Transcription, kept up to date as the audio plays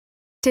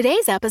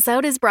Today's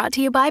episode is brought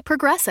to you by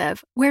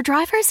Progressive, where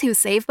drivers who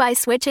save by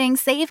switching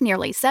save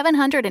nearly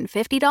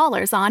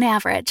 $750 on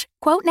average.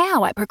 Quote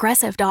now at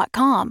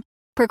Progressive.com.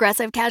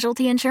 Progressive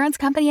Casualty Insurance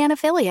Company and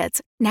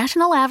Affiliates.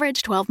 National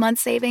average 12-month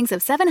savings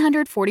of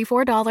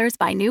 $744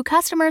 by new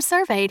customers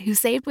surveyed who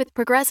saved with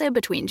Progressive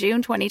between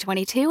June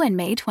 2022 and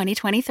May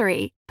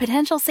 2023.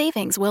 Potential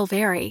savings will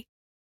vary.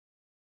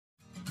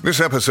 This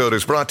episode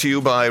is brought to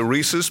you by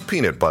Reese's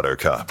Peanut Butter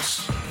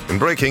Cups. In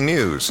breaking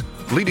news,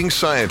 leading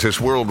scientists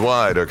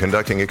worldwide are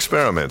conducting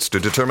experiments to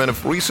determine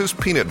if Reese's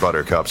Peanut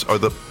Butter Cups are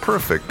the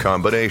perfect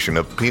combination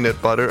of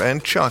peanut butter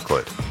and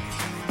chocolate.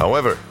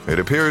 However, it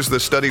appears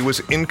the study was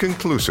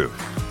inconclusive,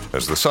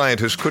 as the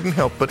scientists couldn't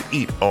help but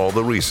eat all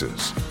the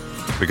Reese's.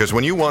 Because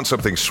when you want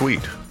something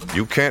sweet,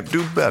 you can't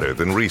do better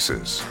than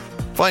Reese's.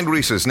 Find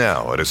Reese's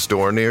now at a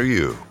store near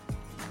you.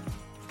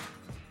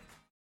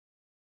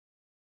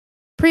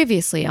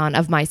 Previously on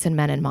Of Mice and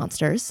Men and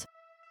Monsters.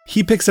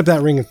 He picks up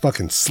that ring and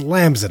fucking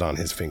slams it on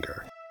his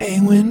finger.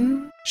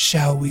 Awen,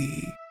 shall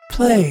we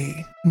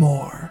play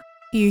more?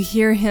 You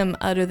hear him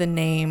utter the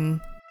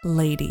name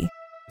Lady.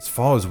 As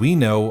far as we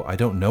know, I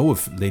don't know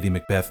if Lady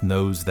Macbeth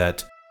knows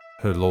that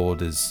her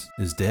lord is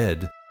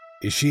dead.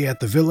 Is she at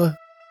the villa?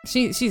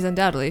 She's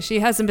undoubtedly. She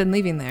hasn't been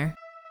leaving there.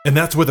 And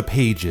that's where the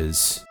page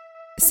is.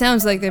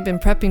 Sounds like they've been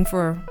prepping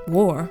for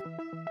war.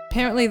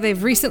 Apparently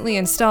they've recently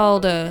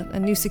installed a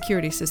new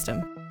security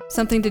system.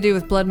 Something to do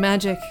with blood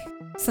magic.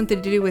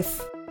 Something to do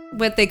with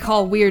what they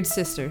call weird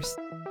sisters.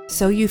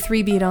 So you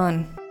three beat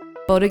on.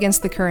 Boat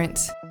against the current.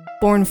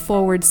 Borne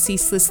forward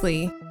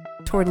ceaselessly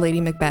toward Lady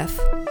Macbeth.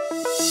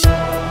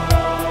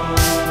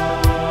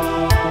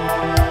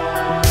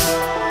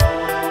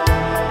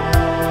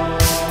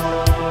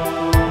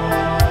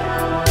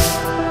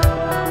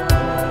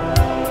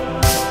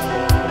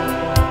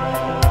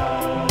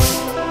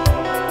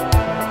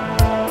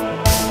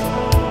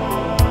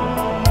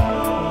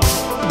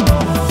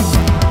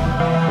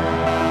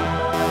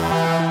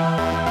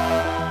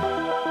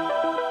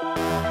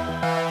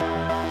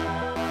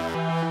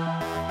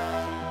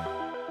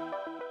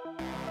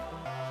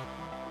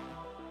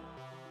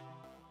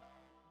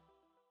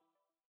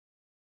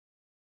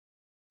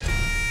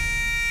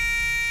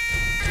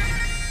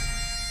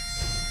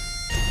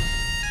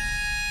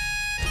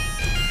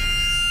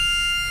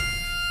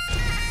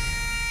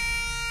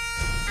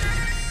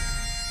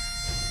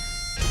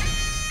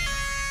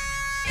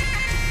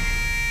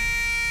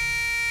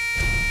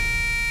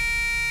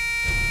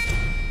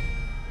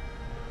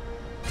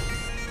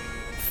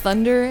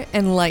 Thunder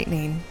and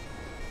lightning.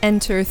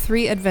 Enter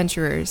three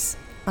adventurers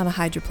on a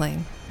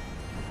hydroplane.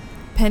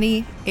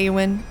 Penny,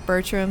 Awen,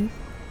 Bertram,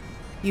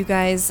 you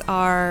guys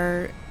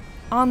are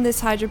on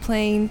this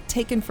hydroplane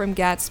taken from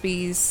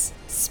Gatsby's,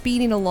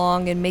 speeding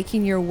along and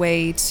making your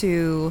way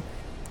to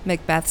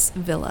Macbeth's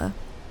villa.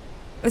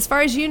 As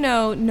far as you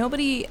know,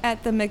 nobody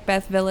at the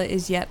Macbeth villa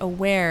is yet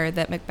aware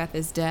that Macbeth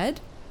is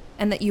dead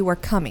and that you are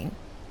coming.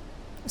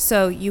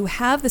 So you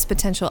have this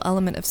potential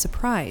element of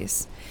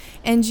surprise.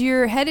 And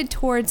you're headed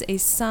towards a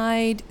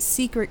side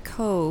secret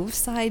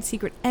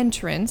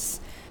entrance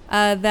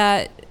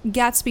that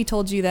Gatsby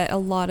told you that a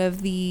lot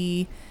of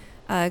the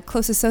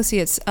close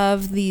associates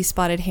of the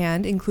Spotted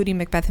Hand, including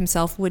Macbeth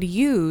himself, would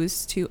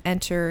use to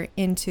enter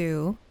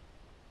into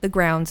the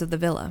grounds of the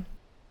villa.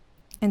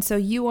 And so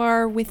you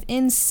are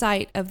within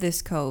sight of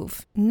this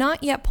cove,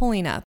 not yet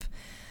pulling up,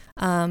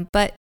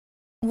 but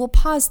we'll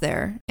pause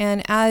there.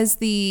 And as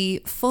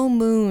the full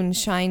moon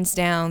shines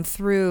down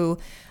through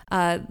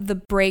the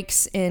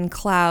breaks in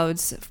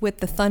clouds with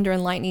the thunder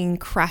and lightning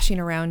crashing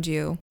around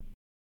you,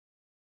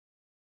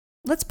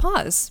 let's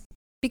pause.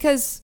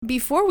 Because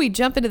before we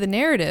jump into the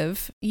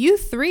narrative, you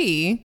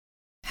three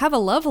have a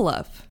level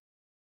up.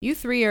 You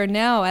three are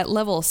now at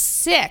level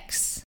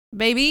 6,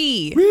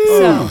 baby.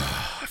 So,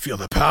 I feel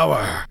the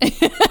power.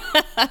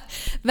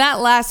 that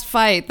last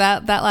fight,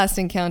 that last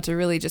encounter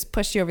really just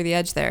pushed you over the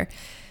edge there.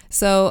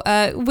 So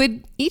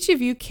would each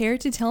of you care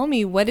to tell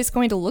me what it's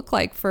going to look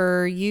like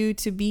for you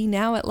to be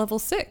now at level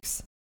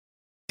 6?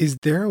 Is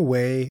there a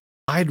way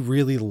I'd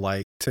really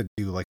like to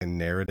do like a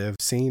narrative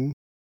scene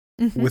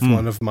with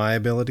one of my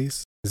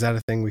abilities? Is that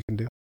a thing we can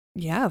do?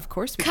 Yeah, of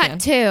course we can. Cut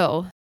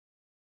 2.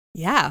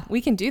 Yeah,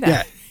 we can do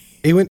that.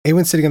 Yeah.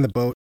 Awen's sitting on the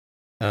boat,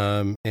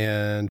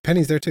 and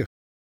Penny's there too.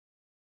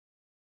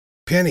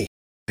 Penny.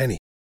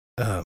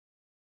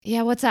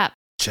 Yeah, what's up?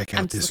 Check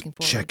out, did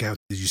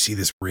you see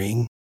this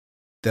ring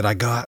that I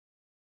got?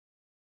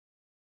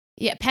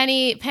 Yeah,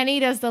 Penny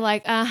does the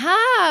like,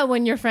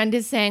 when your friend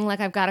is saying like,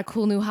 I've got a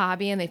cool new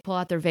hobby and they pull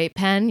out their vape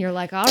pen. You're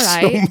like, all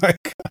right. Oh my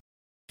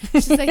God.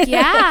 She's like,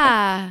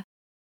 yeah,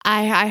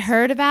 I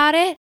heard about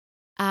it.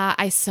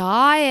 I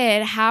saw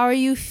it. How are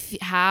you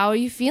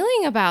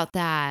feeling about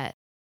that?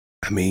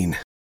 I mean,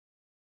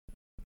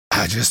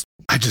 I just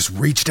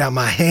reached out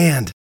my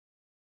hand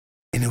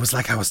and it was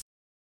like I was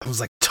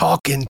like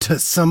talking to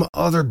some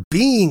other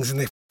beings and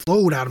they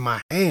flowed out of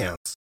my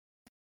hands.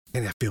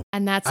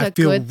 And that's I a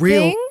feel good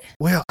real, thing?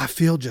 Well, I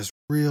feel just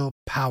real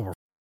powerful.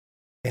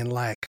 And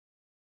like,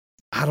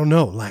 I don't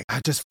know, like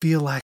I just feel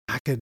like I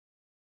could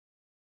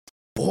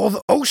explore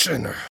the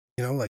ocean, or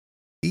like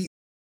eat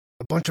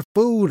a bunch of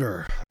food,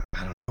 or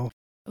I don't know.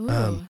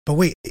 Ooh. But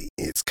wait,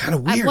 it's kind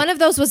of weird. One of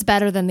those was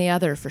better than the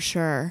other for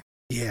sure.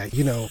 Yeah,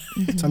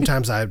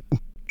 sometimes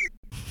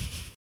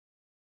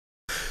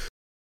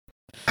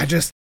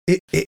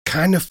it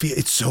kind of feels,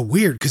 it's so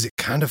weird because it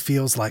kind of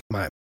feels like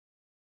my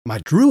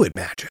druid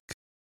magic.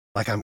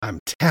 Like I'm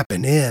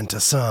tapping into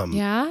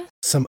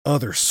some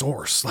other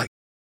source. Like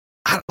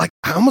I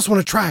almost want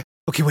to try.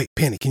 Okay, wait,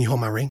 Penny, can you hold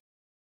my ring?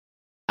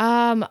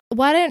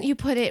 Why don't you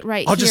put it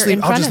right I'll here just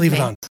in front leave of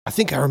it me? on. I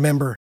think I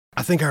remember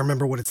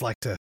what it's like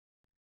to.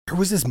 There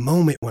was this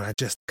moment when I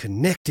just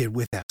connected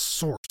with that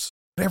source,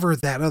 whatever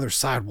that other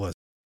side was.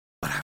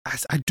 But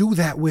I do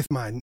that with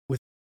the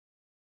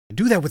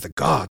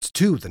gods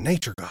too, the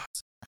nature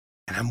gods.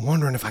 And I'm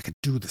wondering if I could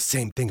do the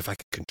same thing, if I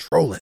could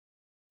control it.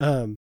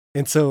 And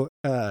so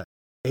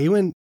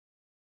Awen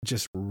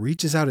just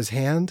reaches out his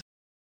hand,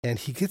 and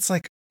he gets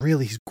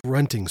he's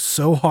grunting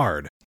so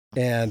hard,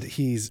 and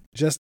he's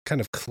just kind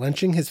of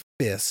clenching his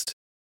fist,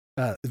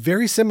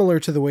 very similar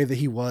to the way that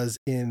he was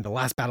in the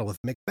last battle with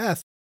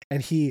Macbeth.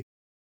 And he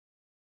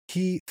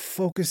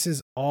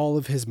focuses all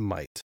of his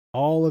might,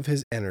 all of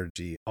his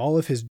energy, all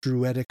of his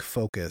druidic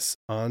focus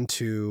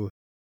onto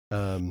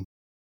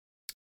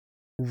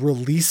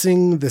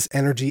releasing this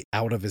energy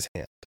out of his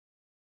hand.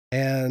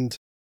 And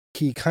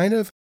he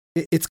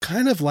it's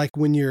kind of like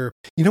when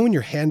when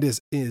your hand is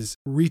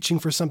reaching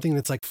for something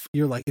that's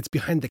it's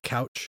behind the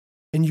couch,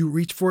 and you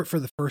reach for it for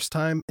the first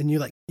time, and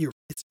you're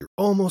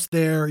almost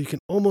there, you can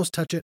almost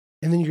touch it,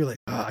 and then you're like,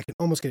 I can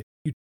almost get it.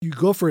 You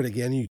go for it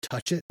again, and you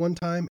touch it one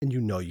time, and you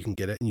can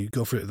get it, and you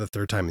go for it the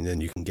third time, and then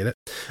you can get it.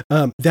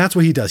 That's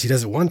what he does. He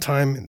does it one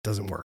time, and it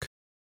doesn't work.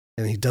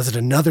 And he does it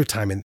another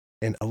time, and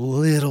a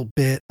little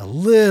bit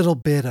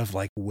of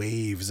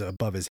waves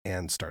above his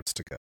hand starts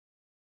to go.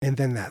 And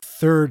then that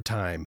third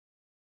time,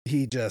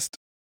 it just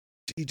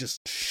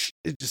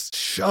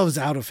shoves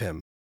out of him.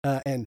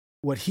 And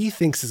what he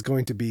thinks is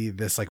going to be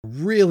this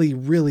really,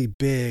 really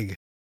big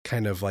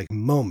kind of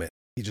moment,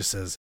 he just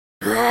says,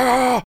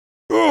 "Ah!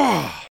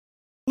 Ah!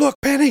 Look,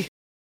 Penny!"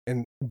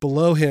 And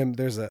below him,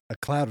 there's a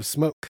cloud of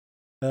smoke.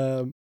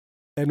 And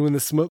when the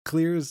smoke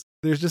clears,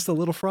 there's just a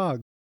little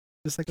frog.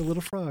 Just like a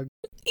little frog.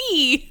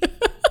 Eee.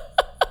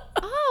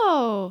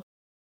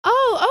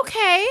 Oh,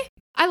 okay.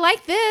 I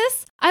like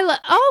this.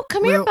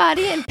 Come here,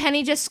 buddy. And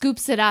Penny just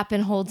scoops it up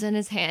and holds in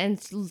his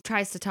hand and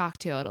tries to talk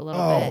to it a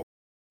little bit.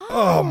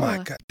 Oh my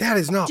God. That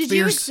is not fierce. Did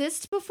you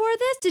exist before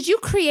this? Did you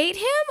create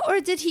him, or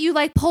did you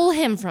pull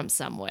him from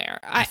somewhere?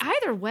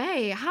 Either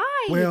way,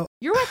 hi. Well,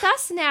 you're with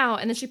us now.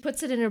 And then she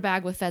puts it in her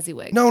bag with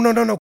Fezziwig. No.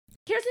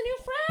 Here's a new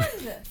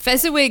friend.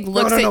 Fezziwig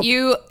looks at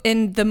you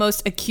in the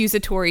most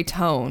accusatory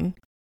tone.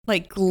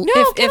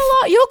 You'll get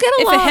along.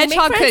 If a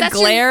hedgehog could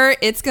glare,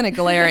 it's going to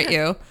glare at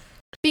you.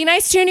 Be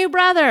nice to your new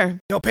brother.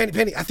 No,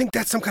 Penny, I think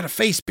that's some kind of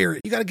face spirit.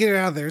 You got to get it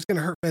out of there. It's going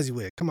to hurt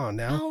Fezziwig. Come on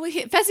now. Oh,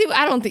 Fezziwig,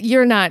 I don't think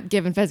you're not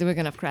giving Fezziwig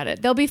enough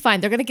credit. They'll be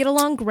fine. They're going to get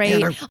along great.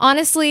 Man,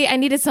 honestly, I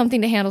needed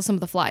something to handle some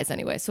of the flies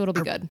anyway, so it'll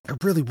be good. I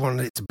really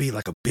wanted it to be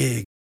like a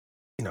big,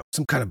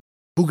 some kind of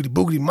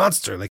boogity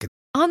monster.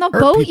 On the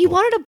boat? People. You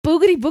wanted a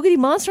boogity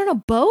monster on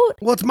a boat?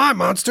 Well, it's my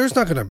monster. It's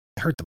not going to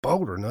hurt the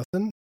boat or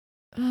nothing.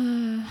 All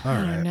right,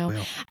 I don't know.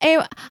 Well.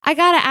 Anyway, I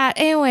gotta add,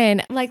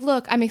 Awen,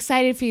 look, I'm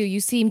excited for you. You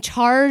seem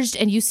charged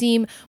and you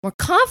seem more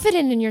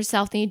confident in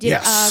yourself than you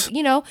did,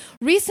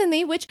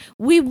 recently, which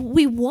we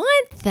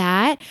want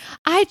that.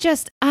 I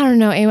don't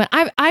know, Awen.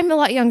 I'm a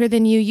lot younger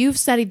than you. You've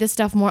studied this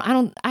stuff more.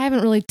 I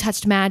haven't really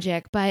touched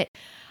magic, but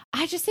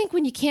I just think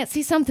when you can't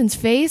see something's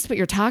face, but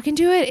you're talking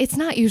to it, it's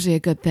not usually a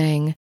good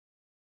thing.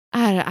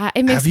 It makes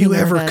me nervous. Have you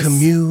ever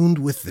communed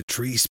with the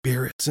tree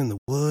spirits in the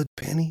wood,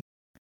 Penny?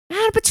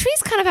 But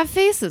trees kind of have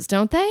faces,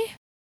 don't they?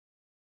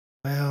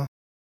 Well,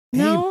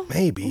 no,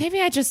 maybe. Maybe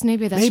that's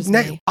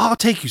me. I'll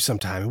take you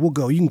sometime, and we'll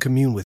go. You can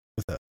commune with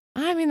a.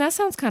 I mean, that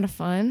sounds kind of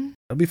fun.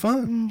 It'll be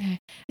fun. Okay.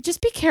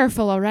 Just be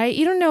careful, all right?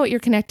 You don't know what you're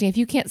connecting. If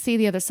you can't see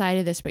the other side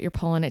of this, but you're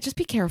pulling it, just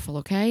be careful,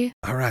 okay?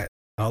 All right.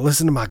 I'll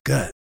listen to my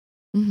gut.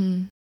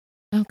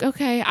 Mm-hmm.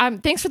 Okay.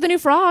 Thanks for the new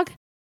frog.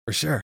 For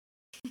sure.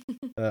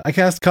 I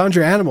cast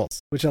Conjure Animals,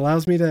 which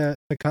allows me to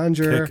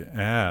conjure kick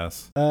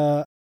ass.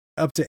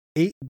 Up to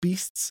 8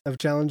 beasts of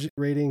challenge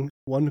rating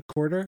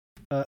 1/4,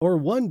 or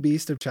 1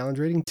 beast of challenge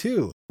rating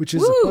 2, which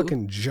is a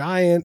fucking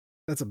giant.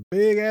 That's a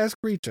big ass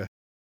creature.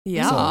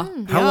 Yeah.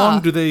 So, how long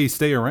do they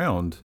stay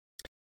around?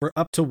 For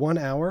up to 1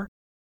 hour.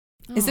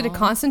 Is it a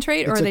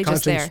concentrate, or are they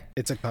just there?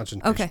 It's a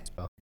concentration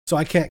spell. So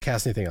I can't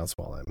cast anything else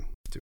while I'm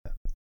doing that.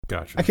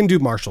 Gotcha. I can do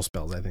martial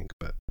spells, I think,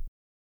 but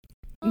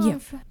yeah.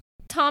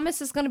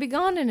 Thomas is going to be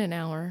gone in an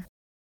hour.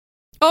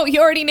 Oh, you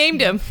already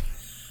named him.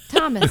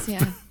 Thomas,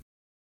 yeah.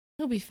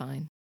 He'll be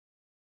fine.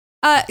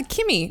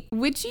 Kimmy,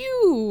 would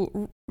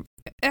you,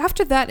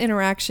 after that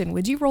interaction,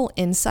 would you roll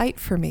insight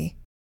for me?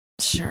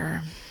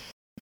 Sure.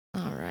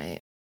 All right.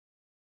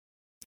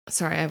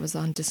 Sorry, I was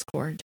on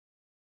Discord.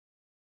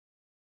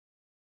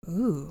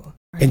 Ooh.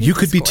 And you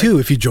could be too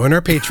if you join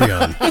our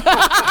Patreon.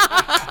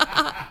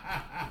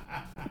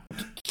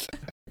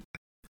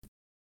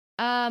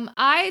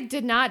 I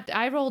did not.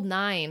 I rolled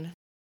 9.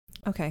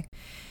 Okay.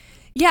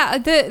 Yeah,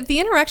 the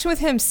interaction with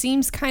him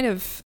seems kind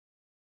of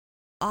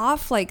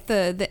off. Like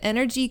the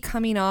energy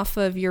coming off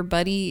of your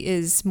buddy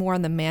is more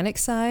on the manic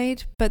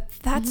side, but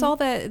that's all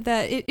that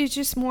it's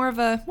just more of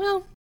a,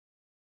 well,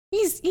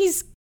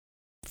 he's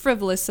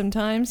frivolous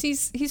sometimes.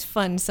 He's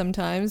fun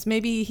sometimes.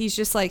 Maybe he's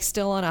just like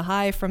still on a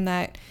high from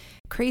that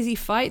crazy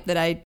fight that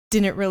I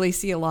didn't really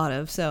see a lot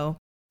of. So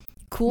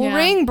cool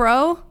ring,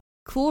 bro.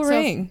 Cool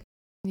ring.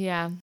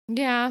 Yeah.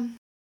 Yeah.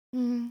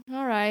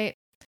 All right.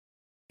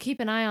 Keep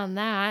an eye on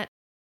that.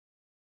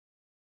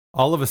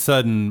 All of a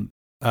sudden,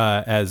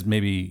 as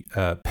maybe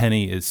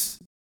Penny is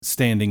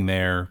standing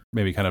there,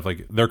 maybe kind of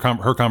like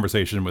her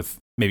conversation with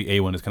maybe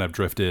Awen has kind of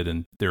drifted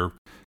and they're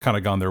kind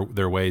of gone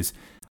their ways.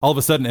 All of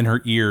a sudden in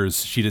her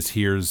ears, she just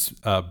hears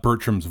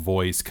Bertram's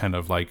voice kind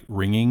of like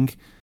ringing.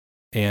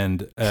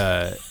 And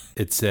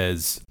it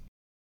says,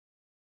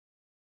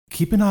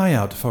 "Keep an eye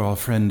out for our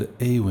friend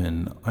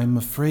Awen. I'm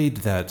afraid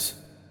that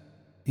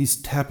he's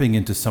tapping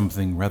into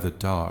something rather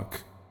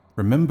dark.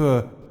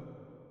 Remember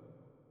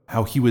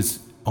how he was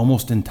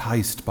almost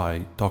enticed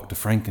by Dr.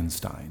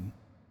 Frankenstein?"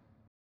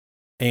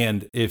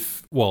 And I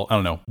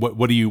don't know.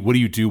 What do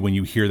you do when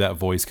you hear that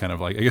voice kind of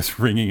like, I guess,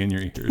 ringing in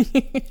your ears?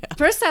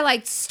 First, I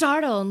like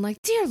startle and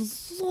like, dear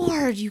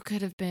Lord, you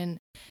could have been.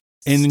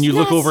 And then you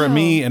look over at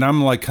me, and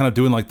I'm like kind of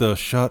doing like the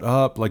shut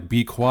up, like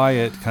be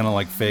quiet kind of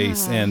like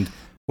face. And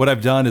what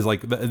I've done is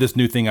like this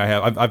new thing I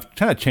have. I've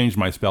kind of changed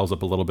my spells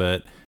up a little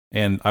bit,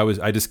 and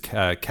I just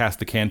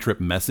cast a cantrip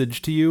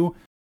message to you.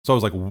 So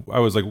I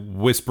was like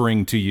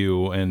whispering to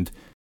you, and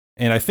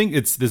I think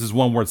this is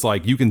one where it's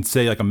like you can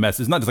say like a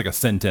message. It's not just like a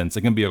sentence.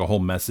 It can be like a whole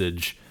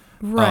message.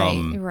 Right.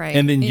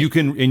 And then you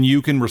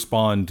can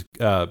respond,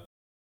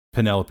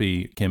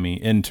 Penelope, Kimmy,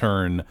 in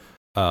turn.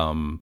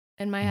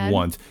 In my head.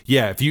 Once,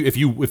 yeah. If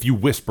you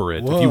whisper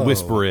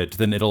it,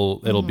 then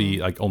it'll be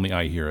like only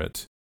I hear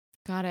it.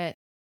 Got it.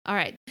 All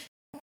right.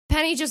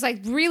 Penny just like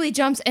really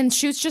jumps and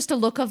shoots just a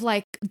look of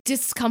like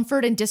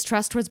discomfort and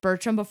distrust towards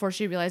Bertram before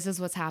she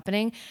realizes what's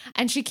happening,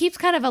 and she keeps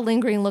kind of a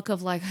lingering look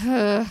of like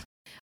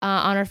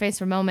on her face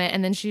for a moment,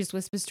 and then she just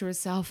whispers to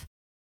herself,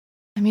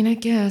 "I mean, I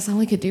guess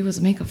all I could do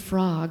was make a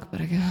frog,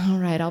 but all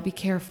right, I'll be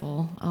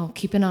careful. I'll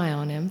keep an eye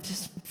on him.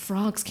 Just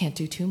frogs can't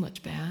do too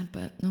much bad,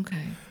 but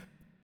okay."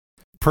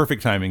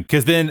 Perfect timing,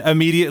 because then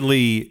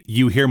immediately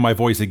you hear my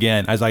voice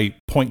again as I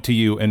point to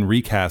you and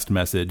recast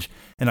message,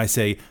 and I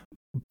say,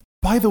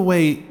 "By the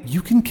way,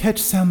 you can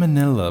catch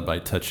salmonella by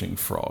touching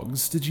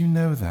frogs. Did you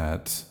know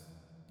that?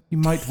 You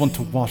might want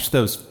to wash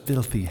those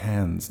filthy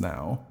hands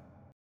now."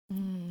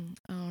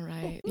 All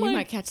right. You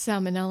might catch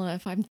salmonella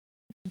if I'm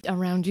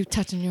around you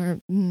touching your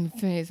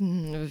face.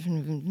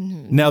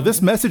 Now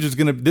this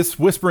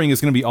whispering is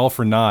gonna be all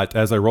for naught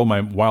as I roll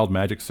my wild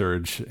magic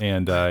surge,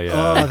 and I.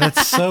 Oh,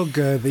 that's so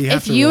good. That you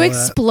have if you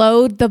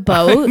explode the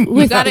boat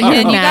with you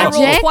gotta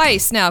roll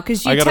twice now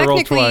because you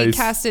technically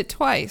cast it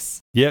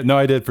twice. Yeah, no,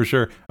 I did for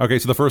sure. Okay,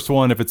 so the first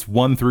one, if it's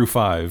 1 through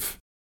 5,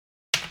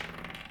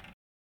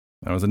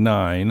 that was a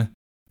 9.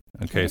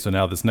 Okay, so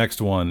now this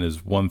next one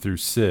is 1 through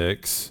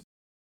 6,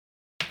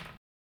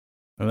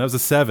 and that was a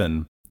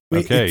 7.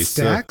 Wait, okay, it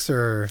stacks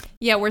or?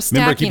 Yeah, we're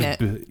stacking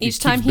it. Each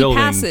time he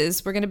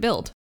passes, we're going to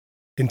build.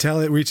 Until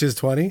it reaches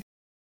 20?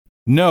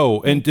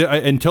 No,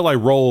 until I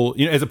roll,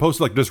 as opposed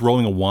to like just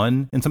rolling a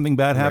 1 and something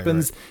bad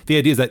happens. Right. The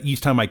idea is that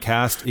each time I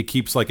cast, it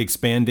keeps like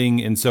expanding,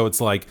 and so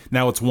it's like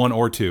now it's 1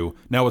 or 2.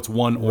 Now it's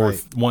 1 or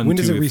 1, when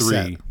 2, does it 3.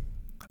 reset?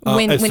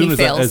 As soon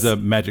as a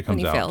magic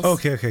comes out.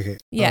 Okay.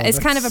 Yeah, it's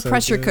kind of a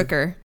pressure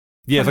cooker.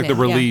 Yeah, it's like the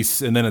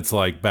release, and then it's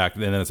like back,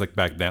 and then it's like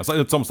back down. So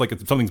it's almost like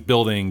something's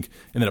building,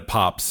 and then it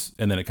pops,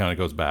 and then it kind of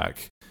goes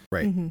back.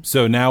 Right. Mm-hmm.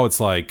 So now it's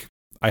like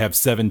I have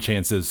 7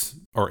 chances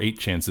or 8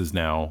 chances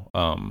now.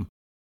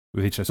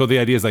 With each, so the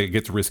idea is like it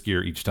gets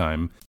riskier each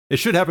time. It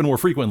should happen more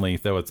frequently,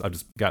 though. I've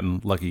just gotten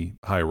lucky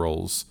high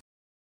rolls.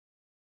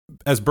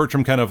 As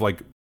Bertram kind of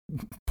like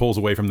pulls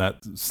away from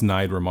that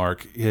snide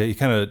remark, he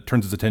kind of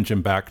turns his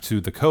attention back to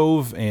the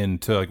cove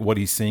and to like what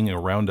he's seeing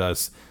around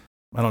us.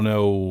 I don't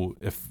know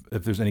if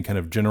there's any kind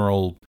of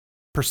general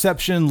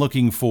perception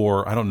looking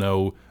for, I don't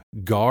know,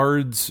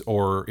 guards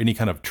or any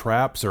kind of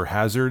traps or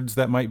hazards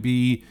that might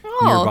be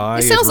nearby.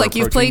 It sounds like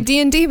you've played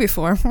D&D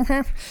before.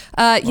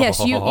 Yes,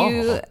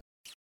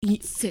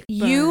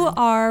 you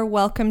are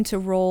welcome to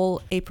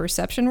roll a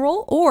perception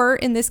roll, or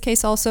in this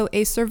case also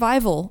a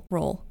survival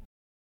roll.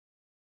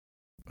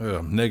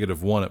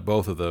 -1 at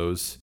both of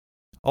those.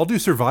 I'll do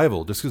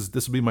survival just because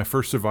this will be my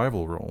first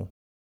survival roll.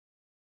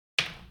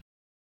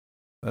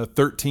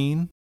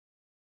 13.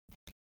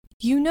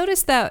 You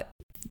notice that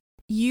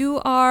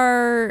you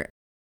are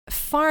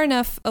far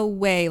enough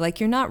away, like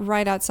you're not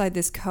right outside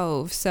this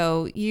cove.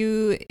 So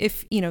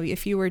if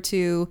you were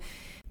to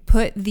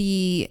put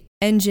the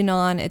engine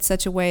on at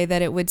such a way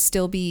that it would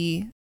still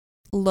be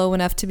low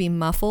enough to be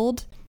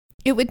muffled,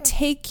 it would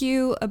take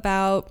you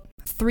about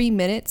 3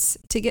 minutes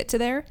to get to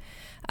there.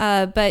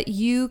 But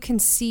you can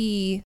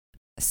see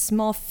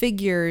small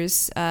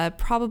figures,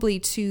 probably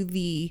to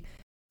the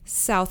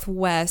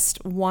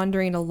southwest,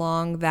 wandering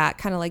along that,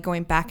 kind of like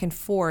going back and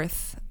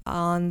forth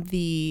on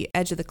the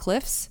edge of the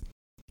cliffs,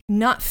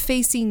 not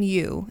facing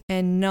you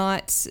and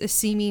not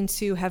seeming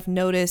to have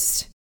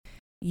noticed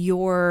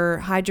your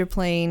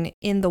hydroplane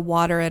in the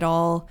water at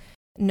all.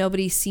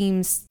 Nobody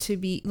seems to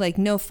be, like,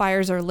 no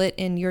fires are lit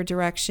in your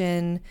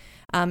direction.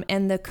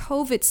 And the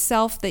cove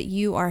itself that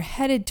you are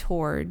headed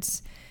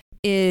towards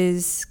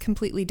is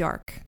completely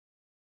dark.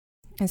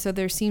 And so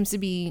there seems to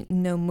be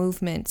no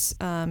movement,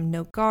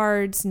 no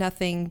guards,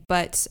 nothing.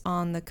 But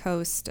on the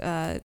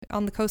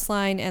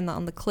coastline and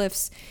on the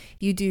cliffs,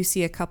 you do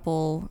see a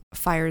couple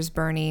fires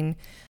burning,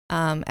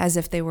 as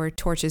if they were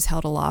torches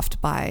held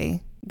aloft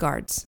by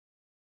guards.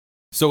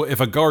 So if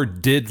a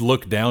guard did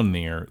look down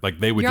near, like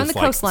they would You're just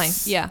on the coastline,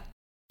 yeah.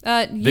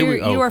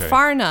 You are okay.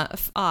 far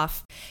enough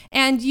off,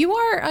 and you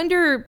are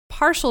under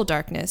partial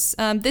darkness.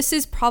 This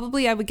is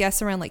probably, I would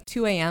guess, around like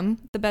 2 a.m.,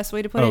 the best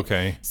way to put it.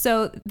 Okay.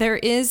 So there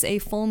is a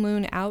full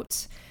moon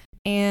out,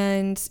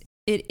 and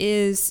it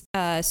is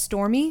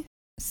stormy.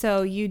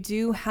 So you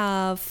do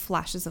have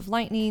flashes of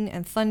lightning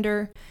and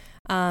thunder.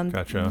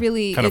 Gotcha.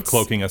 Really, kind of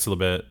cloaking us a little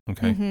bit.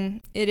 Okay. Mm-hmm.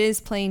 It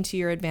is playing to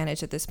your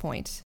advantage at this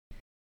point.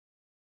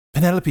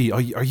 Penelope,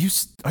 are you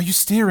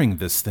steering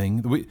this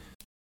thing?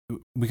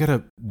 We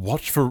gotta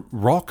watch for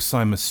rocks,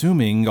 I'm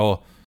assuming,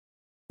 or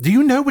do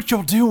you know what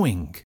you're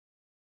doing?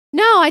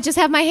 No, I just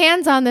have my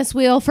hands on this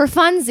wheel for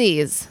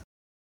funsies.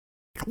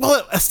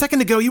 Well, a second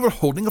ago you were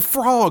holding a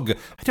frog.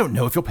 I don't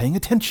know if you're paying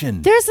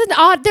attention. There's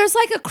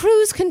like a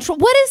cruise control.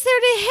 What is there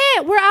to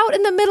hit? We're out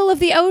in the middle of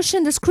the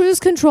ocean. There's cruise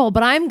control,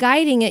 but I'm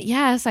guiding it.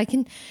 Yes, I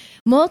can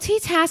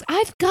multitask.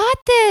 I've got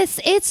this.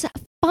 It's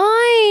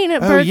fine,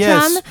 Bertram. Oh,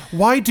 yes.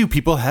 Why do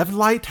people have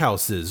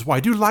lighthouses? Why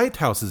do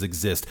lighthouses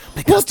exist?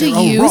 Well, do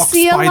you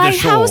see a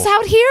lighthouse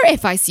out here?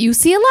 If you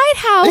see a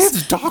lighthouse,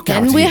 it's dark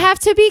then out we here. have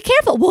to be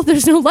careful. Well,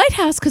 there's no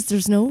lighthouse because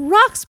there's no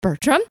rocks,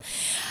 Bertram.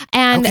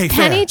 And Okay,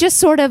 Penny fair. just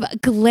sort of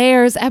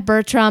glares at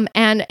Bertram,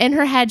 and in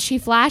her head, she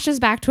flashes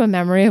back to a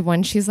memory of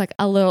when she's like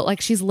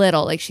she's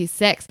little, like she's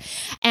 6,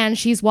 and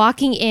she's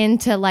walking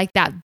into like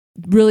that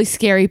really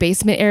scary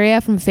basement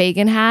area from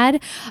Fagin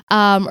had,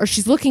 or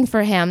she's looking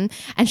for him,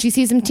 and she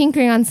sees him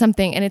tinkering on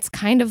something, and it's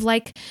kind of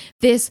like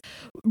this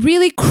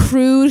really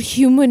crude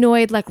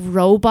humanoid like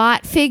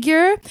robot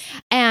figure,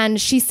 and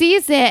she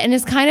sees it and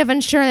is kind of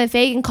unsure, that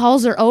Fagin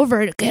calls her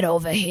over, get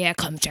over here,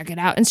 come check it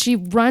out, and she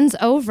runs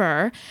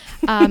over,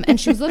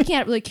 and she was looking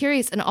at it really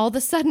curious, and all of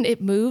a sudden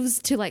it moves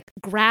to like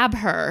grab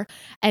her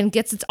and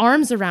gets its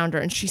arms around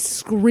her, and she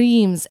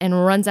screams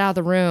and runs out of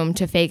the room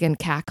to Fagin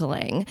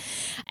cackling,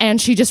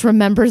 and she just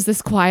remembers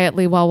this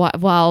quietly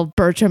while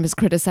Bertram is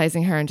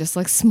criticizing her, and just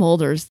like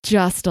smolders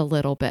just a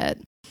little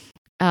bit,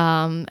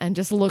 and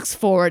just looks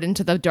forward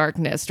into the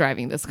darkness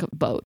driving this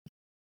boat.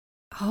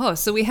 Oh,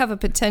 so we have a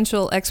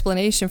potential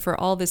explanation for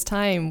all this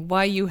time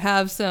why you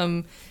have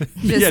some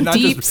Yeah, not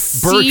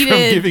just Bertram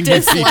deep-seated giving me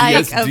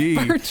dislike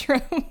PTSD. of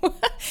Bertram.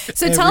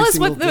 So Every tell us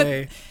single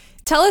day.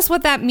 tell us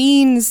what that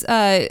means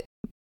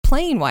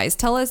playing wise.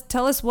 Tell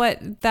us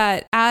what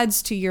that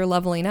adds to your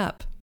leveling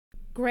up.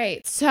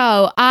 Great.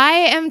 So I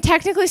am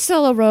technically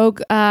still a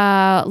rogue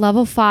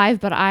level 5,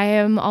 but I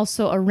am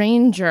also a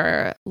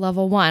ranger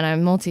level 1.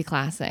 I'm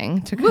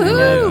multi-classing to kind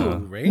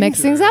of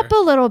mix things up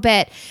a little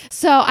bit.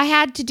 So I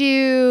had to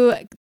do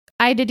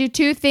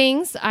 2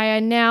 things. I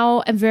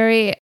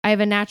have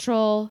a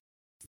natural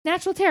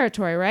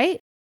territory, right?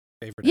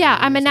 Yeah,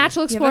 I'm a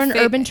natural explorer in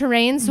urban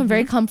terrains, so I'm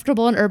very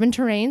comfortable in urban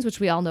terrains, which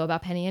we all know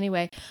about Penny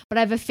anyway. But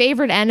I have a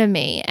favorite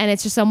enemy, and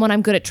it's just someone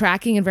I'm good at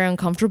tracking and very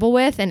uncomfortable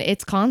with, and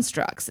it's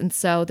constructs. And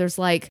so there's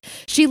like,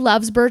 she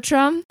loves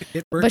Bertram,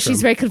 but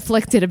she's very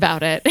conflicted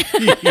about it.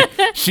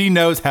 She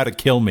knows how to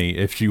kill me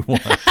if she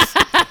wants.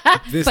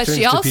 But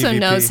she also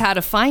knows how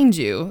to find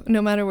you,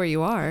 no matter where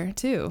you are,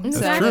 too.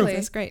 Exactly. So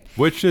that's great.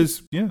 Which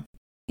is, yeah.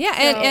 Yeah,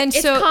 and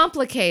it's so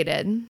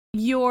complicated.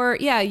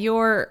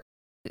 your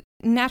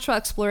natural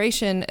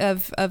exploration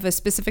of a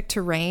specific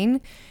terrain,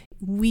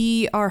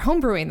 we are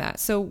homebrewing that.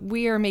 So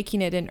we are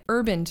making it an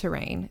urban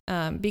terrain,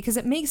 because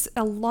it makes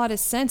a lot of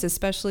sense,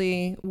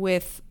 especially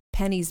with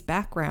Penny's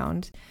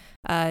background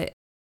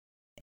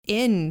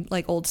in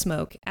like Old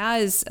Smoke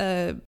as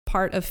a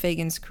part of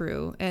Fagin's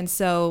crew. And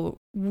so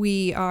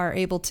we are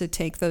able to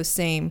take those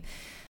same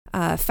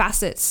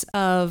facets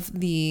of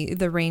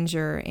the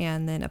ranger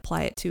and then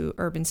apply it to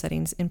urban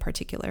settings in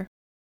particular.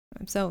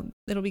 So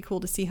it'll be cool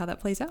to see how that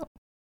plays out.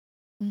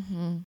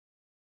 Mm-hmm.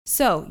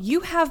 So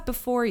you have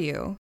before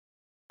you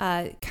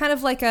kind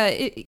of like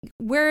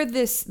where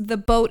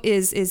the boat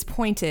is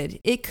pointed.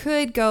 It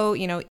could go,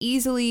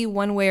 easily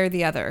one way or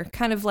the other.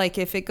 Kind of like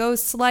if it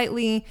goes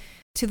slightly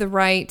to the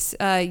right,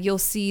 you'll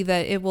see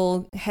that it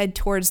will head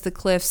towards the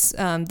cliffs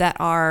that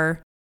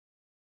are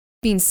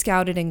being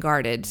scouted and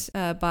guarded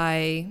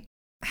by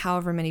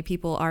however many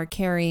people are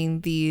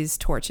carrying these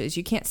torches.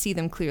 You can't see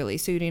them clearly,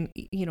 so you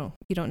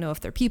don't know if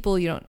they're people.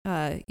 You don't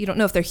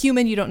know if they're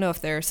human. You don't know if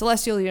they're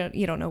celestial.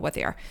 You don't know what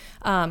they are.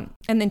 And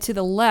then to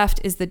the left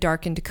is the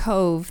darkened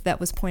cove that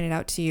was pointed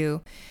out to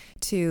you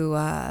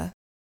to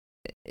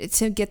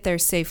get there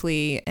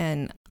safely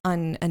and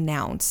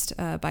unannounced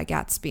by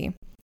Gatsby.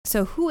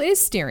 So who is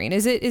steering?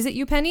 Is it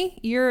you, Penny?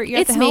 You're at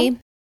It's the helm? me.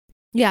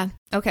 Yeah.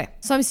 Okay.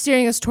 So I'm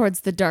steering us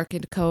towards the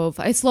darkened cove.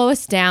 I slow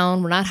us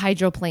down. We're not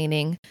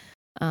hydroplaning.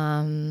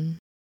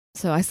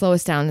 So I slow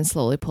us down and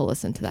slowly pull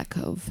us into that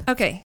cove.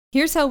 Okay.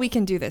 Here's how we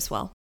can do this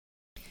well.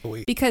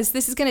 Wait, Because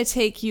this is going to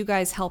take you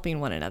guys helping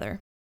one another.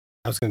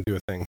 I was going to do a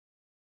thing.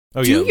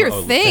 Oh, Do your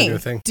oh, thing. do a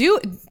thing?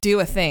 Do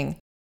a thing.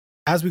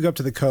 As we go up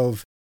to the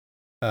cove,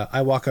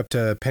 I walk up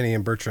to Penny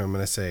and Bertram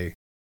and I say,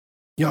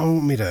 "Y'all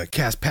want me to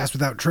cast Pass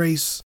Without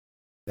Trace?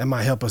 That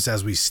might help us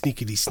as we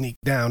sneakity sneak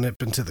down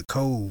up into the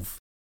cove,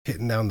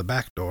 hitting down the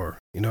back door.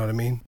 You know what I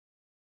mean?"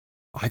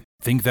 I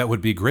think that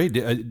would be great.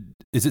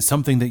 Is it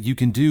something that you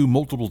can do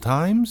multiple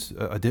times?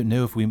 I don't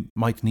know if we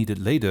might need it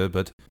later,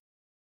 but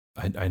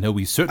I know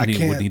we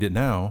certainly would need it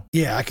now.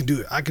 Yeah, I can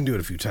do it. I can do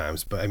it a few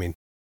times, but I mean,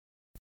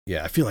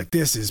 yeah, I feel like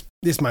this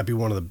might be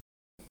one of the.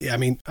 Yeah, I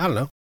mean, I don't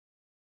know.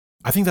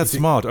 I think that's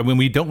smart. I mean,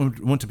 we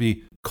don't want to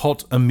be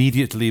caught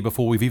immediately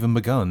before we've even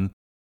begun.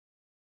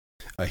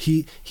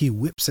 He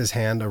whips his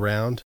hand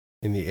around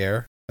in the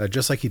air,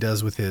 just like he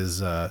does with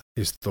his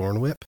thorn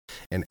whip,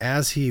 and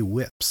as he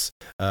whips,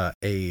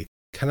 a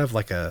kind of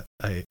like a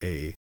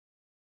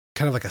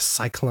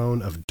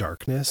cyclone of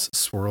darkness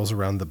swirls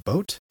around the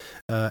boat,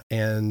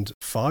 and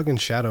fog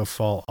and shadow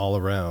fall all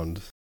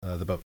around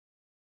the boat.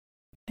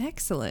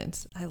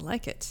 Excellent. I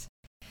like it.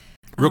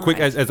 Real All quick,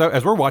 right.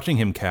 as we're watching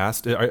him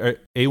cast,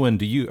 Awen,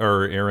 do you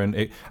or Aaron?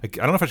 I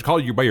don't know if I should call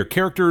you by your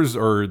characters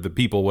or the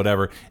people,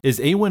 whatever. Is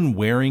Awen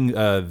wearing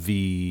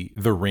the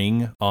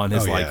ring on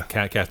his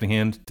casting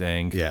hand?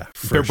 Dang, Yeah,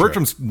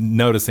 Bertram's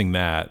noticing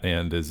that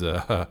and is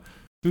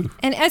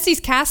And as he's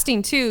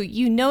casting too,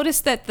 you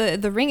notice that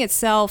the ring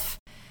itself,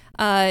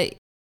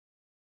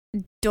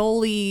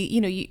 dully,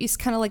 it's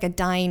kind of like a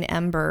dying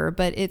ember,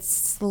 but it's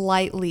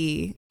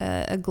slightly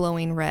a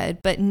glowing red,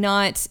 but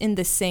not in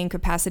the same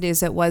capacity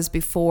as it was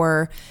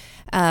before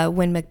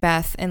when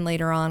Macbeth and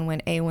later on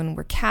when Awen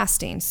were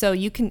casting. So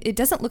it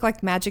doesn't look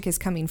like magic is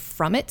coming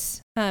from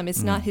it.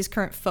 It's not his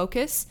current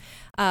focus,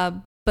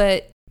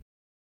 but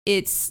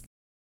it's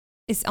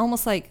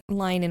almost like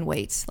lying in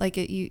wait. Like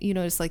you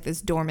notice like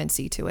this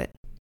dormancy to it.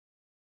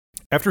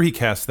 After he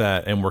casts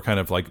that, and we're kind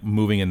of like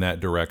moving in that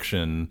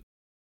direction.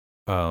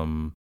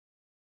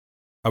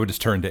 I would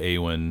just turn to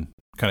Awen,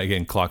 kind of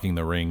again clocking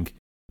the ring.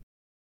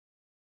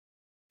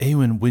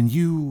 Awen, when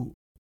you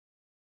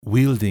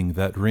wielding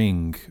that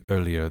ring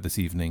earlier this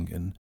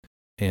evening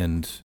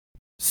and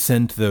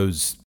sent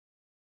those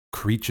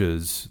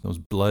creatures, those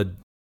blood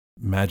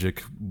magic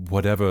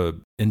whatever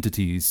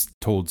entities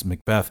towards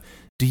Macbeth,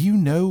 do you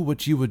know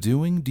what you were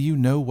doing? Do you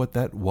know what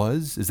that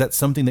was? Is that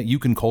something that you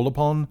can call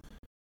upon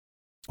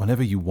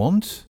whenever you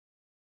want?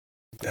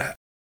 I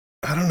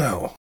don't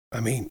know.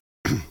 I mean,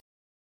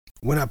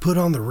 when I put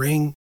on the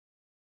ring,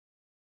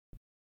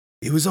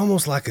 it was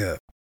almost like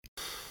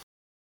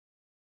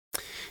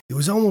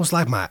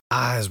my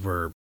eyes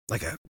were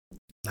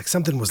like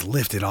something was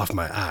lifted off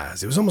my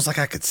eyes. It was almost like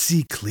I could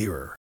see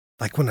clearer.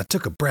 Like when I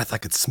took a breath, I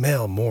could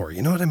smell more.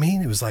 You know what I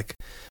mean? It was like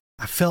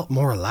I felt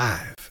more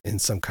alive in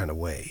some kind of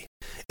way.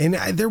 And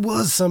there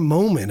was some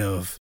moment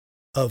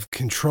of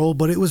control,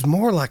 but it was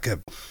more like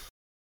a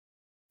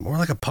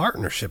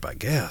partnership, I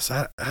guess.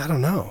 I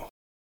don't know.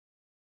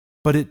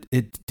 But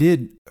it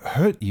did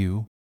hurt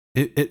you.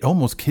 It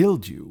almost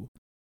killed you.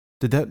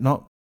 Did that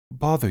not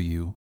bother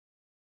you?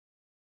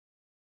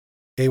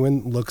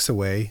 Awen looks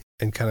away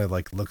and kind of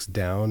like looks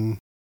down,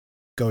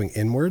 going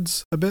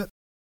inwards a bit,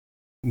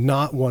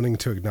 not wanting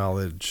to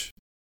acknowledge,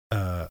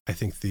 I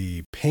think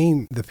the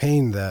pain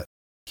that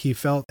he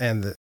felt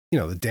and the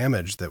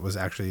damage that was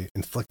actually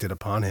inflicted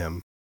upon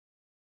him.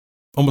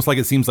 Almost like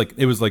it seems like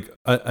it was like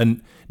I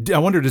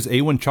wonder, does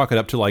Awen chalk it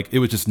up to like it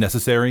was just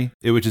necessary?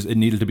 It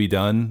needed to be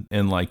done,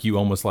 and like you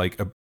almost like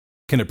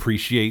can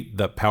appreciate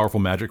the powerful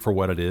magic for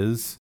what it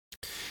is.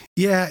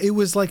 Yeah, it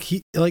was like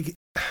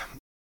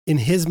in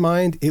his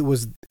mind, it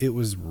was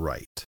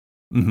right.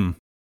 Mm-hmm.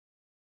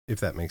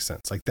 If that makes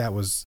sense, like it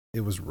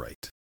was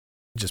right,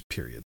 just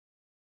period.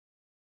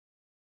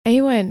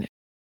 Awen,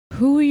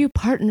 who are you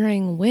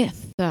partnering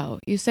with, though?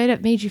 You said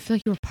it made you feel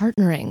like you were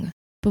partnering,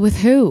 but with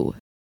who?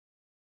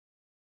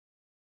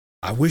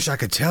 I wish I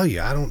could tell you.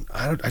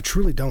 I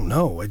truly don't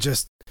know.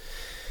 It's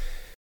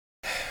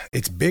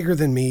bigger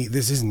than me.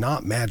 This is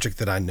not magic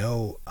that I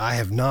know. I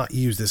have not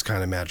used this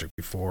kind of magic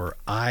before.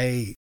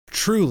 I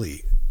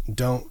truly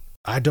don't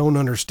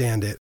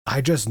understand it.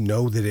 I just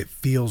know that it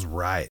feels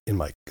right in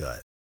my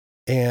gut.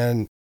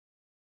 And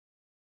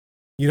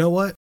you know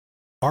what?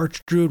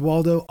 Archdruid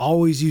Waldo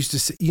always used to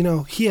say,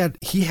 he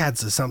had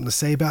something to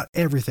say about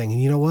everything. And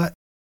you know what?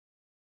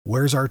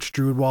 Where's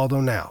Archdruid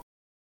Waldo now?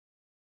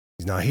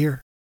 He's not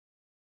here.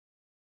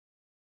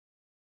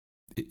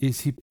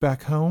 Is he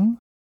back home?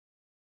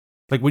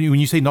 Like when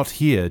you say not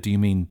here, do you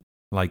mean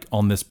like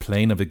on this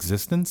plane of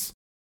existence?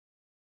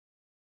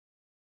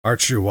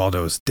 Archdruid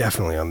Waldo is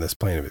definitely on this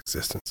plane of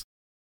existence.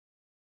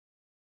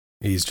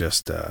 He's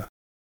just,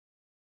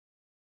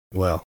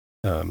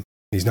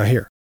 he's not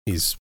here.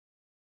 He's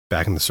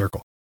back in the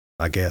circle,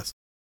 I guess.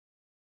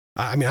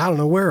 I mean, I don't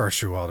know where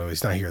Archibald.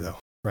 He's not here though,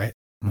 right?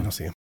 I don't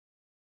see him.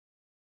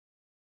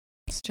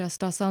 It's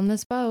just us on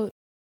this boat.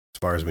 As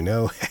far as we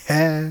know.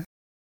 And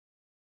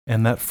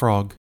that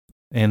frog.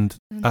 And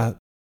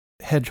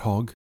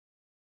hedgehog.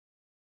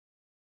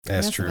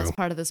 That's the true. best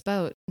part of this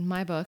boat, in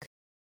my book.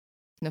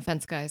 No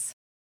offense, guys.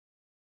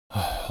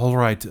 All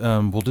right.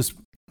 We'll just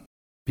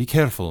be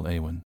careful,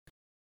 Awen.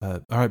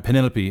 All right,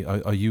 Penelope,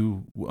 are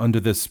you under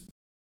this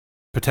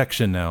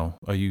protection now?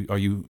 Are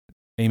you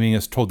aiming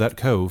us toward that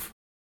cove?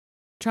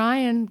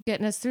 Trying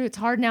getting us through. It's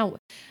hard now.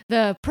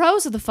 The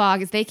pros of the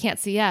fog is they can't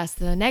see us.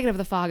 The negative of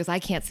the fog is I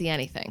can't see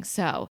anything.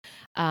 So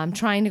I'm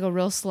trying to go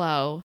real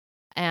slow,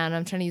 and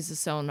I'm trying to use the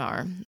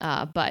sonar,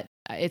 but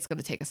it's going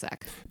to take a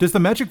sec. Does the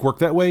magic work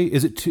that way?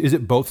 Is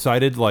it both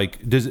sided? Like,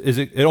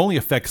 it only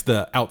affects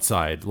the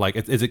outside? Like,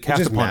 is it cast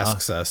just upon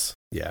masks us?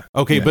 Yeah.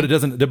 Okay, yeah. but it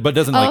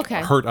doesn't like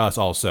okay. hurt us.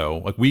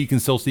 Also, like we can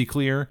still see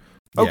clear.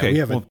 Yeah, Okay, we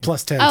have a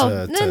plus 10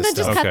 to then just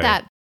stealth. cut Okay.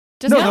 that.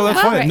 Just No, that's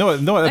fine.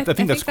 Right. No, I I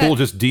think that's think cool.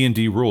 that- Just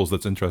D&D rules.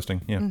 That's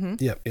interesting. Yeah. Mm-hmm.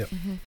 Yep.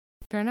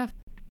 Fair enough.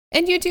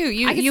 And you do.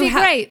 I can you see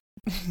great.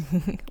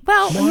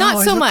 Well, Wow, not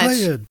I so look much.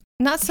 good.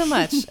 Not so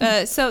much.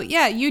 So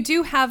yeah, you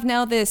do have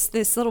now this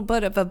little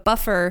bit of a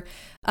buffer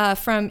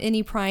from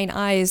any prying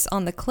eyes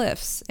on the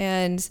cliffs,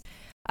 and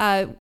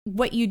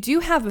what you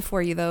do have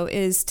before you though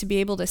is to be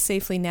able to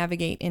safely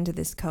navigate into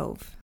this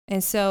cove.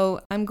 And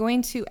so I'm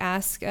going to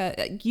ask.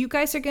 You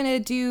guys are going to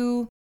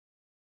do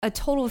a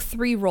total of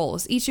 3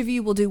 rolls. Each of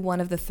you will do one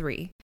of the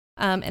 3,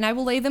 and I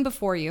will lay them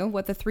before you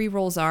what the 3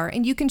 rolls are,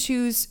 and you can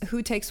choose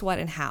who takes what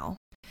and how.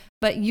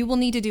 But you will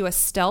need to do a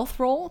stealth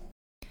roll.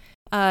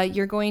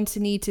 You're going to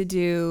need to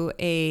do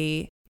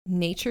a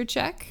nature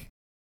check,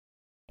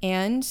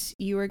 and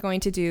you are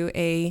going to do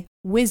a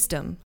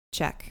wisdom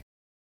check.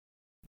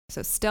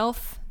 So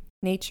stealth,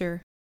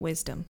 nature,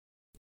 wisdom.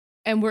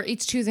 And we're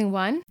each choosing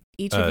one.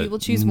 Each of you will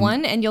choose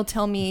one, and you'll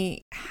tell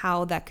me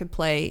how that could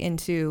play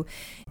into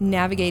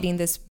navigating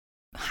this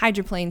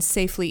hydroplane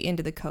safely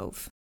into the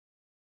cove.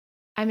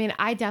 I mean,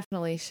 I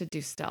definitely should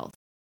do stealth.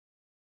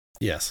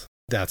 Yes,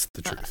 that's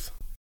the truth.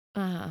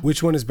 Uh-huh.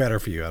 Which one is better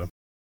for you, Adam?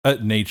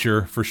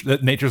 Nature for sure.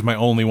 Nature's my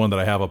only one that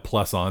I have a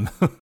plus on.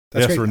 That's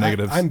yes great. or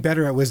negatives. I'm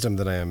better at wisdom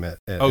than I am at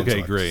Okay,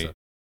 intellect, great.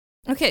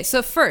 so. Okay,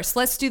 so first,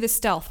 let's do the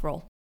stealth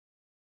roll.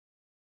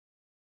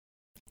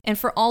 And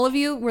for all of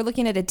you, we're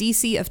looking at a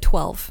DC of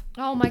 12.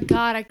 Oh my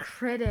God, I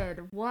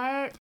critted.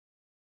 What?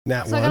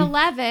 Nat So I 1. got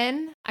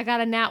 11. I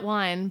got a nat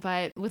 1,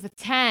 but with a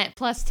 10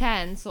 plus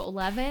 10, so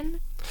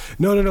 11.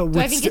 No. Do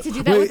I even get to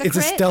do that with a it's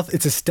crit?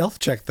 It's a stealth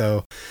check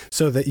though,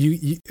 so that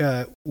you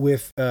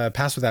with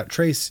pass without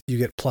trace you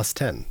get plus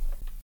 10.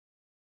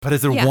 But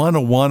is there Yeah. one,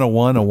 a 1, a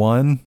 1, a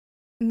 1?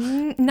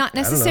 Not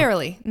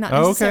necessarily. Not Oh,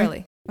 okay.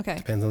 necessarily. Okay.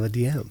 Depends on the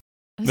DM.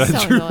 I'm That's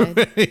so true. annoyed.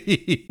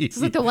 This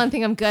is like the one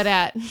thing I'm good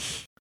at.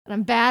 And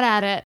I'm bad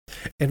at it.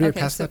 And we're Okay,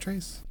 pass so- without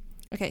trace.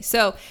 Okay,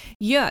 so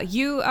yeah,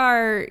 you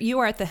are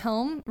at the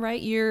helm, right?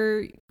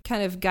 You're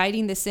kind of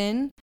guiding this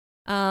in,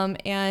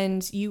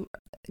 and you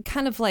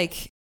kind of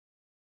like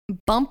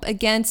bump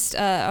against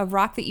a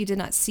rock that you did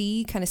not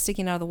see, kind of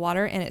sticking out of the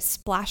water, and it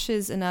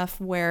splashes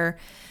enough where,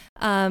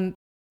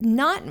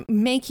 not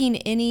making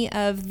any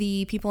of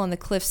the people on the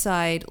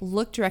cliffside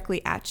look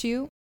directly at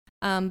you,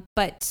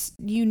 but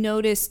you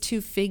notice 2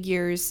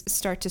 figures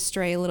start to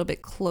stray a little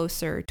bit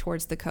closer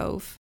towards the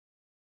cove.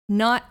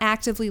 Not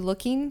actively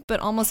looking, but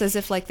almost as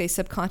if like they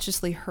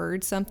subconsciously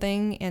heard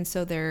something, and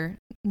so they're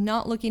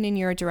not looking in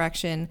your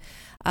direction,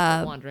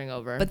 Wandering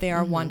over. but they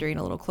are wandering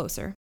a little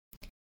closer.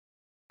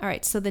 All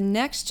right, so the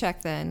next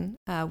check then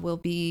will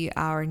be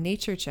our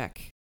nature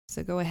check.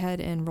 So go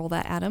ahead and roll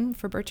that, Adam,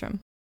 for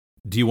Bertram.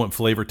 Do you want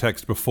flavor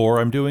text before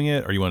I'm doing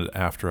it, or you want it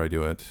after I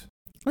do it?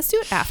 Let's do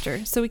it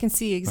after, so we can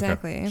see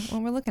exactly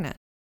what we're looking at.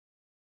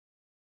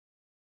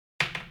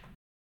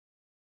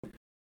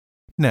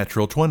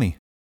 Natural 20.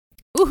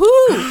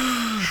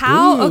 Woohoo!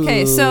 How?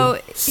 Okay, so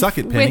Suck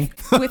it, Penny.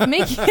 with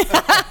making.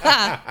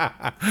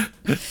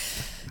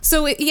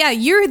 So yeah,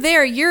 you're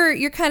there.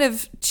 You're kind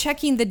of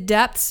checking the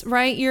depths,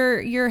 right?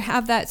 You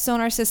have that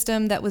sonar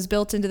system that was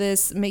built into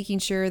this, making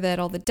sure that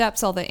all the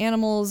depths, all the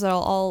animals,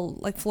 all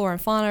like flora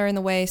and fauna are in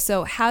the way.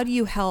 So how do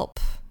you help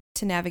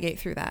to navigate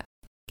through that?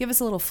 Give us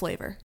a little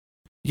flavor.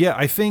 Yeah,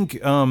 I think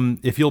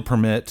if you'll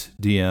permit,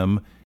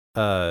 DM,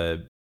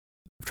 I've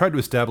tried to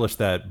establish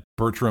that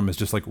Bertram is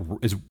just like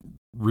is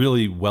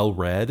really well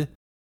read,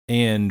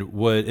 and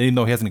even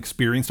though he hasn't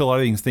experienced a lot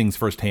of these things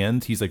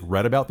firsthand, he's like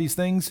read about these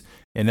things,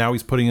 and now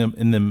he's putting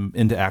them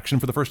into action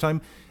for the first time.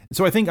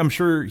 So I'm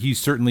sure he's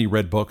certainly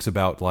read books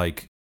about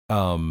like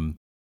how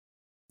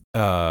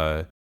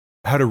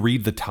to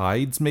read the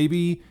tides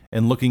maybe,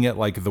 and looking at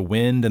like the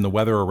wind and the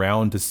weather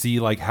around to see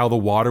like how the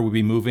water would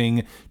be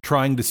moving,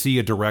 trying to see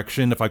a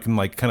direction, if I can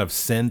like kind of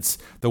sense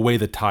the way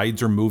the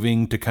tides are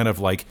moving to kind of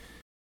like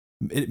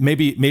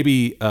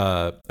maybe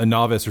a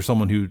novice or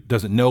someone who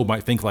doesn't know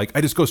might think like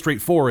I just go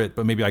straight for it,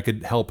 but maybe I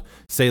could help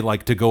say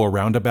like to go a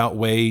roundabout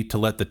way to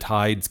let the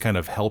tides kind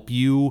of help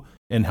you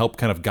and help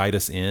kind of guide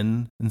us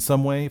in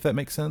some way, if that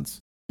makes sense.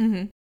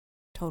 Mm-hmm.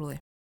 Totally.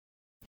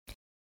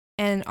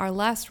 And our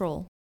last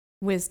roll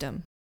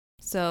wisdom.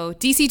 So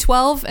DC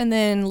 12, and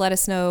then let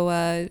us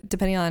know,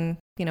 depending on,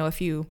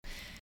 if you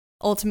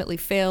ultimately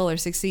fail or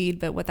succeed,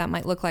 but what that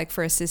might look like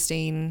for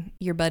assisting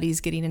your buddies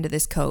getting into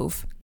this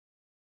cove.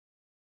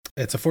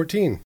 It's a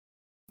 14.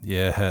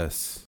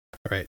 Yes.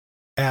 All right.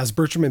 As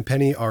Bertram and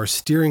Penny are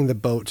steering the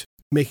boat,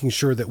 making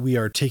sure that we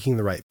are taking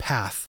the right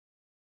path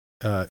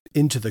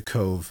into the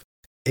cove,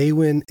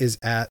 Awen is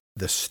at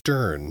the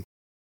stern.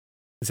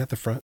 Is that the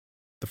front?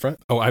 The front?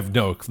 Oh, I've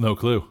no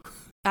clue.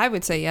 I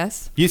would say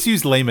yes. Just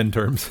use layman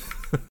terms.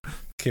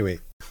 Okay, wait.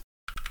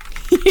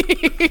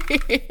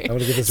 I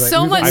want to get this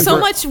right. So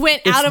much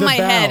went out of my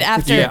head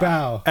after. It's the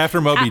bow. After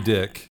Moby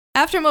Dick.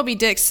 After Moby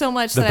Dick, so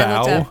much The that I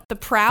looked bow? up. The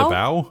prow? The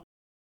bow?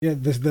 Yeah,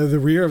 the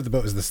rear of the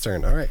boat is the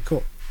stern. All right,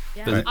 cool.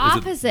 Yeah. Is it-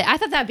 Opposite. I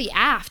thought that'd be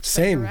aft. but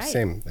Same, you're right.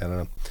 same. I don't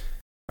know.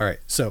 All right,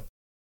 so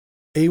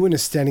Awen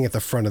is standing at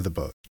the front of the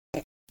boat.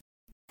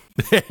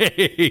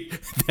 Hey,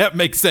 that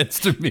makes sense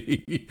to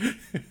me.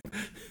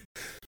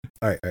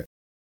 All right.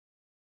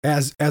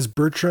 As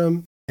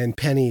Bertram and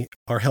Penny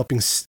are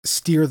helping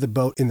steer the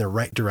boat in the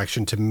right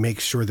direction to make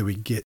sure that we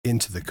get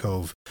into the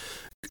cove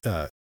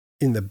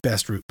in the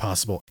best route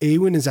possible,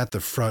 Awen is at the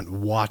front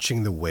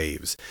watching the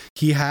waves.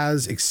 He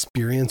has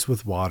experience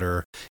with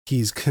water.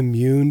 He's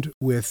communed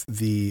with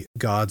the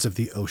gods of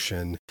the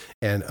ocean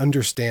and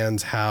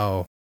understands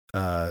how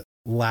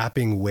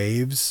lapping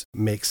waves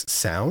makes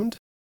sound.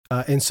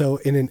 And so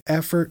in an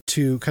effort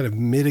to kind of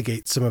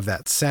mitigate some of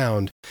that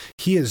sound,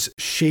 he is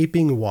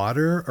shaping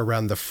water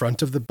around the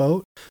front of the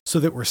boat so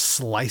that we're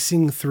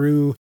slicing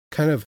through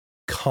kind of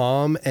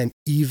calm and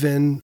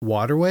even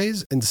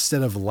waterways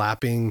instead of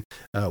lapping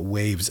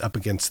waves up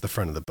against the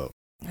front of the boat.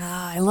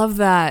 I love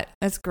that.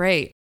 That's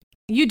great.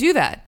 You do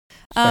that.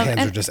 My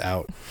hands are just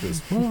out.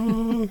 Just,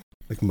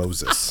 like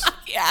Moses.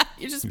 Yeah,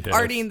 you're just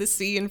partying the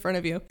sea in front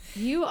of you.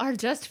 You are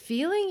just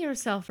feeling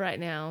yourself right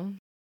now.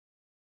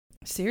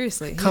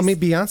 Seriously. Call me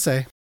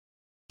Beyonce.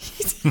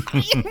 He's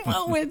having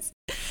moments.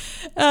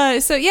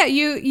 So yeah,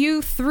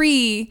 you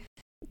three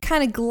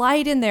kind of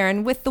glide in there,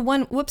 and with the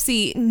one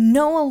whoopsie,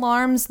 no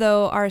alarms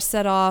though are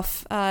set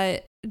off.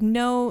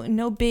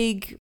 No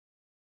big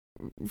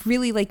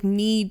really like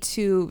need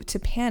to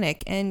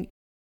panic. And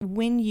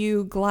when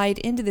you glide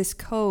into this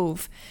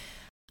cove,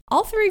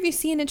 all three of you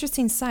see an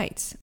interesting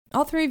sight.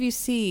 All three of you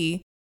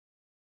see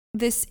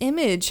this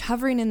image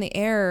hovering in the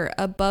air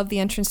above the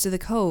entrance to the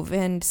cove,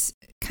 and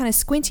kind of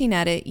squinting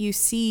at it, you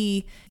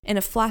see in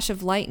a flash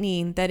of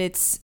lightning that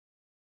it's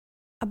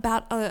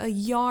about a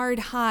yard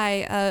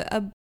high,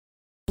 a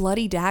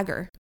bloody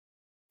dagger.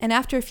 And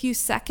after a few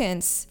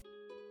seconds,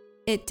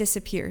 it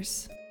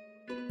disappears.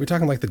 We're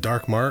talking like the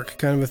Dark Mark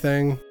kind of a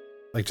thing,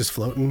 like just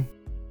floating.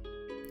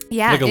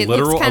 Yeah, Like a it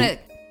literal- looks kind of.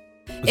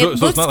 So It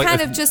it's looks not like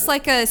kind a- of just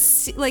like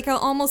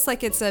almost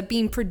like it's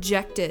being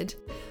projected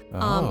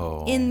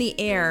in the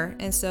air,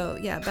 and so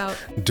yeah, about.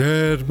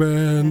 Dead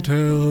man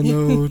tell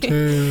no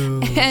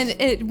tale.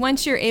 And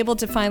once you're able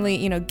to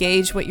finally,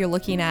 gauge what you're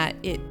looking at,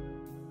 it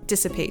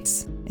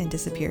dissipates and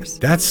disappears.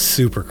 That's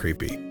super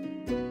creepy.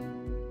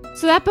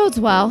 So that bodes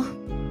well.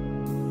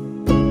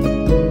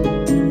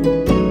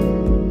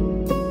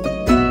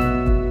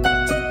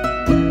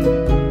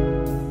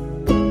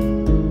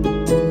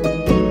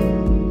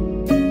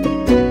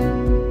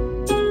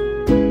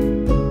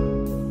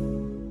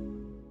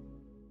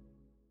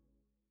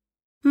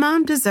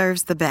 Mom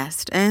deserves the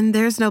best, and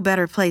there's no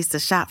better place to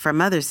shop for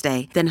Mother's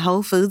Day than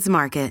Whole Foods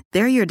Market.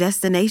 They're your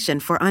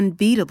destination for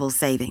unbeatable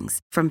savings,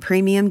 from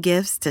premium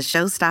gifts to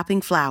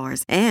show-stopping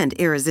flowers and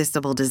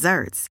irresistible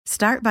desserts.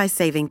 Start by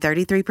saving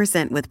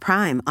 33% with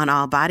Prime on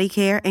all body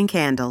care and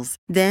candles.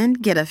 Then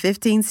get a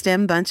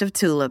 15-stem bunch of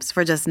tulips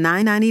for just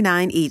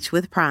 $9.99 each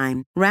with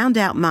Prime. Round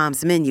out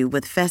Mom's menu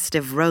with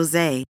festive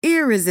rosé,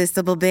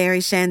 irresistible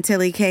berry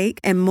chantilly cake,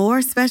 and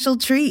more special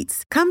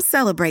treats. Come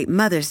celebrate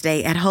Mother's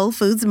Day at Whole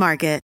Foods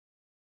Market.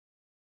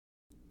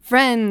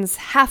 Friends,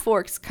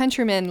 half-orcs,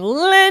 countrymen,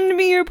 lend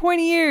me your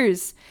pointy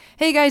ears.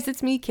 Hey guys,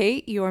 it's me,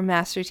 Kate, your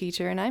master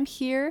teacher, and I'm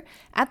here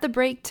at the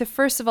break to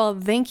first of all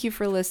thank you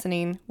for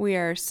listening. We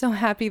are so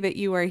happy that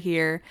you are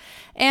here.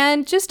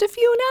 And just a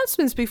few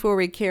announcements before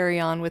we carry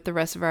on with the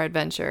rest of our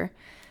adventure.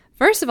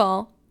 First of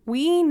all,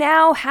 we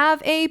now have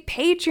a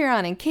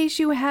Patreon, in case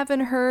you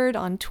haven't heard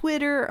on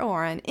Twitter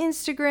or on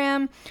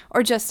Instagram,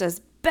 or just as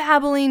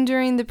babbling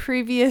during the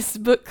previous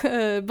book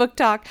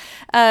talk.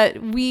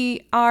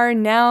 We are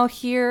now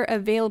here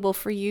available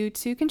for you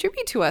to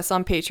contribute to us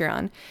on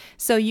Patreon.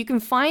 So you can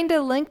find a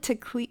link to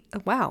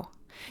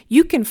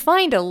You can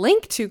find a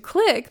link to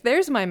click.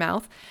 There's my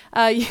mouth.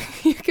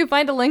 You can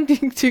find a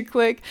link to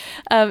click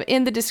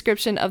in the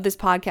description of this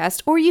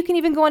podcast, or you can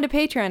even go onto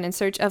Patreon and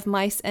search of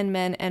Mice and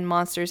Men and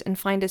Monsters and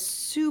find us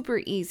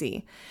super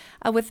easy.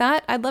 With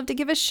that, I'd love to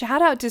give a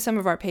shout out to some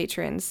of our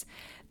patrons.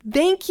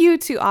 Thank you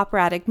to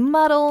Operatic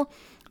Muddle,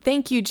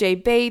 thank you Jay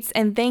Bates,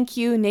 and thank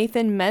you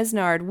Nathan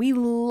Mesnard. We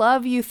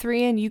love you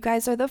three, and you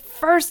guys are the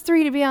first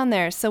three to be on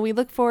there, so we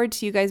look forward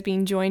to you guys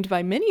being joined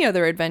by many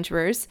other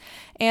adventurers.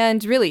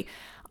 And really,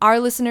 Our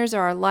listeners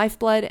are our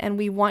lifeblood, and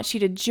we want you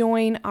to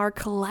join our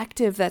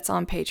collective that's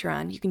on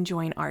Patreon. You can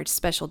join our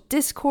special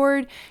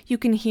Discord. You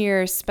can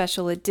hear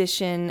special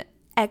edition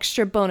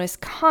extra bonus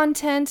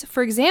content.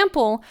 For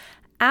example,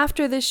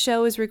 after this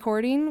show is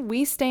recording,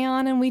 we stay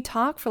on and we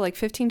talk for like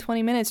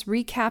 15-20 minutes,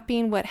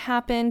 recapping what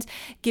happened,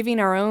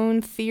 giving our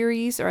own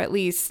theories, or at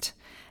least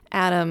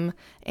Adam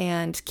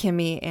and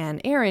Kimmy and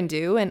Aaron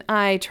do, and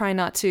I try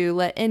not to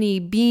let any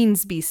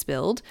beans be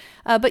spilled.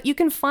 But you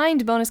can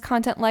find bonus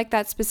content like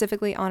that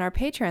specifically on our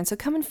Patreon, so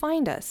come and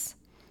find us.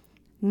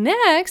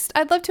 Next,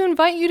 I'd love to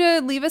invite you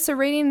to leave us a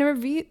rating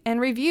and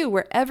review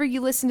wherever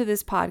you listen to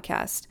this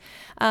podcast.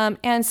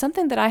 And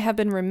something that I have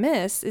been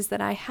remiss is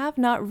that I have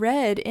not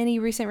read any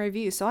recent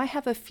reviews, so I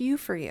have a few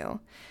for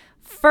you.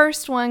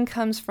 First one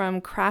comes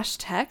from Crash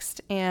Text,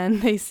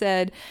 and they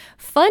said,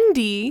 "Fun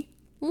D,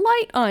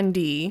 light on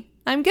D."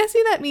 I'm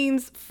guessing that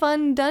means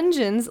fun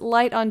dungeons,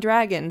 light on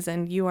dragons,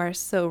 and you are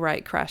so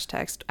right, Crash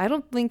Text. I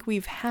don't think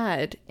we've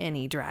had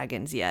any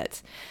dragons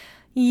yet.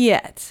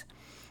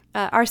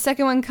 Our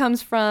second one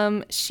comes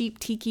from Sheep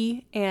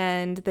Tiki,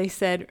 and they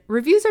said,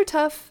 "Reviews are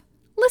tough.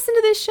 Listen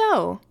to this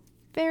show.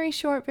 Very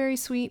short, very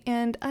sweet,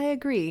 and I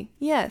agree.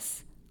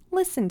 Yes,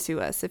 listen to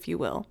us, if you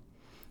will."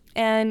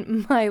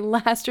 And my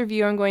last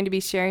review I'm going to be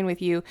sharing with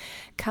you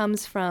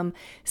comes from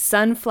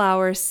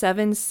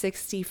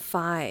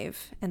Sunflower765,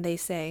 and they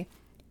say,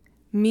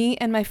 "Me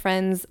and my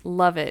friends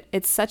love it.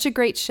 It's such a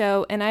great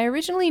show, and I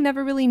originally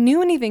never really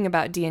knew anything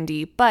about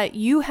D&D, but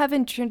you have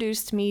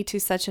introduced me to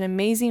such an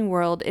amazing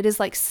world. It is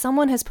like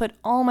someone has put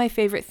all my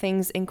favorite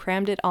things and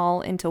crammed it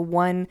all into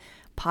one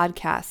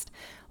podcast.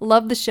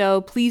 Love the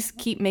show. Please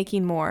keep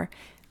making more.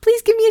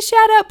 Please give me a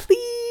shout out,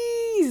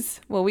 please."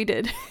 Well, we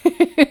did.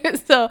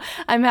 So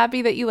I'm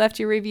happy that you left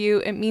your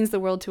review. It means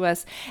the world to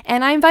us.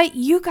 And I invite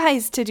you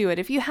guys to do it.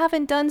 If you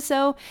haven't done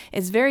so,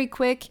 it's very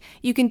quick.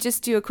 You can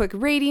just do a quick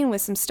rating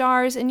with some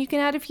stars, and you can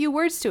add a few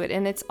words to it.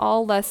 And it's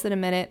all less than a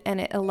minute,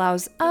 and it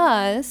allows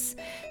us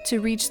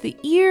to reach the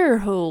ear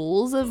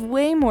holes of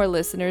way more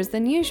listeners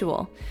than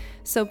usual.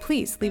 So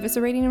please leave us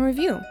a rating and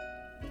review.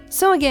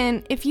 So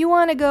again, if you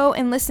want to go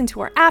and listen to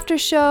our after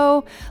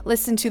show,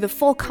 listen to the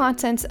full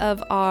content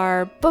of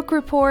our book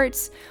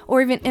reports,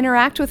 or even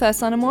interact with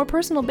us on a more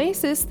personal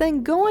basis,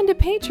 then go onto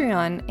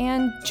Patreon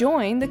and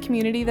join the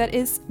community that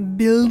is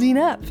building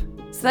up.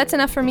 So that's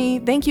enough for me.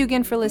 Thank you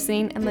again for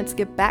listening, and let's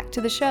get back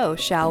to the show,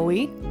 shall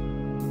we?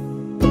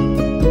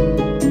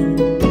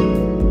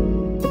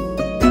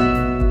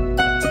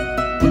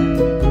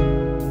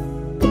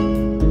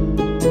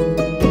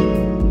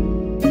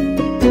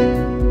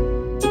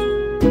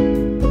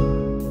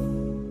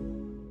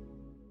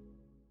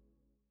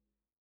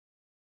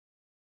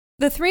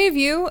 The three of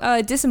you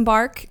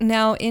disembark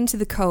now into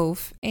the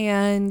cove,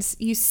 and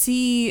you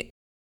see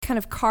kind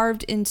of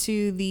carved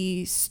into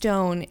the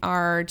stone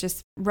are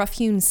just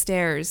rough-hewn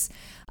stairs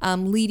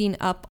leading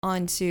up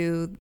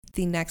onto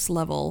the next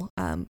level.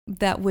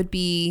 That would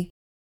be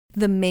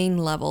the main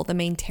level, the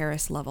main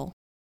terrace level.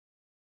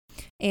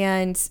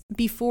 And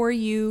before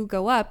you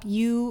go up,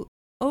 you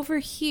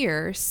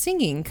overhear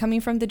singing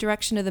coming from the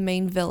direction of the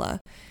main villa,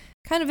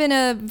 kind of in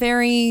a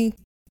very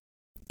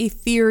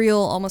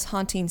ethereal, almost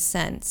haunting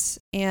sense.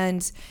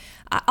 And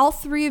all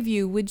three of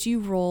you, would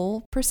you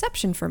roll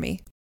perception for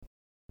me?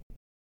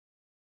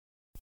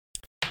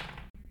 I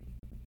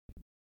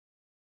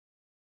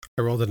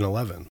rolled an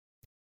 11.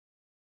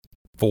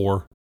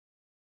 4.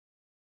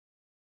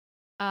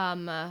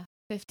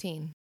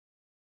 15.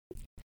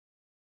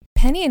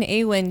 Penny and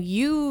Awen,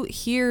 you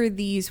hear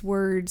these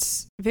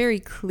words very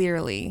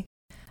clearly.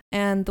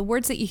 And the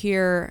words that you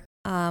hear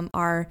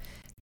are,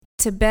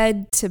 to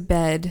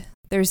bed,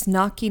 there's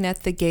knocking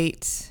at the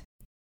gate.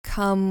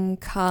 Come,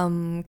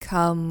 come,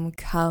 come,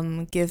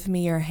 come, give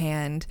me your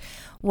hand.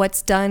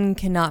 What's done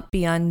cannot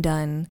be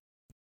undone.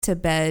 To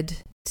bed,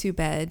 to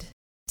bed,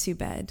 to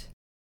bed.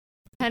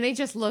 Penny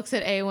just looks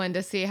at Awen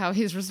to see how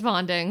he's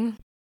responding.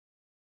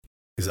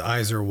 His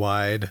eyes are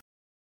wide.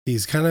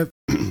 He's kind of,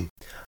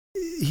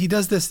 he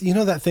does this, you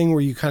know that thing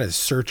where you kind of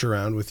search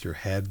around with your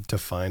head to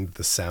find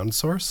the sound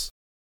source?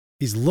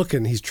 He's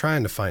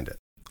trying to find it.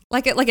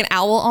 Like an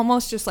owl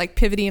almost, just like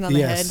pivoting on the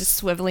Yes. head,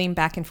 swiveling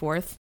back and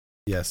forth.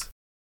 Yes.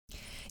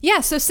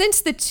 Yeah, so since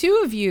the two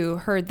of you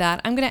heard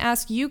that, I'm going to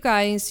ask you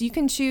guys, you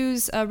can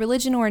choose a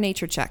religion or a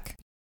nature check.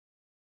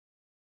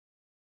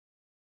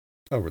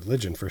 Oh,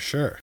 religion for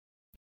sure.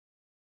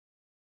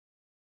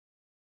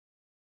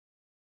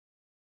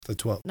 The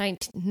 12.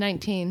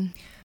 19.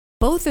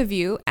 Both of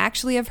you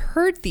actually have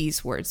heard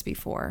these words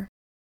before.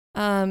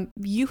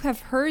 You have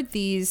heard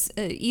these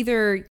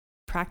either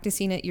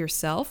practicing it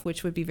yourself,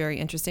 which would be very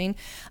interesting,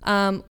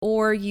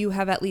 or you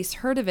have at least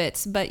heard of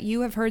it, but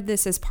you have heard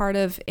this as part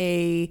of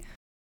a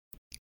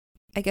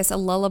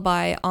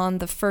lullaby on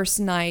the first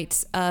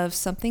night of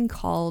something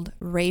called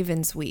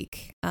Raven's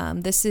Week.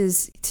 This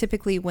is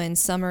typically when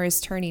summer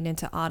is turning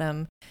into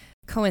autumn,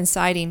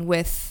 coinciding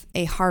with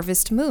a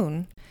harvest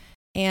moon.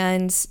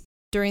 And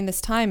during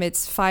this time,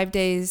 it's 5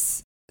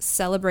 days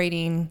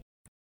celebrating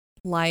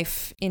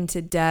life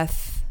into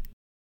death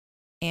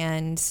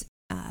and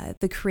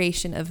the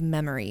creation of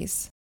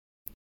memories.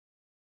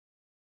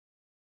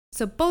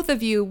 So both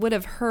of you would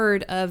have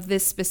heard of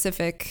this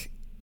specific,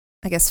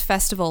 I guess,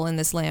 festival in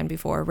this land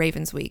before,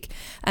 Raven's Week.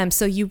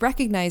 So you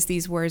recognize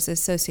these words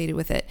associated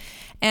with it.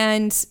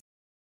 And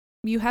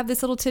you have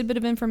this little tidbit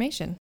of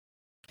information.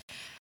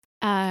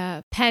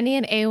 Penny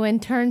and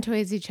Awen turn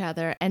towards each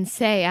other and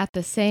say at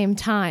the same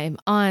time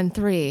on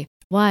 3,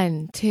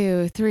 1,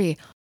 2, 3,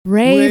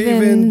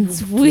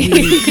 Raven's Week.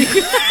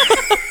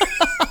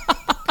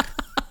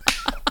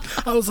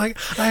 I was like,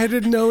 I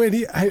didn't know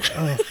any. I'm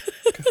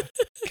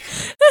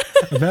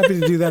happy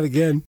to do that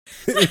again.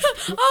 Oh no,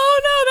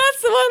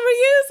 that's the one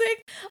we're using.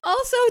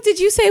 Also, did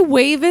you say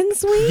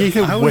Waven's Week?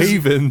 Yeah,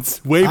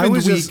 Waven's Week. I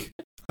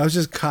was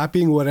just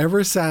copying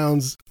whatever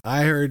sounds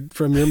I heard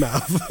from your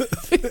mouth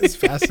as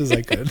fast as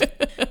I could.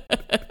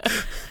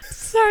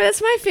 Sorry,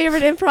 that's my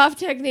favorite improv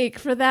technique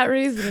for that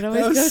reason. It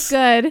always goes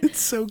good.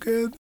 It's so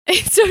good.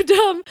 It's so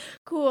dumb.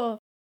 Cool.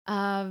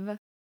 At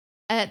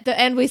the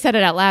end, we said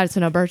it out loud, so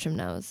now Bertram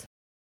knows.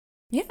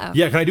 Yeah.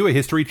 Yeah. Can I do a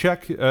history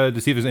check to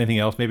see if there's anything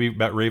else maybe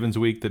about Raven's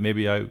Week that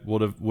maybe I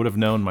would have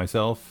known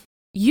myself?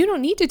 You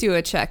don't need to do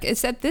a check.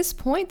 It's at this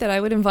point that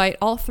I would invite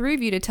all three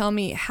of you to tell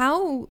me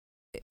how,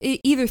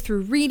 either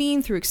through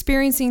reading, through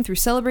experiencing, through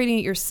celebrating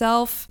it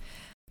yourself,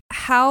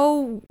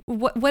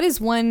 what is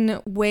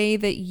one way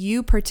that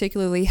you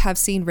particularly have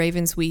seen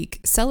Raven's Week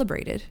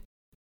celebrated?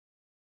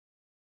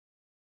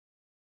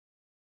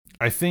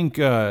 I think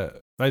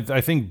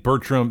I think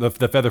Bertram, the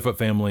Featherfoot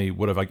family,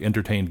 would have like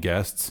entertained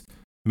guests.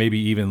 Maybe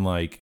even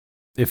like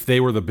if they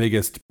were the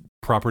biggest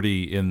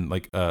property in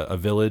like a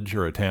village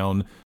or a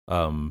town,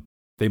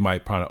 they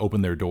might kind of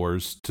open their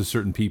doors to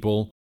certain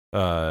people,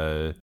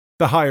 the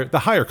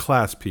higher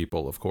class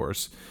people, of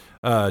course,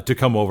 to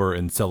come over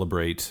and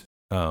celebrate.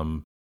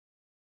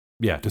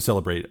 To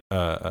celebrate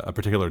a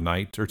particular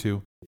night or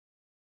two.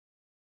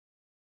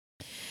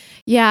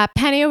 Yeah,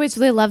 Penny always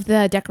really loved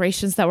the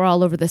decorations that were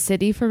all over the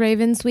city for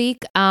Raven's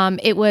Week.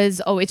 It was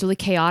always really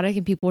chaotic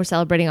and people were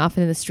celebrating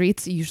often in the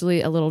streets,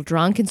 usually a little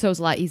drunk. And so it was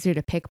a lot easier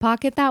to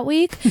pickpocket that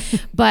week.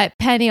 But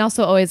Penny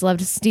also always loved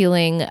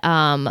stealing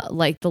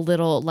like the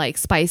little like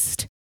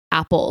spiced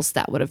apples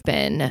that would have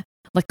been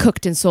like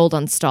cooked and sold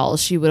on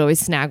stalls. She would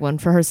always snag one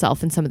for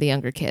herself and some of the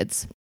younger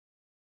kids.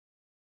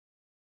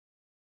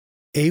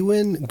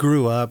 Awen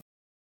grew up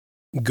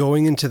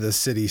going into the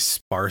city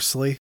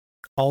sparsely.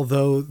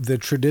 Although the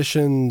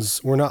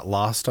traditions were not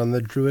lost on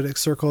the Druidic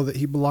circle that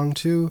he belonged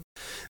to,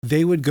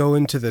 they would go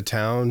into the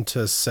town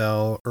to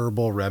sell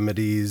herbal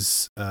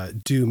remedies,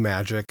 do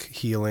magic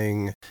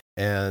healing,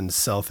 and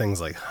sell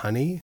things like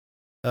honey.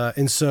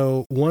 And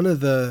so one of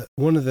the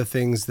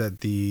things that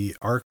the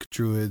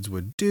Archdruids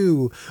would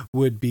do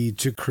would be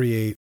to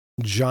create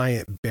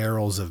giant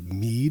barrels of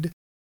mead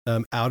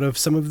out of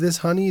some of this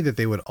honey that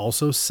they would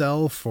also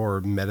sell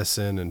for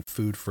medicine and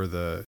food for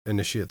the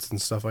initiates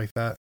and stuff like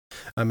that.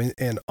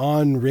 And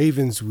on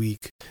Raven's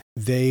Week,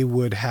 they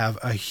would have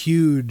a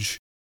huge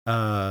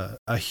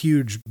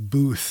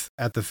booth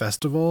at the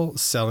festival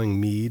selling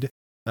mead,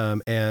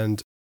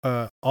 and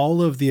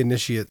all of the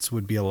initiates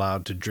would be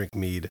allowed to drink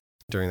mead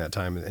during that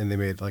time, and they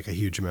made like a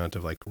huge amount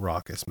of like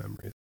raucous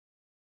memories.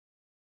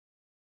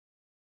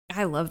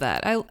 I love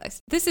that.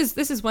 This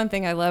is one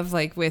thing I love,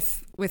 like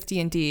with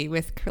D&D,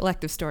 with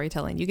collective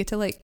storytelling. You get to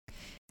like.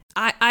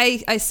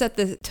 I set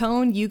the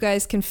tone. You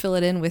guys can fill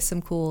it in with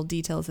some cool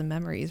details and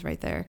memories right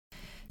there.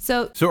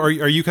 So are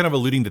you kind of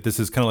alluding that this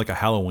is kind of like a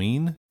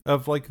Halloween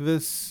of like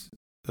this?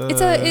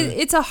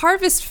 It's a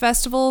harvest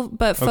festival,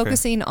 but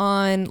focusing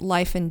on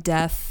life and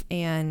death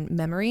and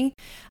memory.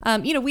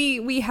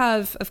 We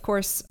have, of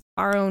course,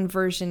 our own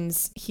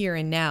versions here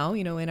and now.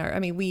 We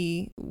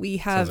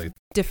have like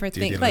different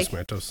things like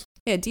Muertos.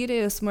 Yeah, Dia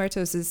de los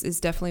Muertos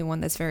is definitely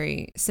one that's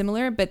very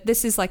similar, but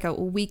this is like a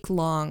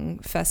week-long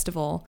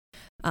festival.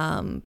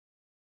 And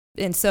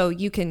so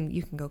you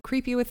can go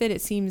creepy with it.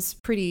 It seems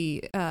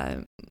pretty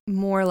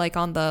more like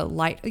on the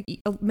light.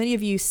 Many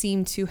of you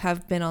seem to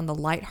have been on the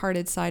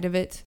lighthearted side of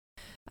it.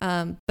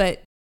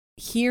 But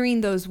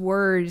hearing those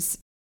words,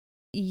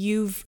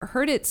 you've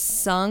heard it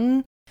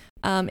sung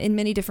in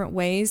many different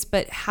ways,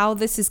 but how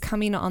this is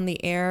coming on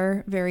the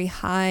air, very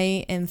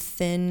high and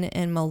thin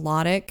and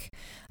melodic,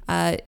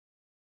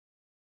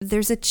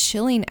 there's a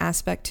chilling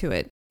aspect to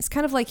it. It's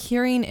kind of like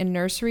hearing a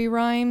nursery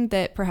rhyme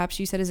that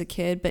perhaps you said as a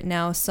kid, but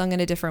now sung in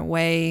a different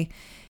way.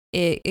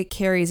 It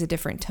carries a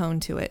different tone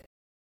to it.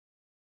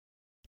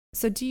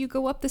 So do you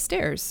go up the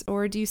stairs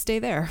or do you stay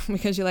there?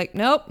 Because you're like,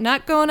 nope,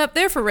 not going up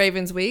there for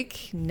Raven's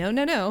Week.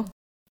 No.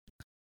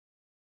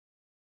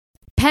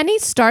 Penny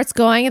starts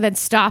going and then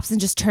stops and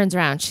just turns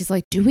around. She's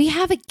like, do we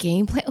have a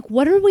game plan?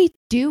 What are we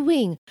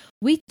doing?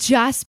 We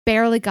just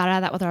barely got out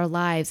of that with our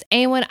lives.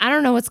 Awen, I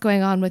don't know what's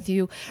going on with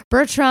you.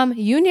 Bertram,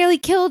 you nearly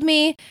killed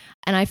me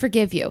and I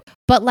forgive you.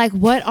 But like,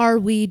 what are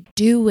we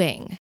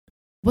doing?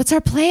 What's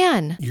our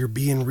plan? You're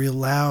being real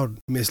loud,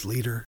 Miss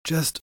Leader.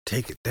 Just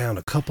take it down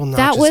a couple notches.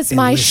 That was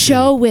my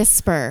show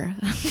whisper.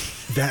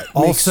 That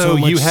makes so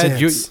much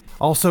sense.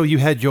 Also, you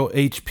had your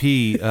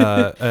HP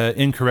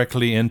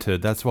incorrectly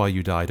entered. That's why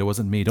you died. It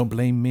wasn't me. Don't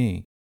blame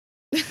me.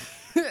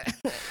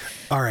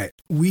 All right.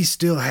 We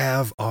still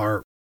have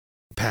our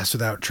pass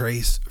without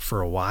trace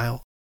for a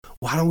while.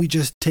 Why don't we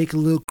just take a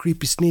little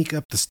creepy sneak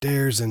up the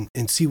stairs and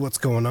see what's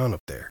going on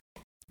up there?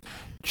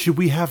 Should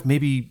we have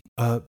maybe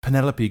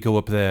Penelope go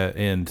up there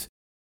and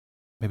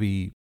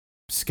maybe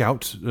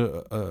scout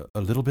a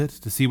little bit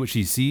to see what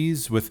she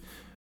sees?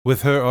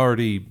 With her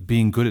already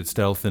being good at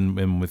stealth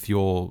and with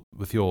your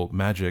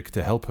magic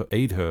to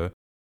aid her,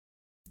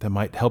 that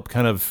might help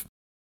us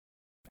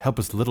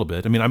a little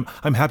bit. I mean,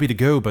 I'm happy to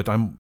go, but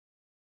I'm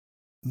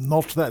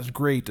not that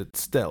great at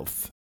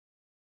stealth.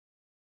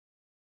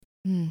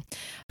 We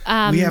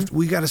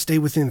got to stay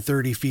within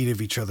 30 feet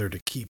of each other to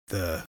keep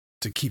the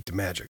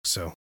magic.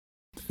 So,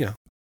 I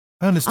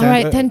understand. All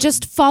right, then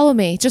just follow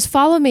me. Just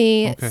follow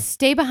me. Okay.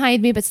 Stay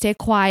behind me, but stay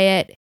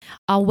quiet.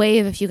 I'll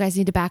wave if you guys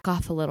need to back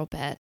off a little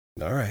bit.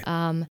 All right.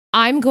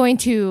 I'm going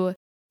to,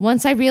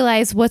 once I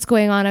realize what's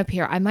going on up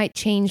here, I might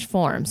change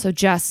form. So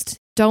just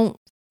don't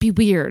be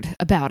weird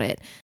about it.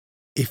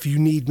 If you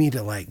need me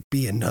to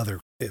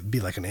be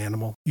like an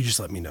animal, you just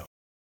let me know.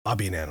 I'll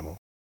be an animal.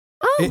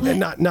 Oh,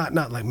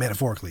 Not like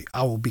metaphorically.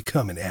 I will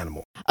become an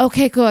animal.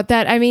 Okay, good.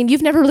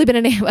 You've never really been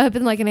an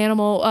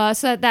animal,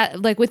 so that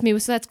with me,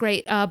 so that's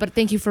great. But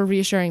thank you for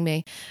reassuring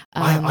me.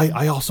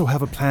 I also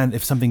have a plan.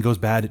 If something goes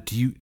bad,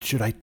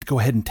 should I go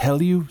ahead and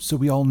tell you so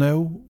we all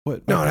know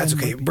what? No, that's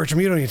okay, Bertram.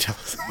 You don't need to tell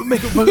us.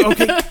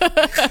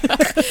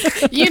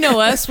 Okay. You know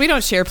us. We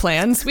don't share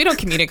plans. We don't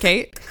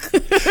communicate. We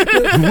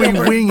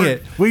wing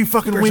it. We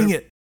fucking Bertram, wing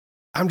it.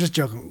 I'm just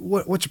joking.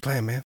 What's your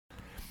plan, man?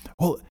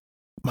 Well,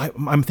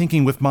 I'm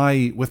thinking with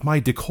my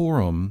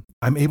decorum,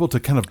 I'm able to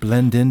kind of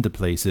blend into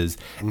places,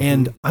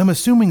 and I'm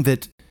assuming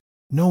that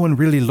no one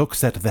really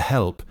looks at the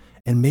help,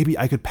 and maybe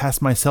I could pass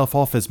myself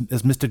off as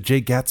Mr.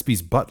 J.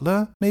 Gatsby's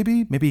butler.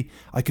 Maybe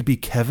I could be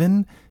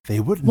Kevin. They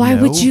wouldn't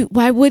know.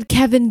 Why would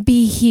Kevin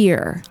be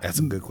here? That's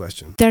a good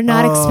question. They're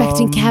not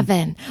expecting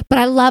Kevin. But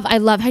I love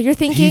how you're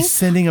thinking. He's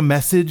sending a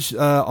message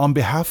on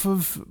behalf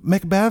of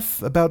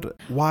Macbeth about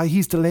why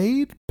he's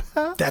delayed.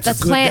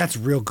 That's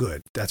real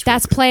good.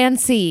 That's plan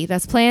C.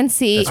 That's plan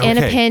C. In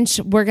a pinch,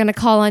 we're going to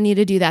call on you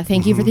to do that.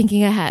 Thank you for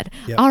thinking ahead.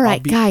 Yep, all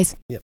right, guys.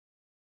 Yep.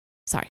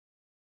 Sorry.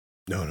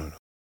 No.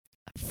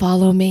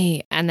 Follow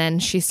me. And then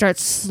she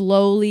starts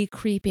slowly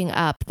creeping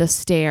up the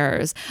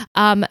stairs.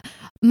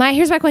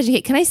 Here's my question,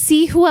 Kate. Can I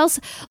see who else?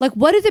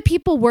 What do the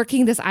people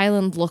working this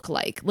island look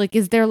like?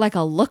 Is there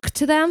a look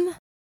to them?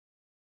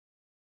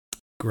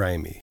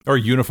 Grimy. Or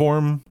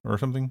uniform or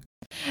something?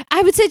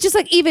 I would say just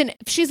even if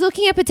she's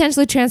looking at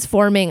potentially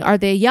transforming. Are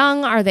they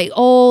young? Are they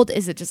old?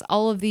 Is it just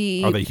all of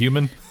the... Are they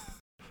human?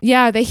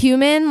 Yeah, are they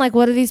human?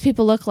 What do these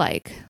people look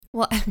like?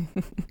 Well,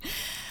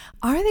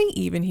 are they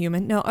even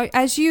human? No,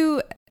 as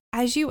you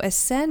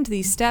ascend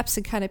these steps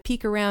and kind of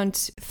peek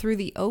around through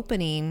the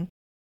opening,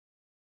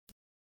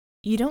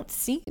 you don't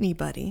see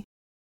anybody.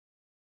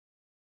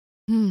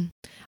 All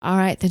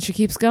right, then she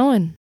keeps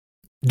going.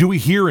 Do we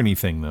hear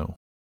anything, though?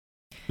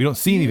 We don't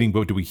see anything,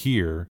 but do we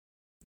hear?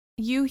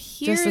 You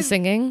hear... Just the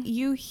singing?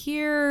 You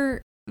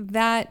hear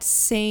that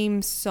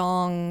same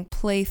song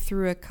play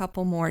through a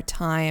couple more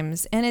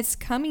times, and it's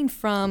coming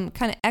from,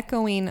 kind of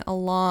echoing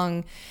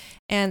along,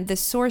 and the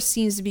source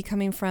seems to be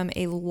coming from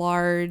a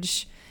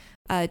large...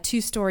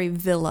 2-story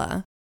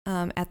villa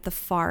at the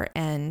far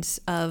end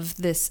of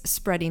this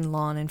spreading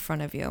lawn in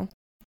front of you.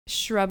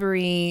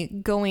 Shrubbery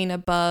going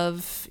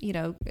above,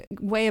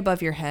 way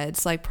above your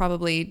heads,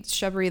 probably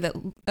shrubbery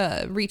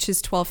that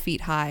reaches 12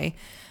 feet high,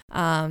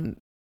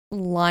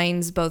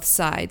 lines both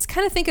sides.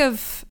 Kind of think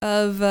of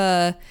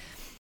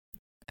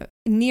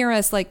near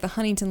us the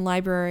Huntington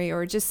Library,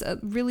 or just a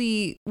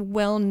really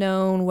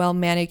well-known,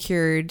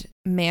 well-manicured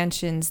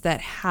mansions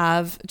that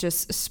have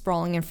just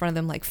sprawling in front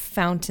of them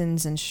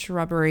fountains and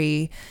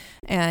shrubbery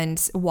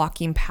and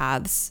walking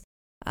paths.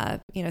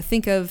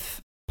 Think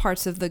of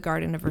parts of the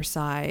Garden of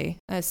Versailles.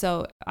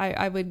 So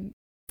I would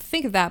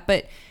think of that,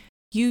 but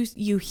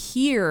you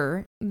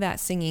hear that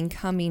singing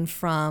coming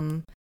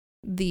from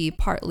the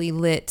partly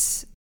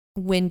lit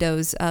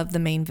windows of the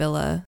main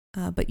villa,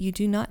 but you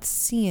do not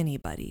see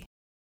anybody.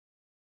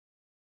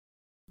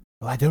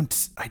 Well, I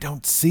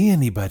don't see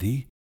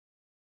anybody.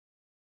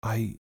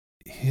 I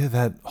hear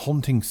that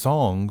haunting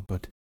song,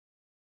 but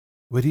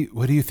where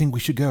do you think we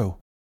should go?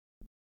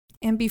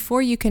 And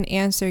before you can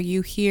answer,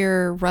 you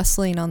hear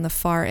rustling on the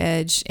far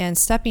edge, and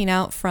stepping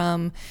out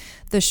from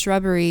the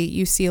shrubbery,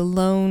 you see a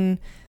lone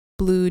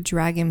blue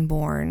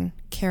dragonborn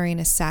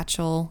carrying a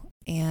satchel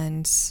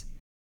and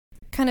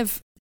kind of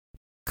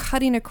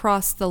cutting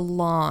across the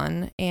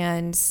lawn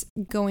and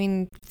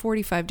going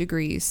 45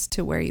 degrees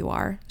to where you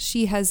are.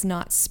 She has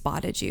not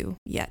spotted you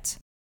yet.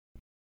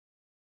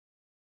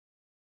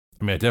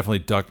 I mean, I definitely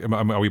duck.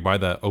 Are we by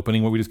the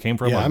opening where we just came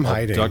from? Yeah, I'm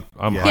hiding.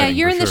 I'm Yeah, hiding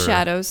you're for in the sure.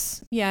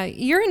 shadows. Yeah,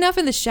 you're enough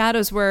in the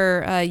shadows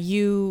where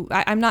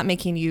I'm not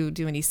making you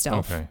do any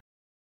stealth. Okay.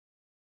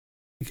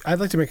 I'd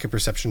like to make a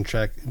perception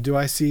check. Do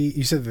I see...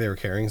 You said that they were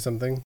carrying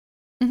something?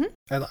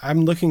 Mm-hmm.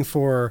 I'm looking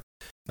for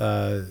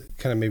kind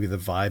of maybe the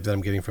vibe that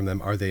I'm getting from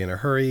them. Are they in a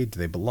hurry? Do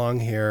they belong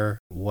here?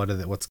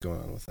 What's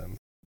going on with them?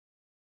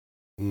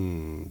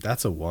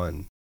 That's a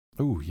 1.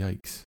 Ooh,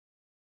 yikes.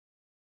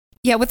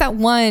 Yeah, with that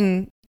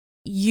 1,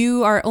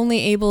 you are only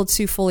able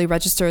to fully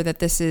register that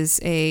this is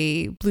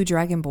a blue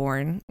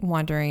dragonborn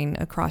wandering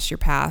across your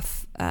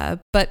path.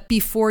 But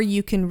before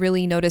you can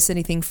really notice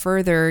anything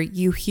further,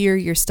 you hear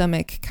your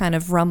stomach kind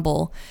of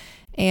rumble.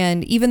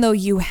 And even though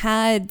you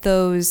had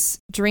those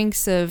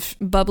drinks of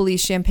bubbly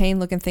champagne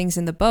looking things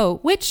in the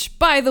boat, which,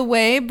 by the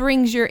way,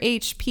 brings your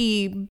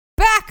HP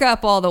back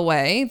up all the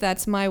way.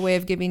 That's my way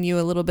of giving you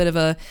a little bit of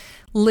a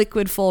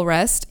liquid full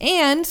rest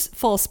and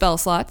full spell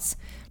slots.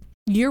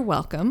 You're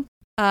welcome.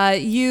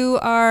 You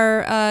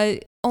are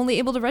only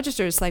able to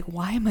register. It's like,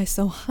 why am I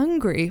so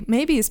hungry?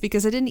 Maybe it's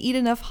because I didn't eat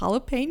enough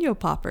jalapeno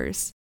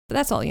poppers. But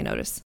that's all you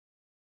notice.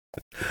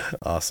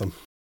 Awesome.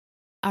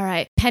 All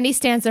right. Penny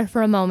stands there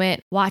for a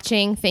moment,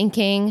 watching,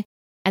 thinking,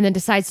 and then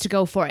decides to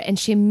go for it. And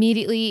she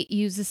immediately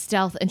uses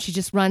stealth and she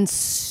just runs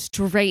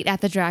straight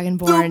at the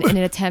Dragonborn in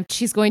an attempt.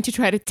 She's going to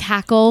try to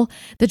tackle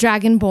the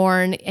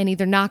Dragonborn and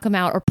either knock them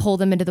out or pull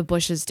them into the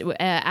bushes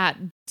at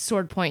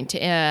sword point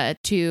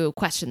to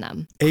question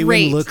them.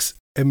 Awen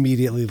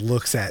immediately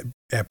looks at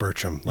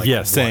Bertram like,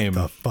 yeah, same.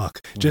 What the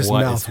fuck? Just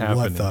what mouth,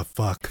 what the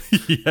fuck?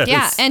 Yes.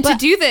 Yeah, and to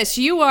do this,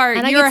 you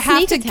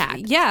have to attack.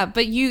 Yeah,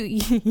 but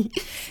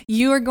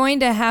you are going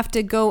to have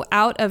to go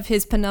out of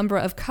his penumbra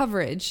of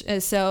coverage.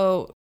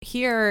 So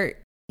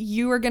here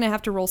you are going to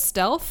have to roll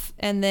stealth,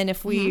 and then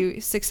if we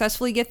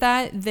successfully get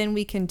that, then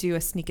we can do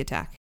a sneak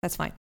attack. That's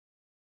fine.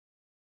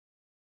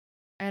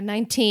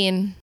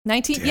 19.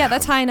 19. Damn. Yeah,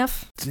 that's high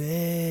enough.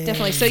 Damn.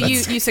 Definitely. So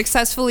you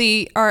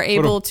successfully are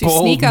able to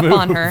bold sneak up move.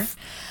 on her.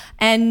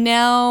 And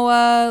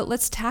now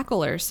let's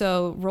tackle her.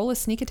 So roll a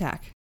sneak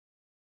attack.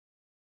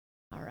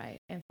 All right.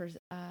 And for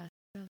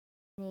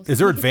Is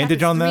there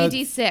advantage on that?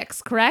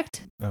 3d6,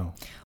 correct? Oh.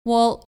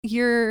 Well,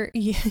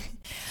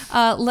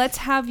 let's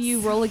have you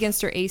roll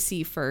against her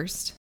AC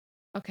first.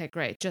 Okay,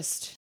 great.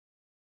 Just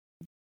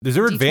Is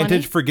there D20?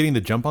 advantage for getting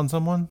the jump on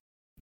someone?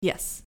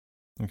 Yes.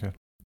 Okay.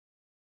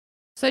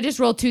 so I just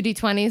roll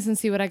 2d20s and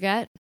see what I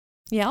get.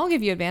 Yeah, I'll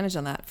give you advantage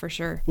on that for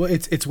sure. Well,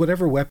 it's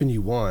whatever weapon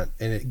you want,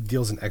 and it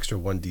deals an extra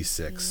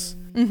 1d6.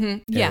 Mm-hmm.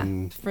 Yeah,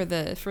 And- for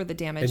the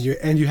damage.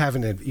 And you have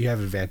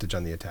advantage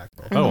on the attack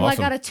roll. Oh, Well,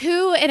 awesome. I got a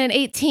 2 and an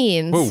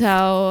 18. Whoa.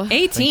 So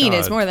 18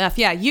 is God. more than enough.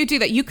 Yeah, you do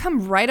that. You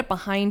come right up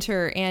behind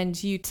her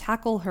and you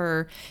tackle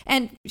her.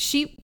 And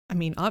she,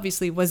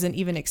 obviously wasn't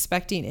even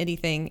expecting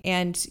anything.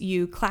 And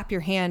you clap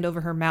your hand over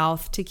her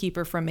mouth to keep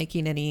her from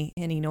making any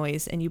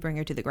noise. And you bring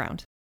her to the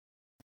ground.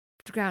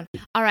 ground.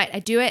 All right, I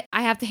do it.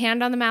 I have the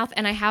hand on the mouth,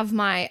 and I have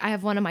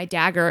one of my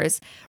daggers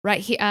right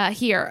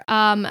here.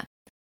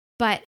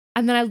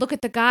 And then I look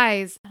at the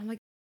guys. And I'm like,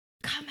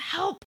 "Come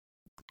help!"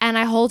 And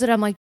I hold it. I'm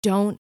like,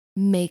 "Don't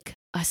make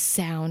a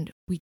sound.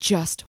 We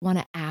just want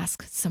to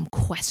ask some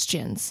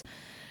questions."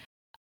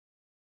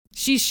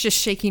 She's just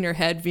shaking her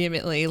head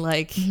vehemently,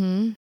 like,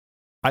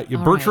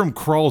 Bertram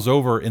crawls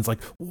over and is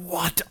like,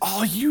 "What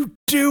are you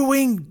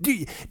doing? Do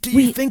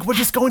you think we're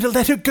just going to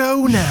let her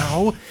go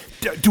now?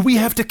 Do we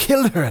have to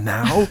kill her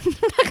now?" I'm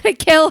not gonna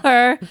kill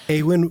her.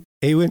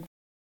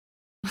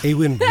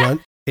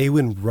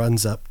 Awen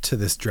runs up to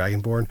this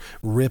Dragonborn,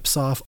 rips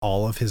off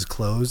all of his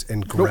clothes,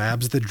 and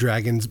grabs the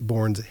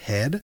Dragonborn's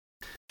head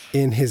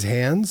in his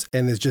hands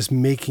and is just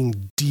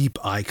making deep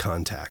eye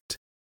contact.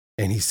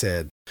 And he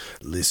said,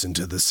 "Listen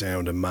to the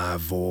sound of my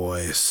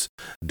voice.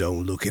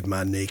 Don't look at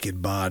my naked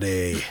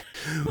body.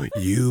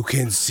 You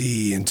can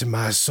see into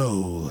my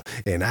soul,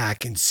 and I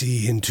can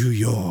see into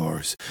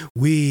yours.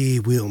 We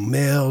will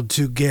meld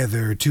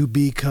together to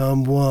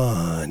become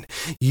one.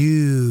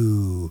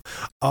 You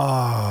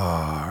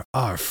are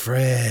our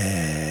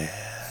friend."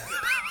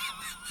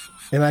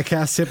 And I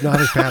cast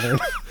Hypnotic Pattern.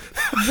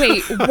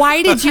 wait,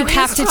 why did you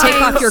have to take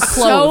off your So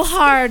clothes?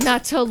 hard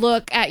not to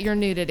look at your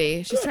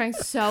nudity. She's trying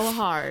so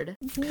hard.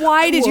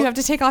 Why did you have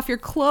to take off your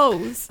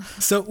clothes?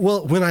 So,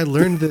 when I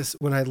learned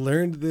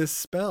this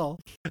spell,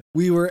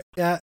 we were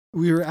at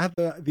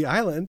the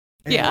island,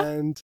 and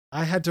Yeah.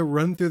 I had to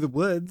run through the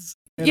woods.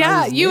 And I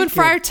Yeah, was you and naked.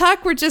 Friar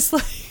Tuck were just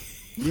like,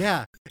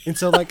 Yeah, and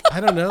so I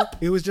don't know.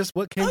 It was just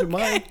what came to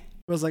mind.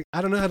 I was like,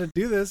 I don't know how to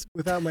do this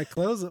without my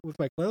clothes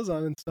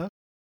on and stuff.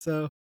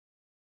 So,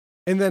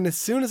 and then as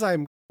soon as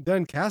I'm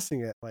done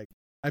casting it,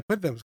 I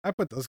put those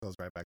clothes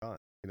right back on.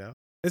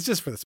 It's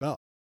just for the spell.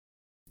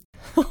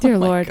 Dear oh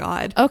my Lord.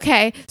 God.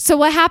 Okay, so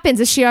what happens?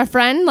 Is she our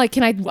friend? Like,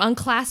 can I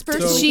unclasp her?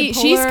 So- we can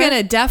pull She's her?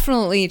 gonna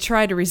definitely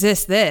try to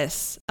resist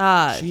this.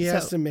 She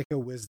has to make a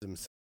wisdom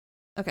save.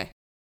 Okay,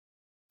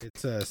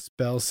 It's a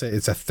spell save.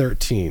 It's a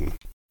 13.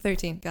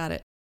 13. Got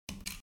it.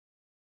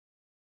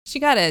 She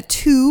got a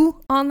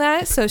 2 on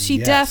that, so she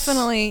Yes.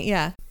 definitely,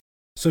 yeah.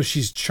 So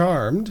she's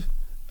charmed,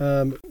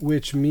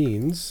 which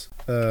means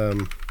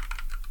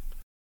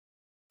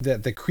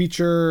that the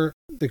creature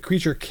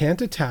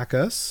can't attack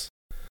us.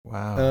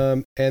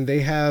 Wow. And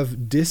they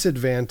have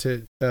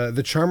disadvantage.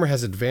 The charmer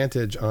has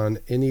advantage on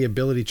any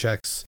ability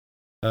checks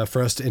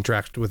for us to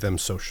interact with them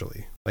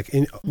socially. Like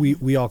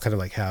we all kind of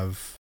like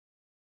have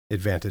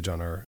advantage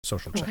on our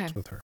social checks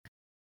with her.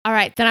 All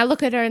right. Then I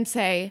look at her and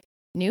say,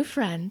 new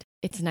friend,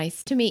 it's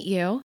nice to meet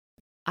you.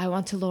 I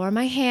want to lower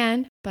my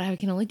hand, but I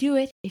can only do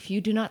it if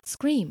you do not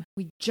scream.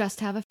 We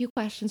just have a few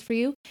questions for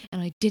you, and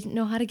I didn't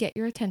know how to get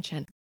your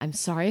attention. I'm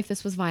sorry if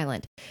this was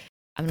violent.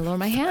 I'm going to lower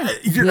my hand.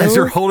 As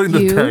you're holding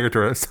the dagger to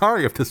her, I'm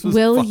sorry if this was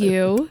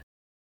violent.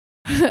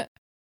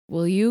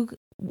 Will you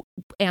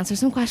answer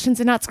some questions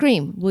and not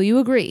scream? Will you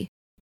agree?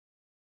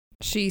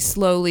 She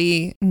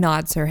slowly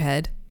nods her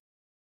head.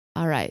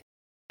 All right.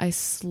 I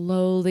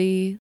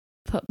slowly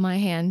put my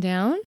hand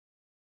down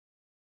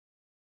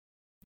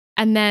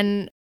and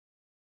then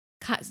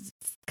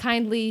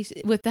kindly,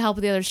 with the help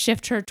of the others,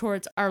 shift her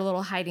towards our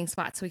little hiding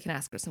spot so we can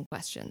ask her some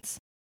questions.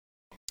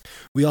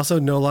 We also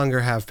no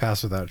longer have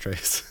Pass Without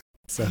Trace.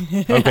 So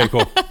okay,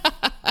 cool.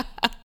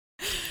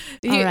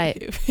 All right.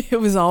 It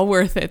was all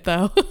worth it,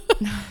 though.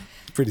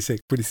 Pretty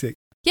sick.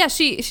 Yeah,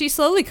 she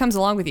slowly comes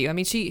along with you. I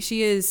mean,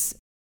 she is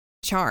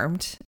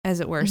charmed, as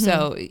it were. Mm-hmm.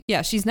 So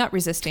yeah, she's not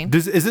resisting.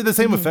 Is it the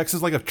same effects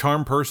as like a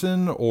charm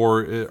person,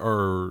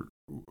 or?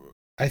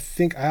 I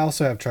think I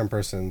also have charm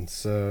person.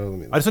 So let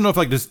me look. I just don't know if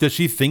like does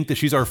she think that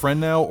she's our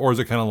friend now, or is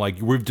it kind of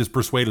like we've just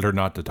persuaded her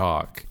not to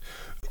talk?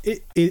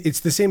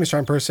 It's the same as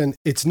charm person.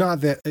 It's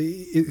not that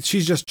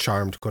she's just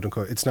charmed, quote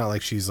unquote. It's not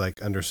like she's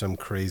like under some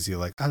crazy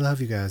like I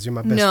love you guys, you're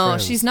my best friend. No,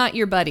 she's not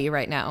your buddy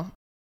right now.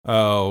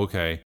 Oh,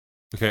 okay.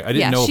 I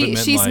didn't know if it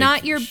meant she's like,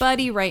 not your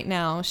buddy right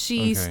now.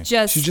 She's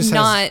just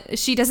not.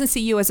 She doesn't see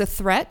you as a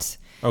threat.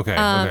 Okay.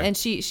 And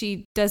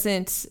she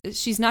doesn't.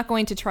 She's not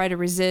going to try to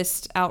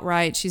resist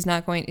outright. She's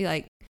not going to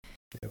like.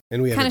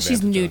 And we have kind of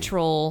she's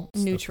neutral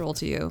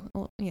to you.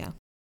 Well, yeah.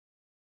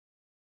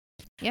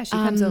 Yeah, she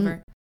comes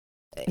over.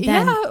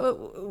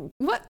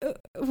 What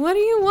do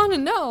you want to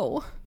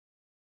know?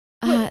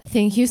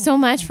 Thank you so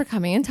much for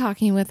coming and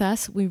talking with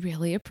us. We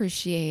really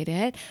appreciate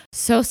it.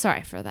 So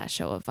sorry for that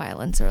show of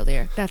violence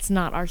earlier. That's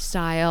not our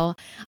style.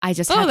 I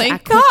just had to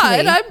act quickly. Oh,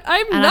 thank God.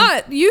 I'm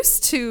not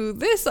used to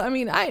this. I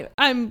mean,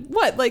 I'm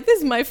this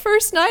is my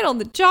first night on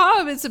the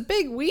job. It's a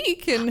big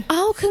week. And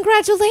oh,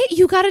 congratulations.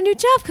 You got a new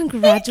job.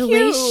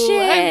 Congratulations.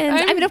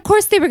 I mean, of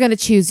course they were going to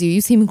choose you.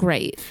 You seem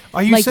great.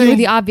 Are you saying you were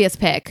the obvious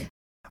pick?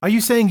 Are you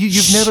saying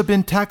you've never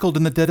been tackled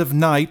in the dead of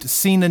night,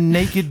 seen a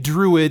naked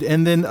druid,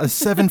 and then a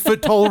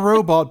 7-foot-tall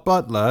robot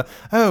butler?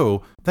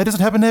 Oh, that doesn't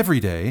happen every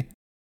day.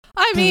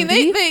 I mean,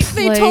 they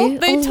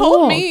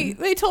told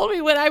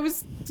me when I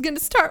was going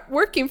to start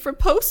working for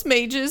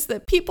Postmages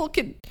that people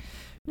could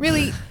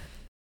really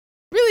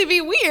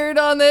be weird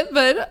on it,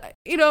 but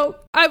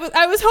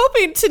I was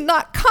hoping to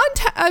not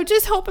contact. I was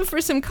just hoping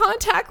for some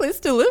contactless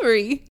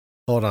delivery.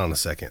 Hold on a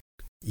second.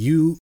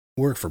 You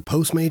work for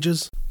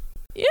Postmages?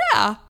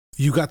 Yeah.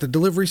 You got the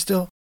delivery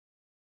still?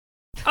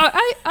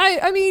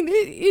 I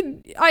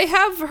mean, I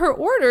have her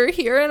order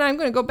here, and I'm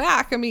going to go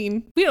back. I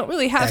mean, we don't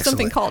really have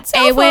something called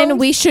cell phones.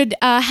 We should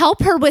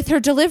help her with her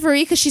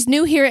delivery because she's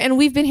new here, and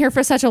we've been here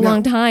for such a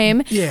long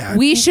time. Yeah,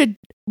 we should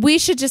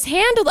just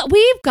handle that.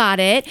 We've got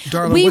it.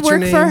 Darla, we what's work your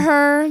name? For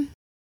her.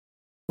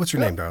 What's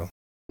your name, darling?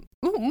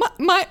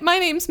 My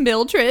name's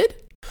Mildred.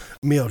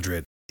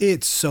 Mildred,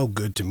 it's so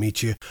good to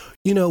meet you.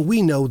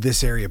 We know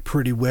this area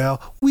pretty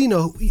well. We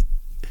know.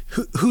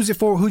 Who's it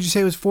for? Who'd you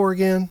say it was for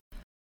again?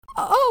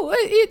 Oh,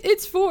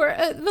 it's for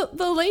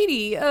the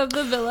lady of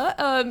the villa.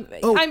 I'm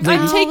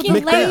taking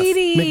Macbeth.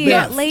 Lady.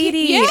 Yeah,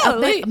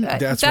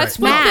 that's right.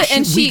 Matt.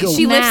 And she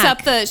lifts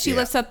up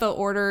lifts up the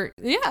order.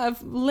 Yeah,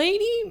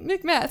 Lady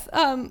Macbeth.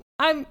 I'm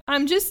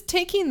just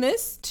taking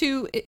this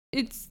to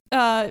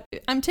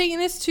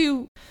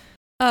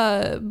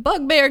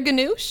Bugbear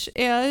Ganoush,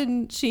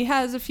 and she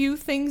has a few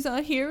things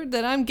on here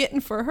that I'm getting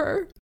for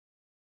her.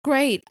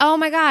 Great. Oh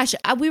my gosh.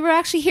 We were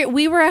actually here.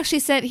 We were actually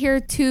sent here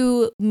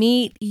to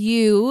meet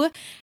you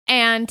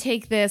and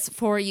take this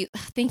for you.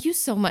 Thank you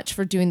so much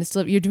for doing this.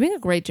 You're doing a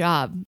great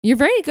job. You're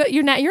very good.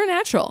 You're a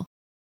natural.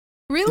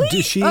 Really?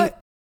 Does she,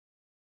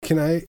 can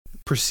I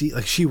proceed?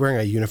 Like, is she wearing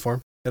a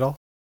uniform at all?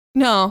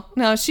 No,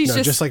 she's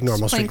just like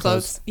normal plain street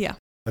clothes. Yeah.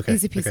 Okay.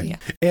 Easy peasy. Okay. Yeah.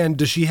 And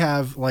does she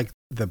have like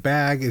the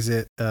bag? Is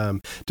it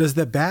does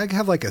the bag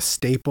have like a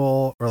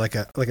staple or like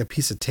a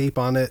piece of tape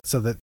on it so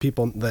that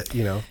people that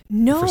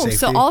No, for safety?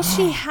 So all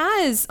she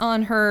has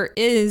on her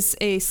is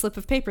a slip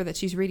of paper that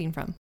she's reading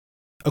from.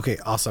 Okay,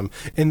 awesome.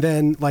 And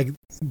then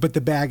but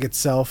the bag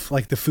itself,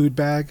 like the food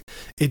bag,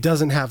 it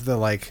doesn't have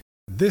the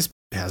this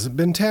hasn't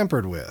been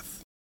tampered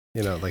with,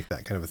 like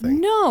that kind of a thing.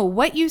 No,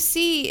 what you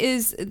see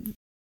is.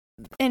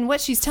 And what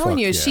she's telling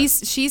you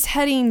is she's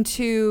heading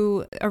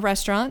to a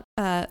restaurant,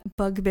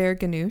 Bugbear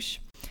Ganoush,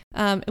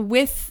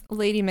 with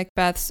Lady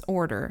Macbeth's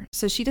order.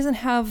 So she doesn't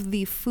have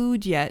the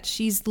food yet.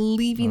 She's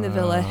leaving the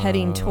villa,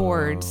 heading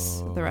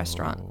towards the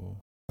restaurant.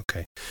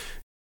 Okay.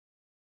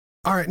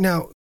 All right.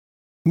 Now,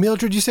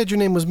 Mildred, you said your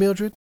name was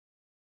Mildred?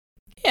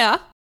 Yeah.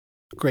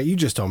 Great. You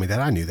just told me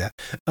that. I knew that.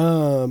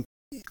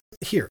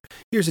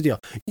 Here's the deal.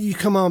 You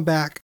come on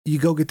back. You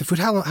go get the food.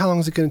 How long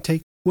is it going to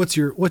take? What's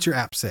your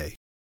app say?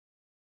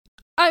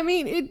 I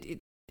mean,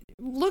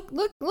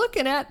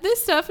 looking at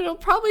this stuff, it'll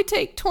probably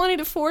take 20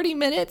 to 40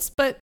 minutes,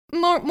 but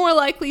more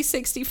likely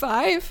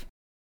 65.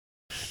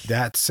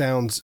 That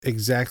sounds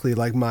exactly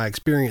like my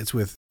experience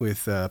with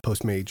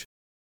Postmage.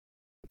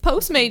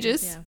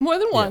 Postmages, Yeah. more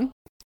than one.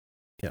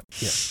 Yeah.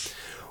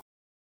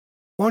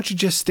 Why don't you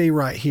just stay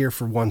right here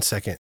for 1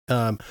 second?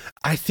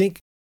 I think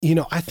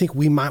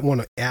we might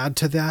want to add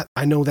to that.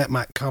 I know that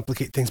might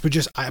complicate things, but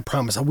I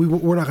promise,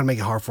 we're not going to make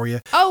it hard for you.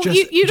 Oh,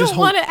 you just don't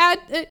want to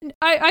add?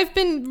 I've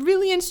been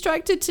really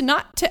instructed to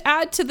not to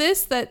add to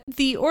this, that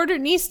the order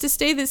needs to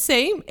stay the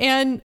same,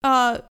 and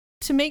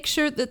to make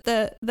sure that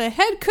the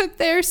head cook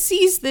there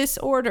sees this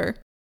order.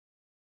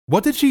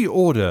 What did she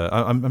order?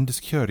 I'm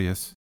just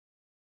curious.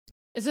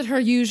 Is it her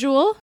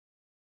usual?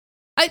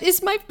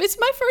 It's my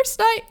first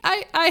night.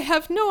 I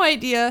have no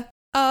idea.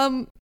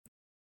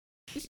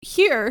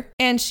 Here,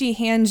 and she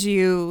hands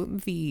you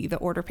the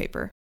order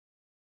paper.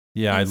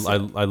 Yeah, I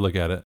look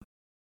at it.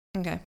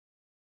 Okay.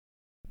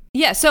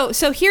 Yeah,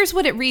 so here's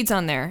what it reads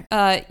on there.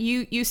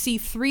 You see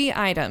 3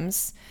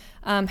 items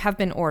have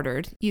been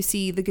ordered. You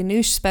see the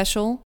Ganoush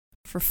special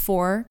for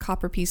 4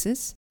 copper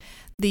pieces,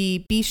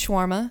 the beef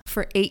shawarma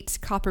for 8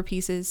 copper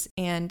pieces,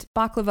 and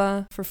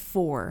baklava for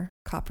 4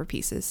 copper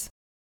pieces.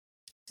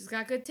 She's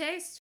got good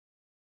taste.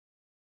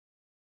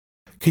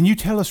 Can you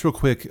tell us real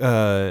quick,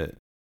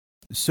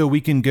 so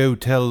we can go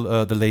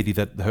tell the lady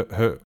that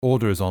her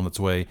order is on its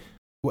way?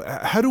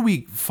 How do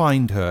we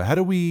find her? How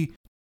do we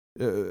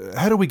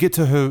get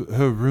to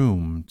her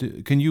room?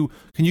 Can you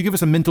give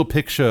us a mental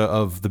picture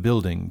of the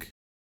building,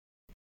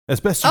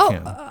 as best you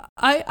can?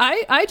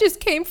 I just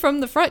came from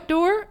the front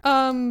door.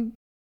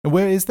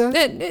 Where is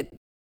that?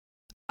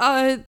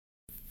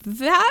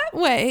 That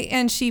way,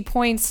 and she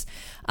points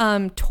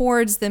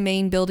towards the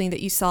main building that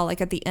you saw,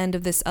 like at the end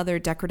of this other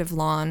decorative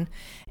lawn,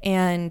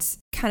 and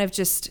kind of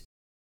just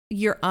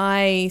your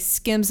eye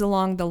skims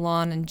along the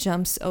lawn and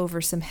jumps over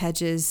some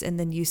hedges, and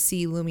then you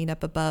see looming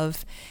up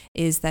above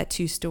is that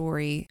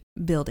 2-story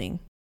building.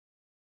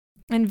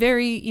 And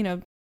very,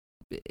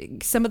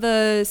 some of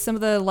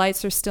the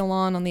lights are still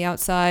on the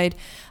outside,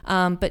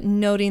 but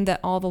noting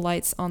that all the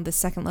lights on the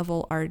second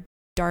level are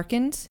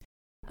darkened.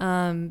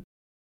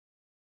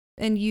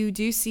 And you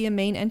do see a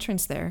main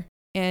entrance there,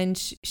 and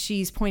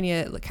she's pointing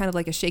at kind of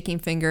like a shaking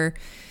finger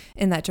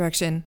in that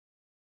direction.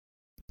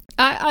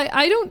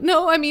 I don't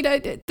know. I mean,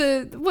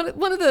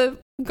 one of the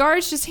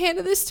guards just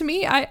handed this to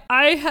me.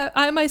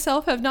 I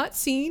myself have not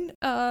seen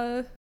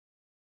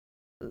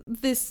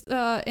this.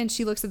 And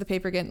she looks at the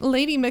paper again,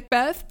 Lady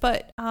Macbeth.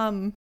 But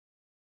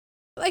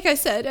like I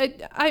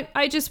said,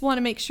 I just want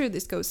to make sure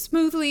this goes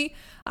smoothly.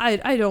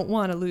 I don't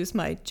want to lose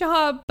my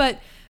job,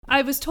 but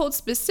I was told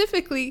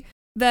specifically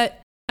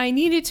that I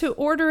needed to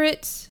order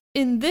it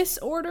in this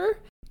order,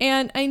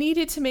 and I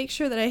needed to make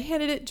sure that I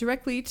handed it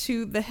directly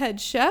to the head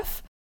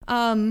chef.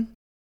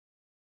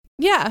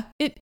 Yeah,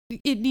 it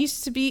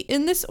needs to be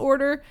in this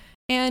order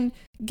and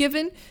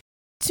given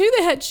to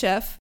the head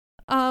chef.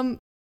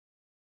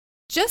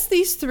 Just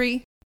these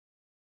 3.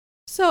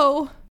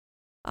 So,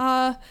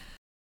 when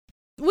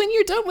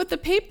you're done with the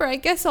paper, I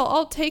guess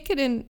I'll take it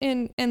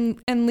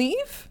and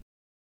leave.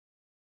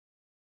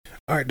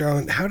 All right,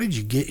 darling, how did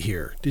you get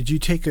here? Did you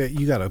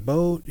you got a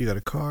boat? You got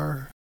a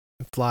car?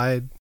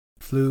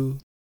 Flew?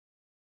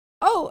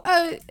 Oh,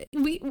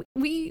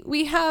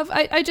 we have,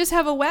 I just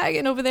have a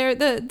wagon over there.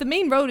 The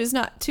main road is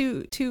not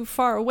too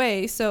far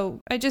away, so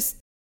I just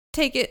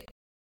take it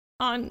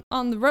on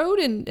the road,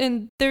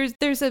 and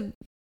there's a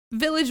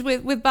village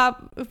with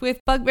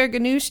Bugbear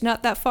Ganoush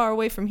not that far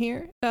away from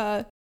here.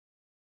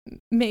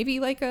 Maybe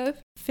like a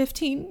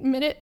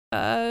 15-minute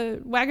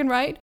wagon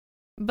ride,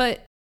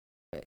 but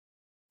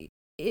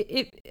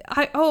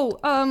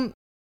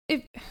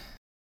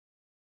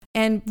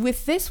and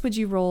with this, would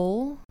you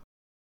roll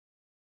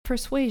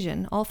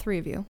persuasion, all 3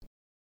 of you,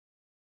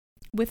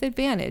 with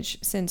advantage,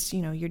 since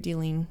you're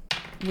dealing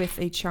with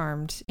a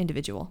charmed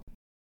individual?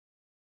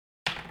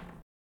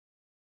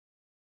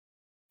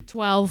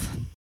 12.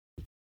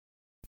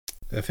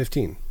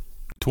 15.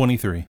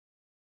 23.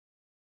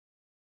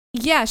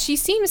 Yeah, she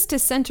seems to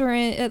center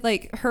in,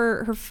 like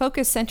her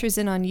focus centers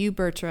in on you,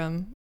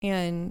 Bertram,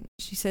 and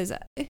she says,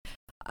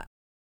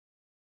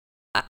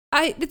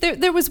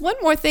 there was one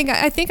more thing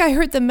I think I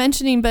heard them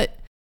mentioning, but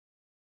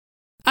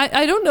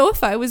I don't know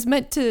if I was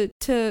meant to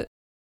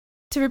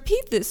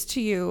repeat this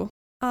to you.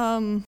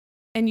 And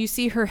you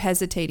see her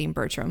hesitating,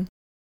 Bertram.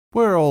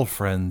 We're all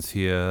friends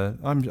here.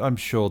 I'm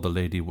sure the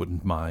lady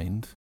wouldn't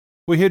mind.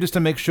 We're here just to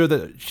make sure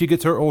that she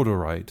gets her order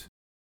right,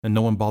 and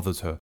no one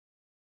bothers her.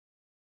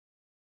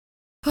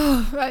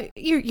 Oh, right.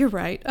 You're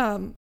right.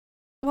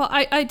 Well,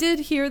 I did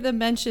hear them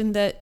mention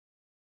that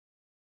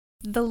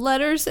the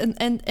letters and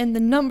the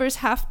numbers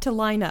have to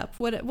line up.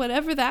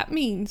 Whatever that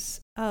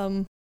means.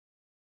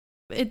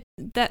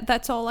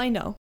 That's all I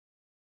know.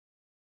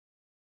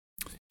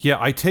 Yeah,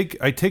 I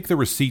take the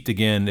receipt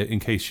again in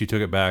case she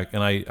took it back,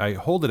 and I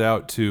hold it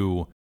out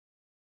to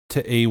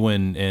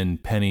Awen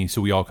and Penny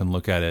so we all can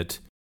look at it.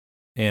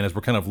 And as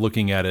we're kind of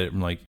looking at it, I'm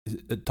like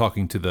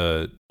talking to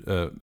the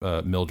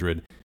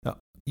Mildred.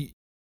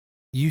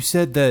 You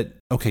said that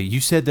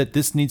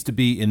this needs to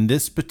be in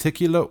this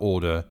particular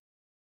order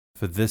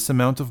for this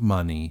amount of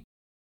money,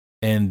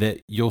 and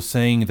that you're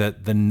saying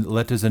that the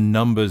letters and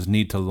numbers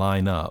need to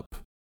line up.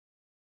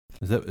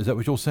 Is that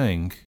what you're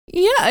saying?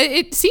 Yeah,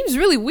 it seems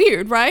really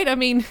weird, right? I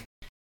mean,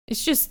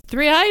 it's just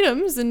 3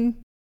 items and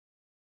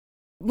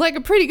like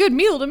a pretty good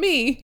meal to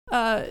me.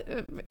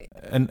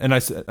 And I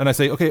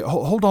say, okay,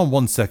 hold on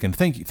 1 second.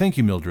 Thank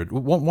you, Mildred.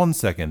 1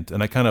 second.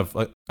 And I kind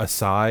of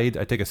aside,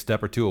 I take a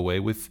step or two away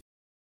with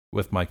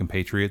my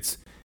compatriots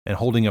and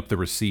holding up the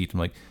receipt. I'm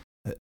like,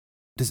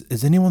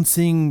 is anyone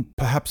seeing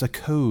perhaps a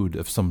code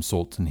of some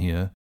sort in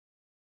here?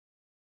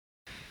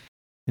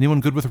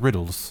 Anyone good with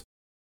riddles?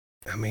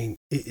 I mean,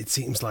 it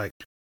seems like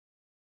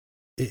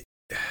it.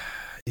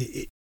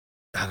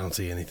 I don't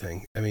see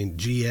anything. I mean,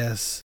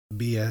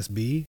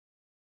 GSBSB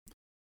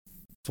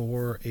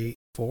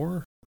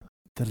 484.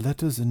 The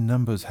letters and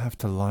numbers have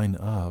to line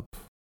up.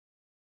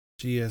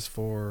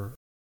 GS4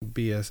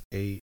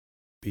 BS8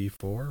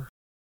 B4.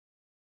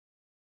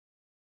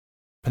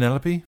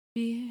 Penelope?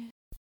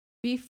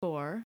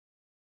 B4.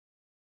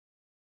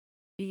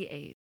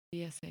 B8.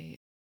 BS8.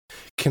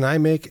 Can I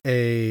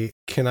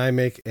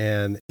make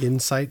an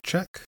insight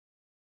check?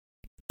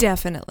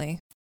 Definitely.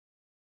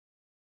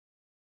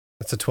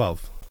 That's a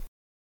 12.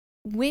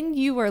 When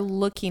you are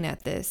looking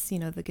at this,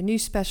 the GNU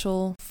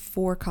special,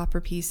 4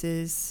 copper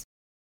pieces,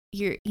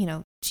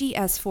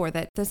 GS4,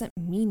 that doesn't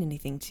mean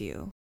anything to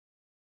you.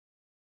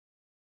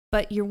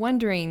 But you're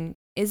wondering,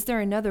 is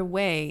there another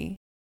way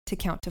to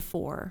count to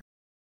 4?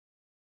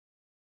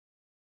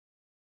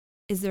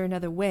 Is there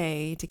another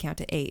way to count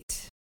to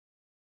 8?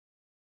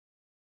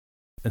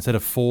 Instead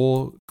of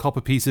 4 copper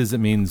pieces, it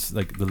means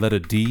like the letter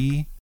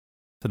D.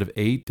 Instead of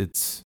 8,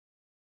 it's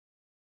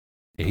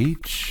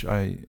H.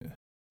 I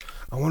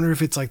wonder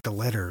if it's like the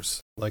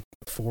letters, like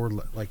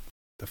like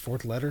the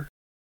 4th letter.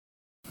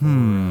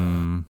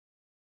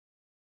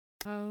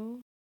 O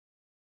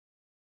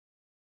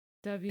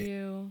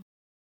W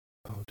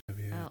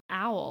L.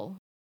 Owl.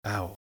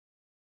 Ow.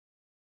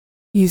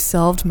 You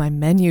solved my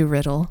menu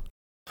riddle.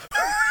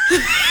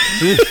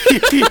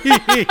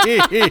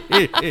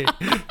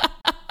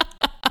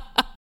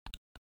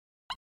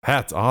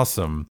 That's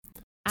awesome.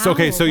 So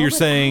you're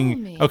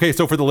saying,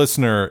 so for the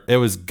listener, it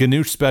was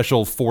Ganush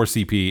Special 4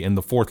 CP in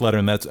the 4th letter,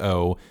 and that's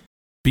O.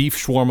 Beef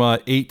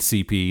Shawarma 8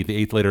 CP,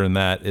 the 8th letter in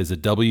that is a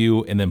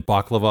W, and then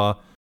Baklava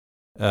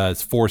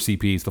is 4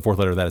 CPs, the 4th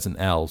letter of that is an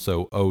L,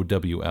 so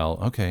OWL.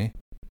 Okay.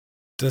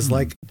 Does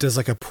like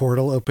a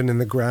portal open in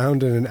the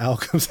ground and an owl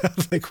comes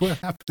out? Like, what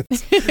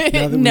happens? Now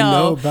that we No.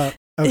 know about.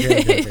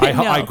 Okay.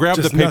 I grab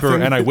the Just paper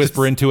nothing. and I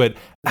whisper into it,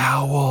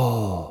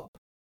 owl.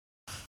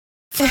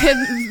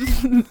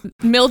 And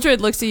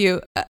Mildred looks at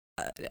you.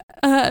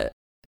 What?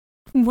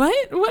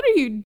 What are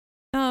you?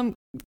 Do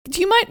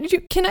you mind?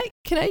 Can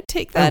I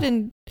take that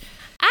and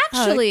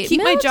Actually,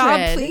 keep my job,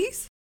 Mildred,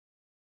 please?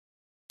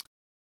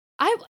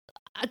 one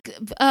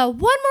more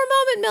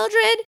moment,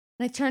 Mildred.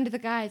 And I turn to the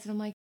guys and I'm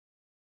like,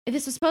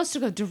 this was supposed to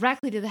go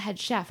directly to the head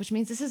chef, which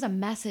means this is a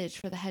message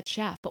for the head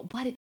chef. But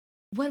what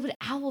would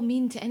owl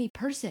mean to any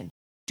person?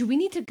 Do we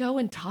need to go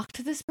and talk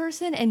to this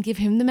person and give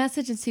him the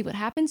message and see what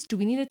happens? Do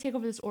we need to take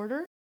over this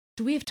order?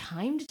 Do we have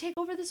time to take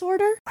over this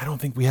order? I don't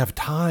think we have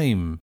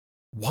time.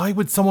 Why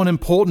would someone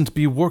important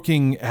be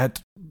working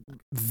at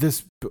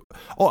this?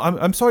 Oh,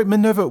 I'm sorry,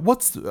 Minerva.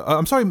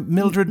 I'm sorry,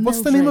 Mildred.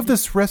 What's the name of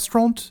this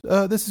restaurant?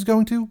 This is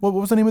going to. What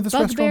was the name of this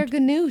Bugbear restaurant?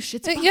 Ganoush.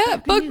 It's Bugbear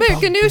Bugbear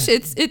Ganoush.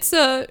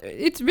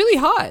 It's really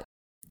hot.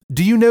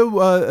 Do you know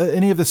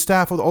any of the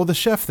staff or the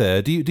chef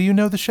there? Do you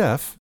know the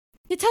chef?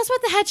 You tell us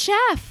about the head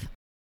chef.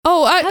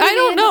 Oh, I did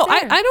don't we know. end up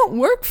there? I don't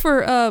work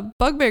for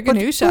Bugbear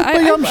Ganoush.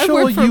 I'm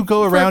sure work for- you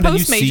go for around and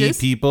you see Postmages.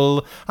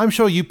 people. I'm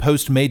sure you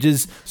post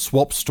mages,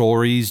 swap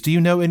stories. Do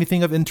you know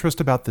anything of interest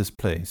about this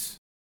place?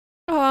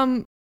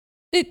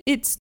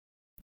 It's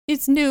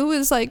new.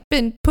 It's like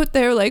been put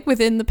there like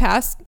within the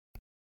past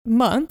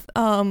month.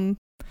 Been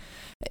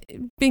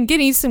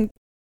getting some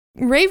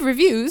rave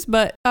reviews,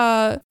 but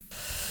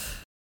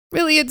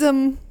really it's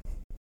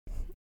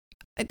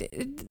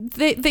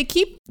they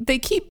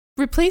keep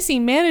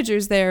replacing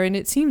managers there, and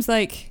it seems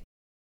like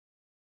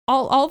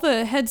all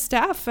the head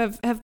staff have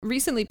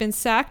recently been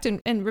sacked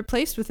and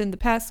replaced within the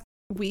past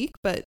week,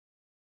 but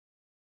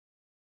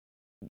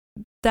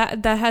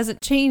that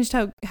hasn't changed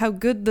how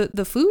good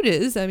the food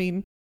is. I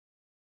mean,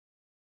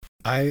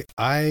 I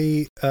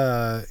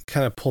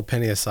kind of pull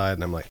Penny aside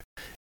and I'm like,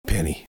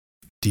 Penny,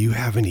 do you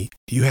have any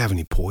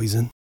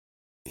poison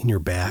in your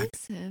bag?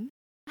 Poison?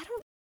 I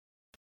don't.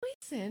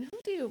 Poison? Who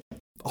do you?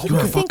 Oh, You're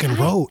a you think fucking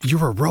rogue.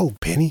 You're a rogue,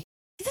 Penny.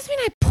 It doesn't mean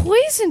I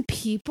poison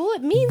people.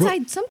 It means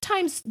I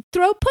sometimes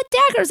put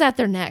daggers at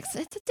their necks.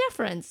 It's a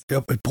difference.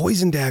 Yeah, but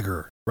poison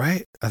dagger,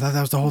 right? I thought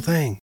that was the whole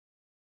thing.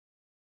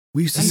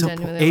 We used to sell.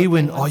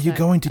 Awen, are you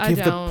going to give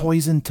the don't.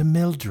 poison to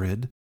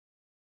Mildred?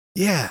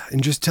 Yeah,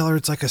 and just tell her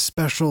it's like a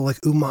special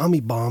like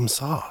umami bomb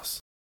sauce.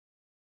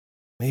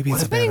 Maybe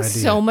it's a bad Spending idea.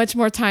 so much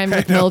more time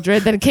with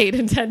Mildred than Kate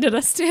intended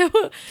us to.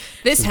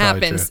 This That's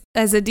probably happens true.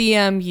 as a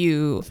DM.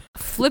 You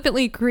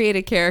flippantly create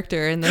a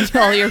character, and then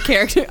all your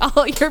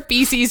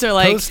PCs are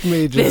like, Post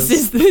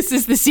mages. "This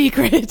is the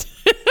secret."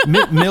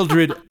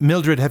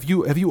 Mildred, have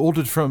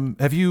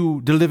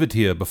you delivered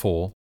here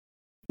before?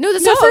 No,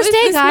 this is our first day,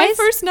 this is my guys.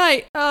 first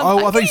night. I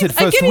thought you said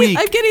first week.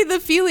 I'm getting the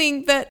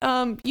feeling that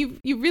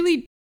you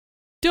really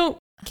don't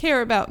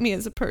care about me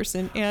as a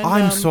person. And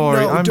I'm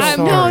sorry. no, I'm don't-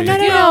 sorry. No. Like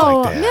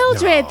that.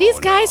 Mildred, No, these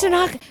guys are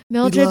not.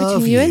 Mildred, love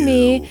between you and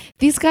me, you.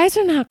 these guys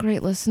are not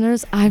great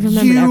listeners. I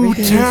remember You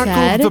everything you tackled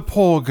said. the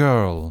poor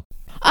girl.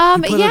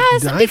 You put a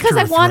Yes, knife because to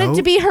I her wanted throat.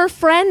 to be her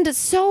friend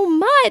so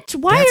much.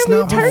 Why That's are we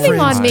not what turning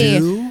on friends me?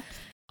 do.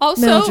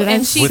 also, Mildred, I'm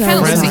and she With kind of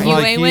looks friends at you,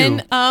 like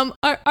Awen.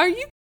 you. Are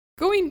you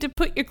going to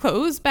put your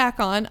clothes back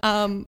on?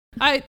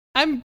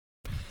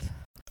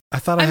 I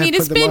thought I had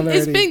it's put them on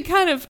been already.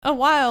 kind of a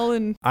while,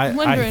 and I'm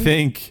I wondering.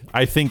 think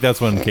that's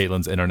when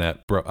Caitlin's internet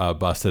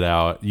busted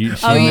out. She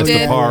Oh, you missed the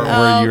did? part Oh,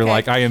 where you're okay.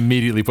 like, I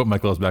immediately put my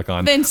clothes back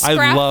on. Then I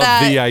scrap love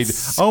that. the idea.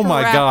 Oh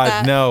my Scrap God,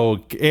 that.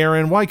 no,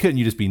 Aaron, why couldn't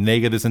you just be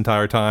naked this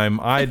entire time?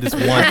 I just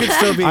want, could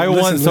still be- I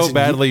want listen, so listen,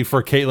 badly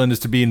for Caitlin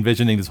just to be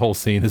envisioning this whole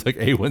scene. It's like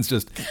Awen's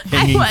just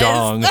hanging was.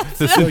 dong this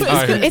That was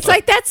entire. good. It's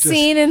like that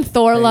scene in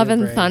Thor: bang Love your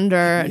and brain.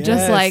 Thunder, just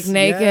Yes, like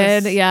naked.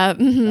 yes. Yeah, That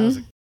was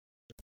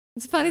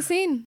it's a funny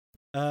scene.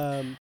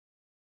 I'm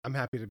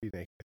happy to be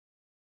naked.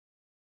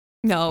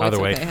 No, Either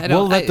it's way, okay. I we'll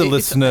don't- let the it's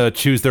listener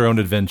choose their own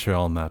adventure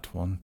on that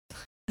one.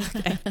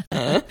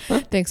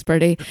 Thanks,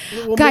 Birdie.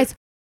 Well, Guys,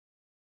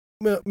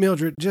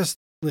 Mildred, just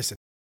listen.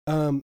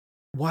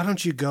 Why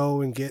don't you go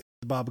and get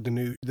the Baba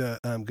Ganoush,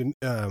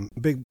 the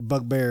big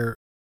bugbear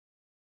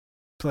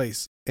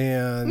place,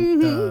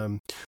 and Mhm.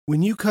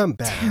 when you come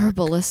back,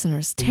 terrible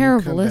listeners. when you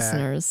Terrible come back-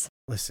 listeners.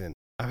 listen,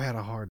 I've had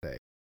a hard day.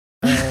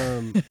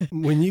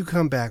 When you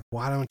come back,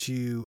 why don't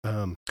you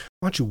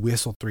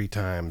whistle 3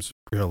 times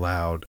real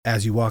loud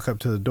as you walk up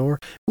to the door?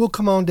 We'll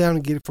come on down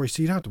and get it for you,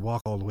 so you don't have to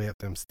walk all the way up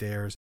them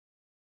stairs.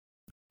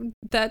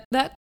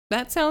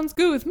 That sounds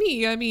good with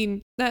me. I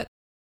mean, that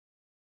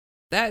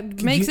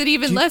makes you- it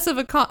even do you- less of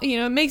a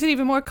it makes it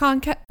even more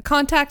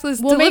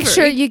contactless. We'll make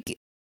sure delivery.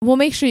 We'll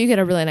make sure you get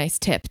a really nice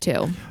tip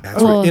too.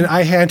 That's Well- right. And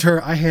I hand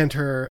her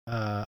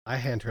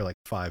like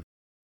 5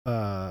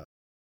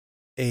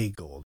 a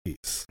gold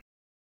piece.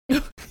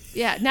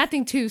 Yeah,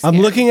 nothing too. I'm scary.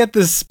 looking at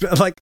this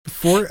like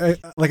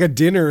like a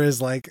dinner is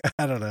like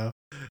I don't know.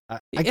 I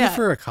Yeah. give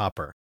her a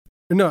copper.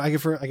 No, I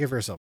give her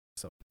a silver.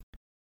 So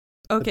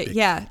Okay, big-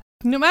 yeah.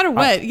 No matter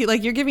what,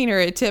 you're giving her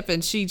a tip,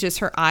 and she just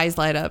her eyes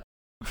light up.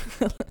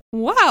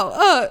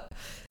 Wow.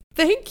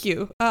 Thank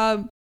you.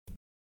 yeah,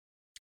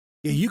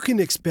 you can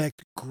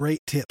expect great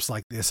tips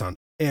like this on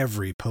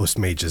every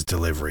Postmages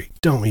delivery.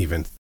 Don't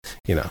even,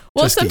 Well, just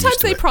get used sometimes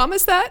to they it.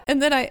 promise that,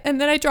 and then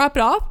I drop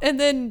it off, and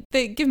then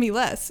they give me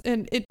less,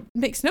 and it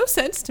makes no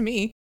sense to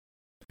me.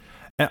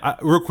 And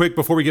real quick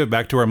before we give it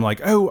back to her, I'm like,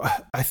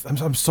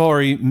 I'm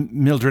sorry,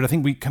 Mildred. I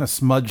think we kind of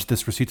smudged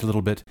this receipt a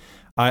little bit.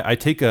 I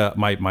take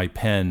my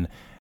pen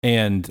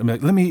and I'm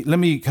like, let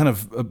me kind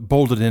of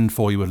bold it in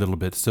for you a little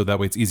bit so that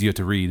way it's easier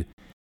to read.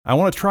 I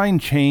want to try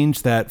and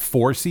change that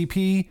 4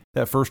 CP,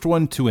 that first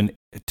one, to an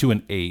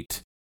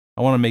 8.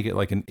 I want to make it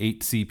like an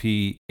 8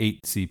 CP, 8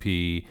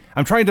 CP.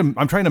 I'm trying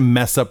to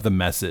mess up the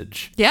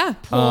message. Yeah.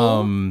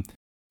 I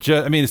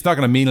mean, it's not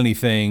going to mean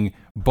anything,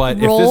 but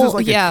roll, if this is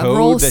like a code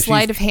roll that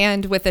sleight she's of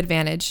hand with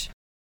advantage.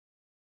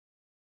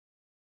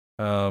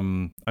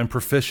 I'm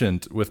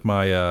proficient with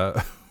my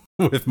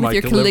with my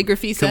your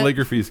calligraphy set?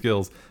 calligraphy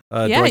skills. Do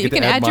I Yeah, get you to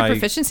can add your my-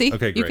 proficiency.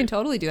 Okay, You great. can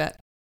totally do that.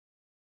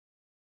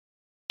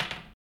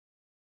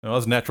 Well,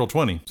 that's a natural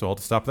 20, so I'll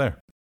just stop there.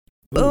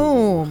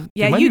 Boom.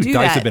 Yeah, my you new do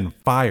dice that. have been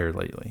fired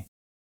lately.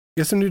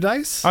 Get some new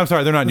dice. I'm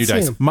sorry, they're not Let's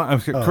new see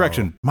dice. 'em.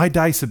 Correction, my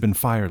dice have been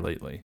fired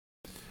lately.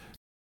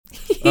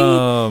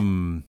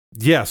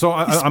 Yeah, so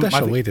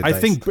Special weighted I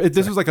dice. think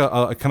this is like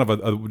a kind of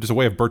a just a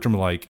way of Bertram,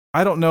 like,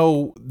 I don't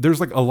know, there's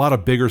like a lot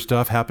of bigger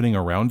stuff happening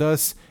around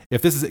us.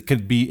 If this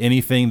could be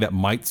anything that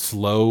might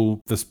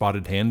slow the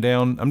Spotted Hand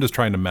down, I'm just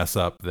trying to mess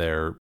up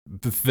their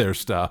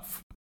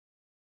stuff.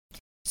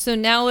 So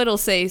now it'll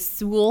say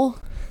Swool.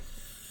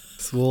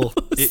 Swole.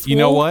 You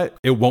know what?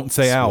 It won't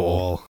say owl.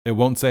 Swole. It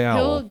won't say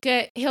owl.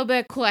 He'll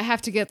be cool. I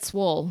have to get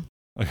swole.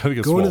 I gotta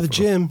get Going to swole the for-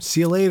 gym.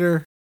 See you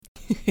later.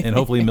 and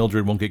hopefully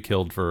Mildred won't get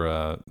killed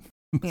for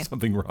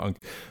something wrong.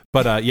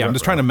 But I'm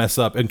just trying to mess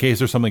up in case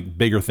there's something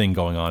bigger thing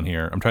going on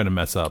here. I'm trying to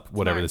mess up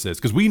whatever Smart. this is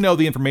because we know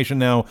the information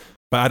now,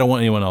 but I don't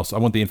want anyone else. I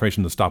want the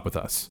information to stop with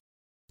us.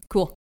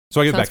 Cool.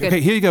 So I get Sounds back. good. Okay,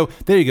 here you go.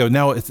 There you go.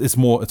 Now it's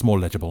more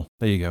legible.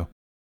 There you go.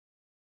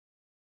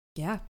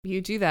 Yeah,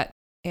 you do that,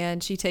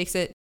 and she takes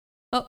it.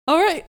 Oh, all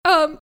right.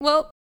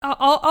 Well,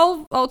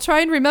 I'll try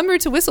and remember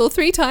to whistle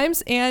 3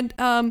 times and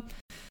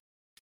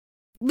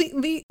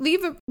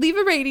leave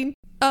a rating.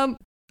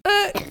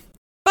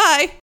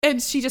 Bye.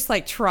 And she just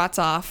like trots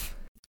off.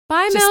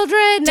 Bye, Just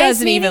Mildred. Nice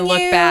Doesn't even meeting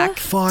look you. back.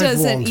 5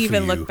 Doesn't wongs for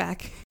even you. look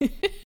back.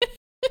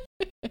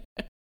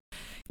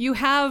 You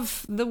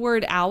have the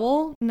word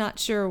owl. Not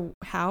sure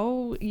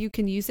how you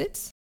can use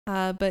it,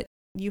 but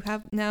you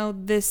have now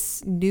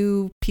this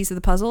new piece of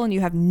the puzzle, and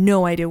you have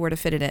no idea where to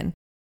fit it in.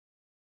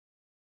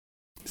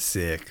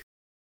 Sick.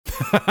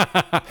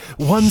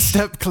 One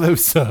step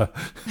closer.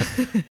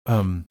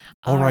 All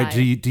right.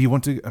 Do you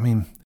want to? I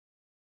mean,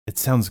 it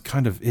sounds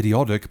kind of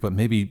idiotic, but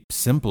maybe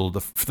simple.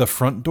 The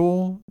front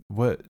door.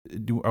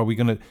 Are we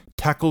going to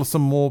tackle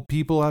some more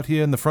people out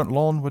here in the front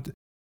lawn?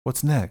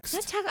 What's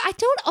next? I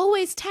don't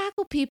always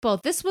tackle people.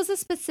 This was a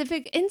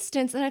specific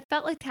instance, and I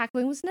felt like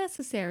tackling was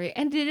necessary.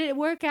 And did it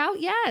work out?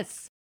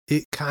 Yes.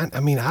 I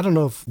don't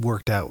know if it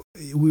worked out.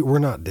 We're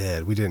not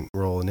dead. We didn't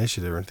roll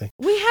initiative or anything.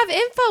 We have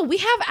info. We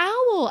have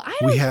Owl.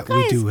 We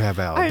do have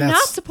Owl. Are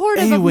not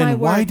supportive of my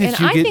work, I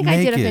think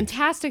I did a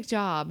fantastic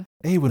job.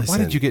 Awen, why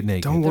did you get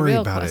naked? Don't worry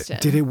about it.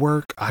 Did it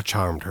work? I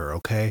charmed her.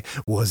 Okay.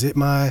 Was it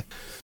my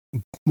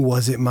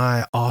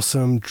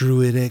awesome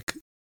druidic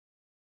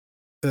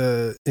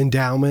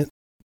endowment?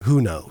 Who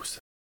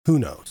knows?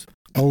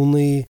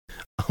 Only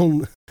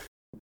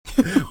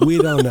we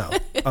don't know.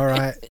 All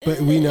right,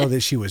 but we know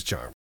that she was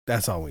charmed.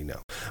 That's all we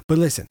know. But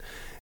listen,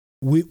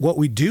 what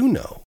we do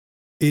know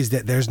is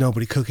that there's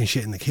nobody cooking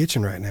shit in the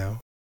kitchen right now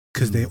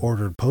because they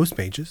ordered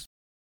Postmates.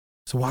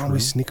 So why don't we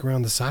sneak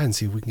around the side and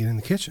see if we can get in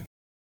the kitchen?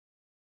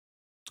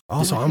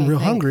 Also, I'm real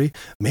hungry.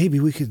 Maybe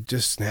we could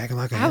just snag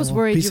like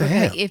a piece of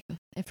ham.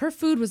 If her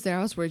food was there,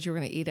 I was worried you were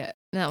going to eat it.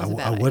 And that was a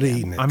bad idea. I would have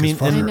eaten it. I mean,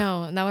 I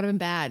know, and that would have been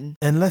bad.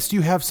 Unless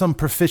you have some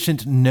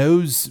proficient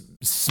nose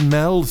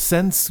smell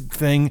sense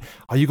thing,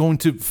 are you going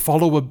to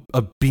follow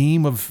a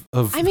beam of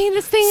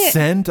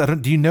scent?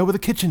 Do you know where the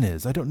kitchen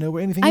is? I don't know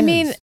where anything is. I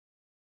mean,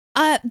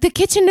 the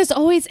kitchen is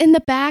always in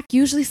the back,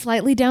 usually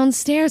slightly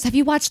downstairs. Have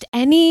you watched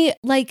any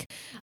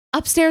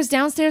upstairs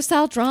downstairs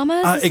style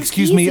dramas?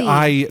 Excuse me,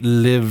 I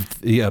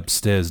lived the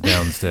upstairs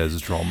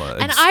downstairs drama.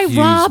 And I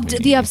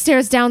robbed the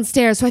upstairs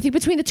downstairs. So I think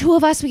between the two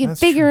of us we can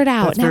figure it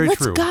out. Now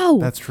let's go.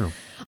 That's true.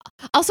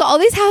 Also, all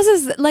these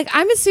houses,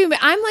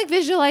 I'm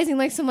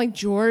visualizing some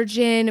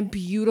Georgian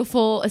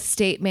beautiful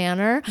estate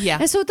manor. Yeah.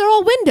 And so they're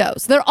all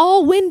windows. They're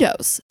all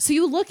windows. So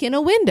you look in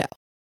a window.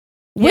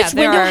 Which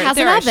window has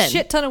an oven? There are a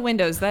shit ton of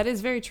windows. That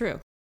is very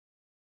true.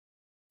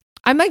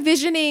 I'm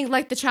visioning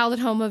the childhood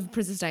home of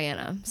Princess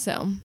Diana.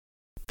 So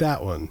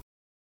that one.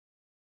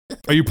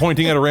 Are you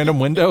pointing at a random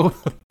window?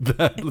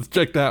 Let's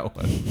check that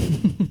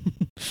one.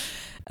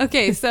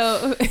 Okay,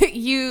 so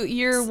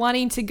you're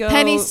wanting to go.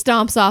 Penny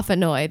stomps off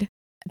annoyed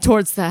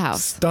towards the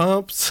house.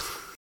 Stomps?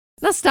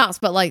 Not stomps,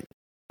 but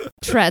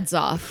treads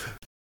off.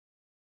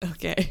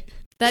 Okay.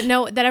 That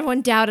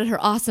everyone doubted her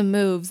awesome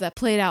moves that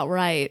played out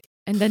right,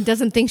 and then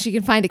doesn't think she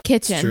can find a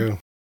kitchen. It's true.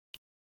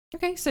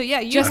 Okay, so yeah,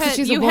 you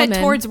head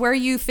towards where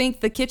you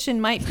think the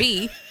kitchen might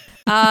be.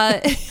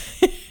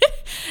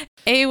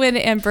 Awen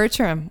and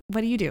Bertram,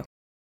 what do you do?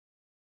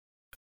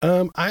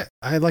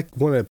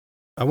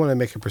 I want to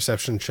make a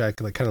perception check,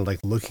 kind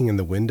of looking in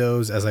the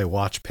windows as I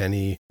watch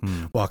Penny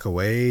walk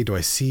away. Do I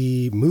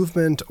see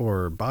movement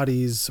or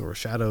bodies or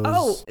shadows?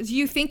 Oh,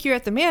 you think you're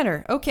at the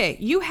manor? Okay,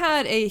 you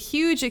had a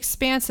huge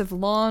expanse of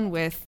lawn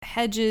with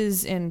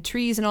hedges and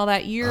trees and all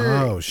that.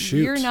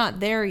 You're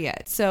not there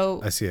yet. So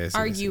I see.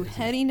 Are you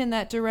heading in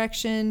that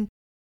direction?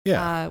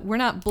 Yeah. We're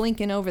not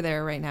blinking over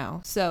there right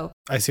now. So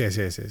I see.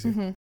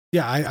 Mm-hmm.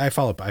 Yeah, I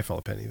follow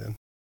Penny then.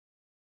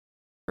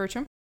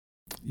 Bertram?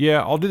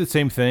 Yeah, I'll do the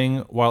same thing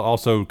while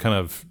also kind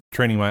of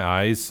training my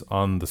eyes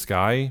on the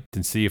sky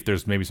to see if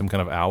there's maybe some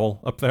kind of owl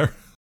up there.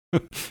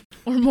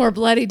 Or more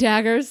bloody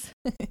daggers.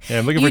 Yeah,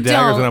 I'm looking for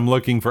daggers and I'm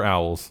looking for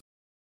owls.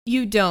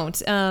 You don't.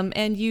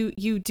 And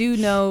you do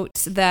note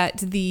that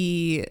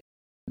the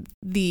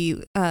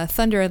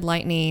thunder and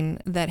lightning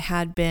that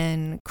had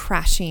been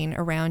crashing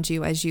around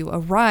you as you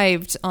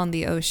arrived on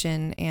the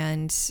ocean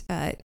and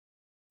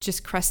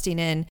just crusting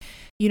in,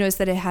 you notice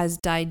that it has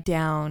died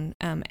down,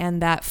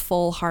 and that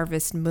full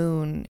harvest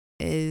moon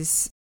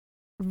is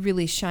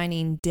really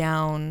shining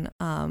down,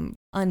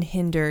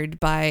 unhindered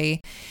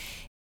by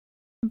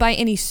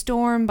any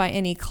storm, by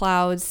any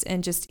clouds,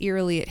 and just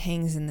eerily it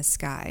hangs in the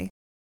sky.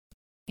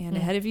 And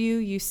ahead of you,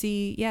 you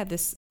see,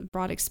 this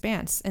broad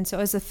expanse. And so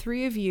as the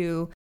three of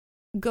you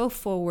go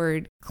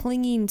forward,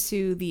 clinging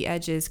to the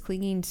edges,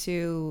 clinging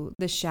to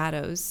the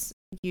shadows,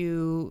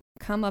 you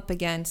come up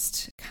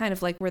against kind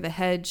of where the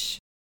hedge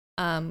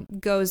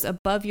goes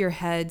above your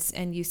heads,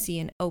 and you see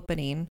an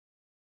opening.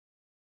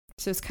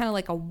 So it's kind of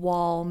like a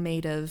wall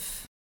made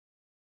of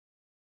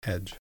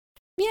hedge.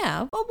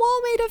 Yeah, a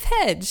wall made of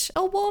hedge,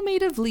 a wall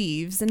made of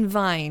leaves and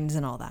vines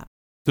and all that.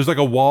 There's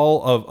a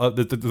wall of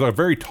there's a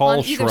very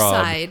tall shrub,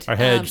 side, a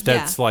hedge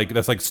that's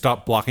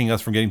stop blocking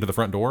us from getting to the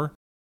front door.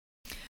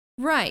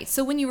 Right.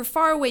 So when you were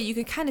far away, you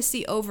could kind of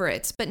see over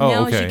it. But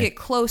now as you get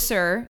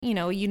closer,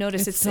 you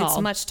notice it's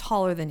much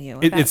taller than you.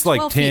 It's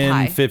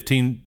 10,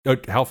 15,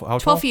 how tall?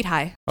 12 feet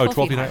high.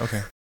 12 feet high?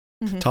 Okay.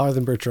 Mm-hmm. Taller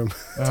than Bertram.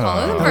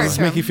 Taller than Bertram. Does this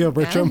make you feel,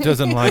 Bertram?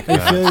 Doesn't like that.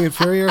 Are you feeling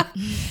inferior?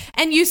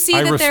 And you see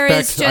there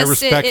is just... I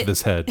respect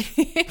this head.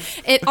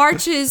 It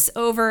arches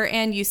over,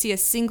 and you see a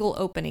single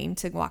opening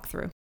to walk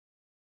through.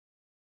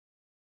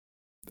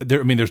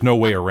 there's no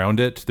way around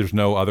it. There's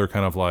no other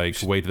kind of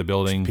like way to the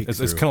building. It's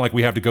kind of like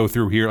we have to go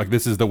through here. Like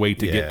this is the way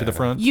to get to the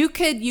front. You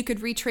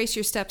could retrace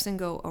your steps and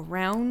go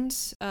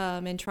around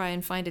and try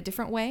and find a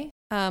different way.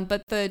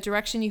 But the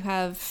direction you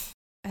have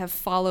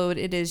followed,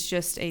 it is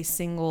just a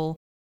single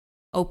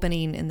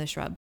opening in the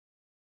shrub.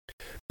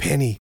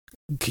 Penny,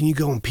 can you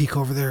go and peek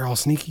over there all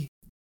sneaky?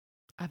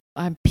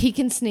 I'm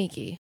peeking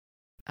sneaky.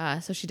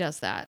 So she does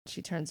that.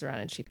 She turns around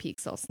and she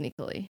peeks all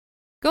sneakily.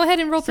 Go ahead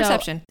and roll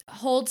perception.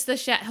 Holds the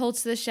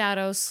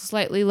shadows,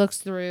 slightly looks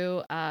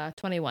through.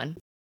 21.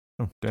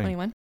 Oh, dang.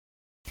 21.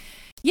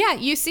 Yeah,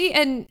 you see,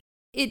 and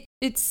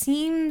it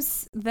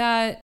seems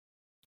that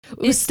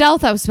it was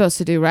stealth I was supposed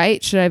to do,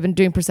 right? Should I have been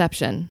doing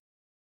perception?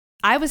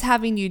 I was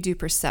having you do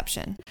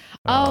perception.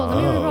 Oh, let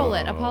me re-roll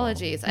it.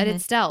 Apologies. I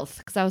did stealth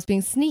because I was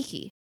being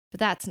sneaky. But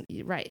that's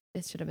right.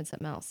 It should have been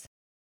something else.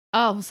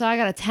 Oh, so I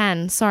got a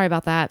 10. Sorry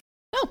about that.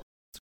 Oh,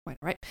 that's quite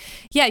all right.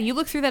 Yeah, you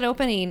look through that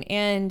opening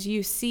and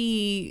you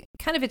see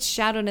kind of it's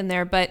shadowed in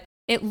there, but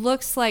it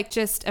looks like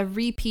just a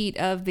repeat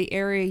of the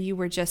area you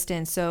were just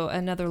in. So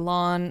another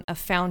lawn, a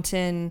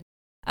fountain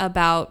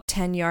about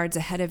 10 yards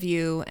ahead of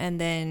you, and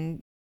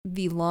then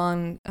the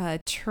lawn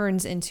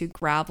turns into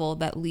gravel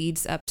that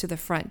leads up to the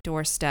front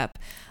doorstep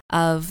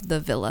of the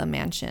villa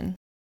mansion.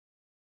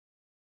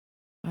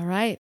 All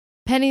right.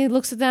 Penny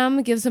looks at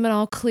them, gives them an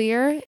all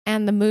clear,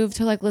 and the move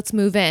to like, let's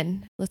move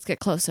in. Let's get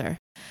closer.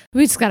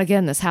 We just got to get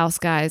in this house,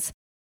 guys.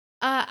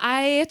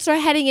 I start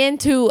heading in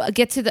to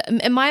get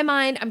to in my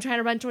mind, I'm trying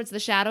to run towards the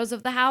shadows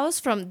of the house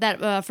from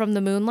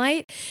the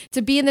moonlight,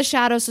 to be in the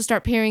shadows, to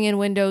start peering in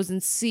windows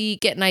and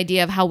get an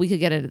idea of how we could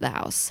get into the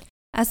house.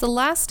 As the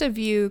last of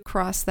you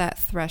cross that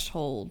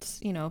threshold,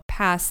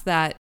 past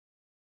that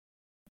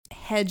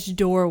hedge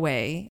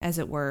doorway, as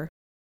it were,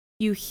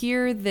 you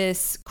hear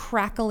this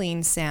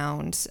crackling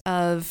sound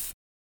of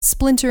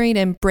splintering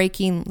and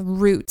breaking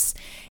roots.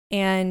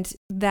 And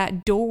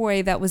that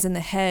doorway that was in the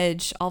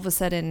hedge all of a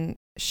sudden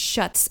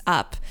shuts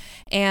up,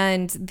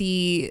 and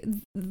the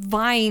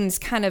vines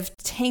kind of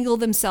tangle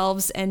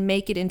themselves and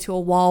make it into a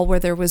wall where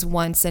there was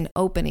once an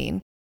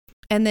opening.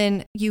 And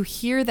then you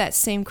hear that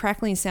same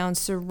crackling sound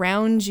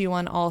surround you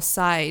on all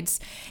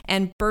sides,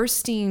 and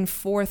bursting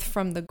forth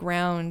from the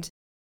ground,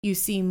 you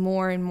see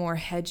more and more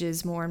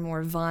hedges, more and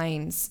more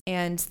vines,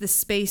 and the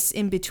space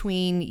in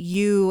between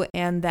you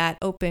and that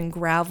open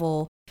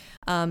gravel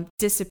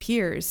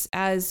disappears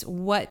as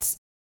what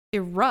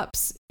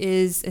erupts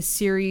is a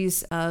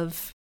series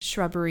of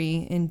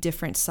shrubbery in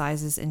different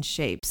sizes and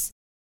shapes.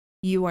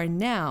 You are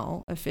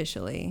now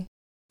officially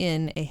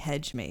in a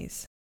hedge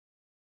maze.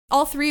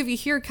 All three of you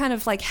hear kind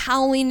of like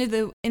howling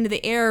into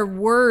the air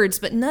words,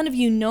 but none of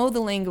you know the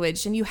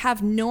language and you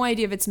have no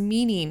idea of its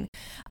meaning.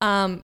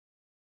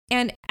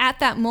 And at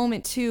that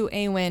moment too,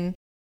 Awen,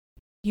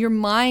 your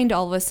mind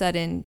all of a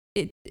sudden,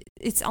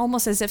 it's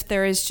almost as if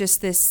there is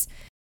just this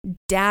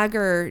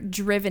dagger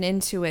driven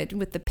into it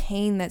with the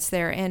pain that's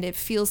there, and it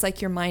feels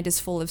like your mind is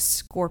full of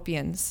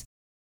scorpions.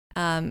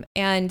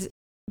 And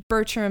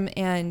Bertram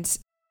and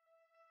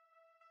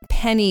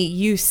Penny,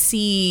 you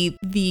see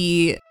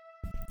the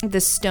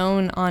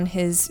stone on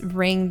his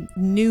ring,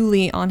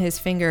 newly on his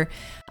finger,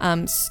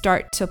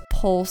 start to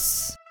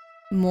pulse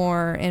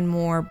more and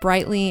more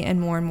brightly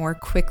and more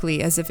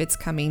quickly, as if it's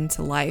coming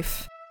to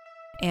life.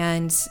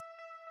 And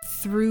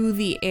through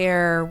the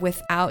air,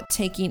 without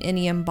taking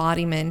any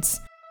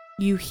embodiment,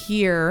 you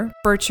hear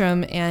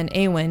Bertram and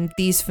Awen,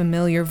 these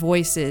familiar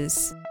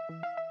voices.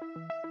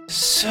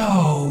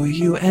 So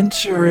you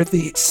enter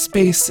the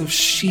space of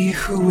she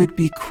who would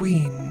be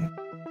queen.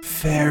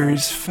 Fair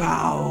is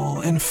foul,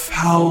 and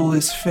foul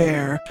is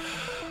fair.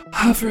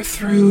 Hover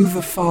through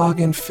the fog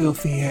and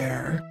filthy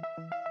air.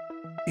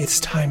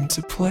 It's time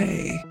to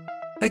play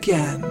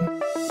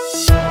again.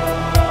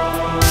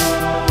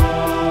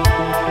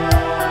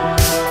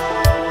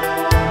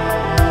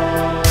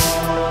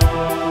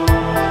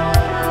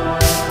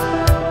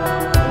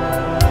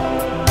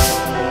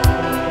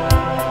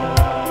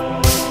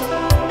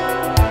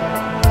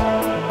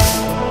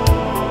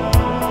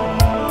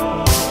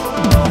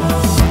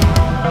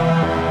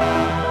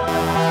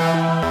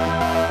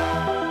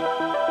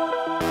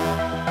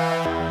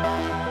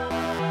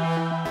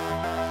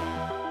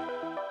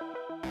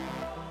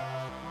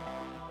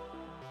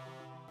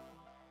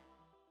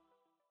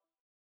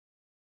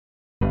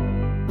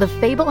 The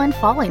Fable and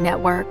Folly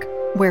Network,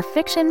 where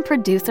fiction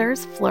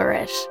producers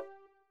flourish.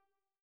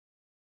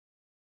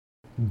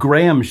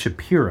 Graham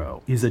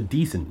Shapiro is a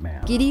decent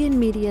man. Gideon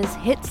Media's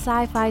hit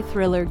sci-fi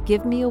thriller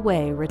Give Me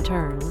Away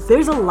returns.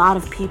 There's a lot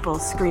of people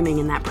screaming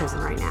in that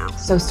prison right now.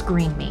 So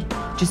screen me.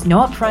 Just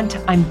know up front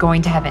I'm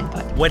going to have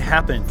input. What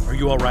happened? Are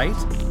you all right?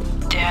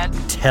 Dad.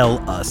 Tell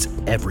us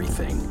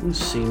everything. It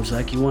seems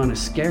like you want to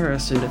scare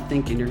us into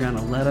thinking you're going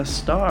to let us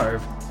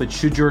starve. But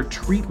should your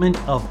treatment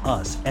of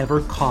us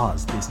ever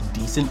cause this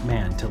decent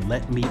man to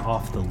let me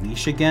off the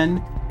leash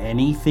again,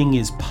 anything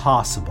is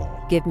possible.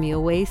 Give Me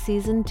Away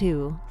Season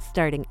 2,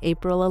 starting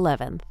April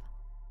 11th.